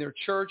would join their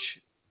church.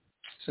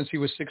 Since he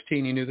was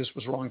 16, he knew this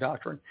was wrong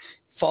doctrine.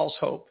 False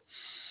hope.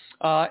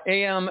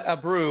 A.M.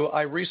 Abreu,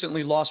 I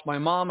recently lost my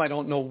mom. I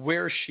don't know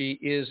where she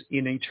is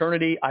in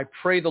eternity. I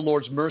pray the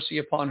Lord's mercy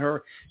upon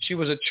her. She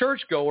was a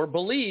churchgoer,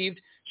 believed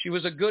she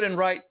was a good and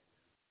right,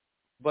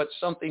 but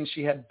something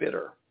she had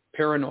bitter,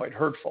 paranoid,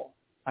 hurtful.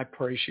 I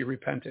pray she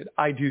repented.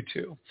 I do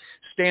too.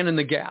 Stand in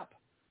the gap.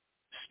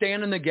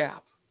 Stand in the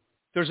gap.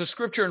 There's a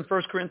scripture in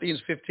 1 Corinthians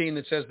 15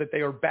 that says that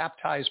they are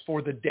baptized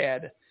for the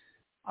dead.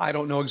 I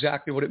don't know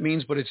exactly what it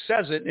means, but it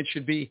says it, and it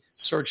should be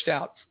searched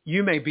out.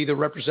 You may be the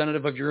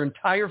representative of your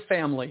entire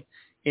family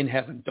in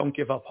heaven. Don't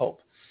give up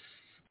hope.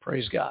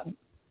 Praise God.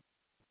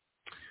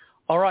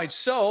 All right,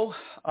 so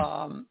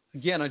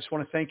again, I just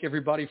want to thank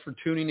everybody for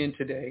tuning in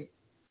today.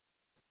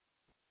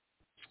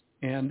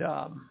 And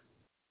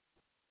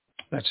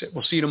that's it.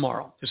 We'll see you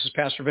tomorrow. This is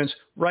Pastor Vince.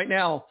 Right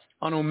now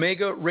on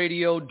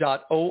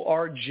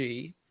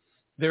omegaradio.org,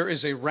 there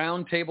is a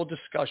roundtable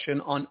discussion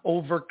on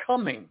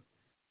overcoming,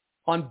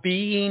 on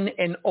being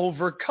an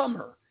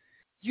overcomer.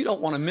 You don't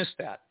want to miss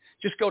that.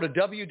 Just go to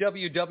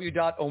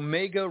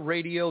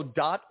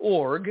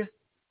www.omegaradio.org,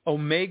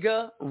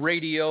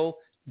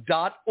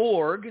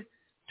 omegaradio.org,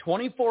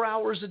 24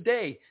 hours a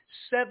day,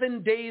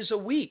 7 days a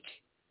week.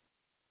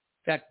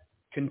 That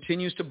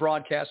continues to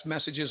broadcast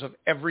messages of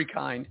every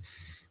kind.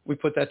 We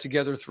put that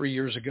together 3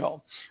 years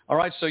ago. All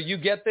right, so you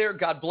get there.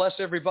 God bless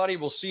everybody.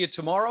 We'll see you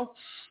tomorrow.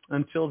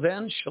 Until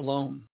then, shalom.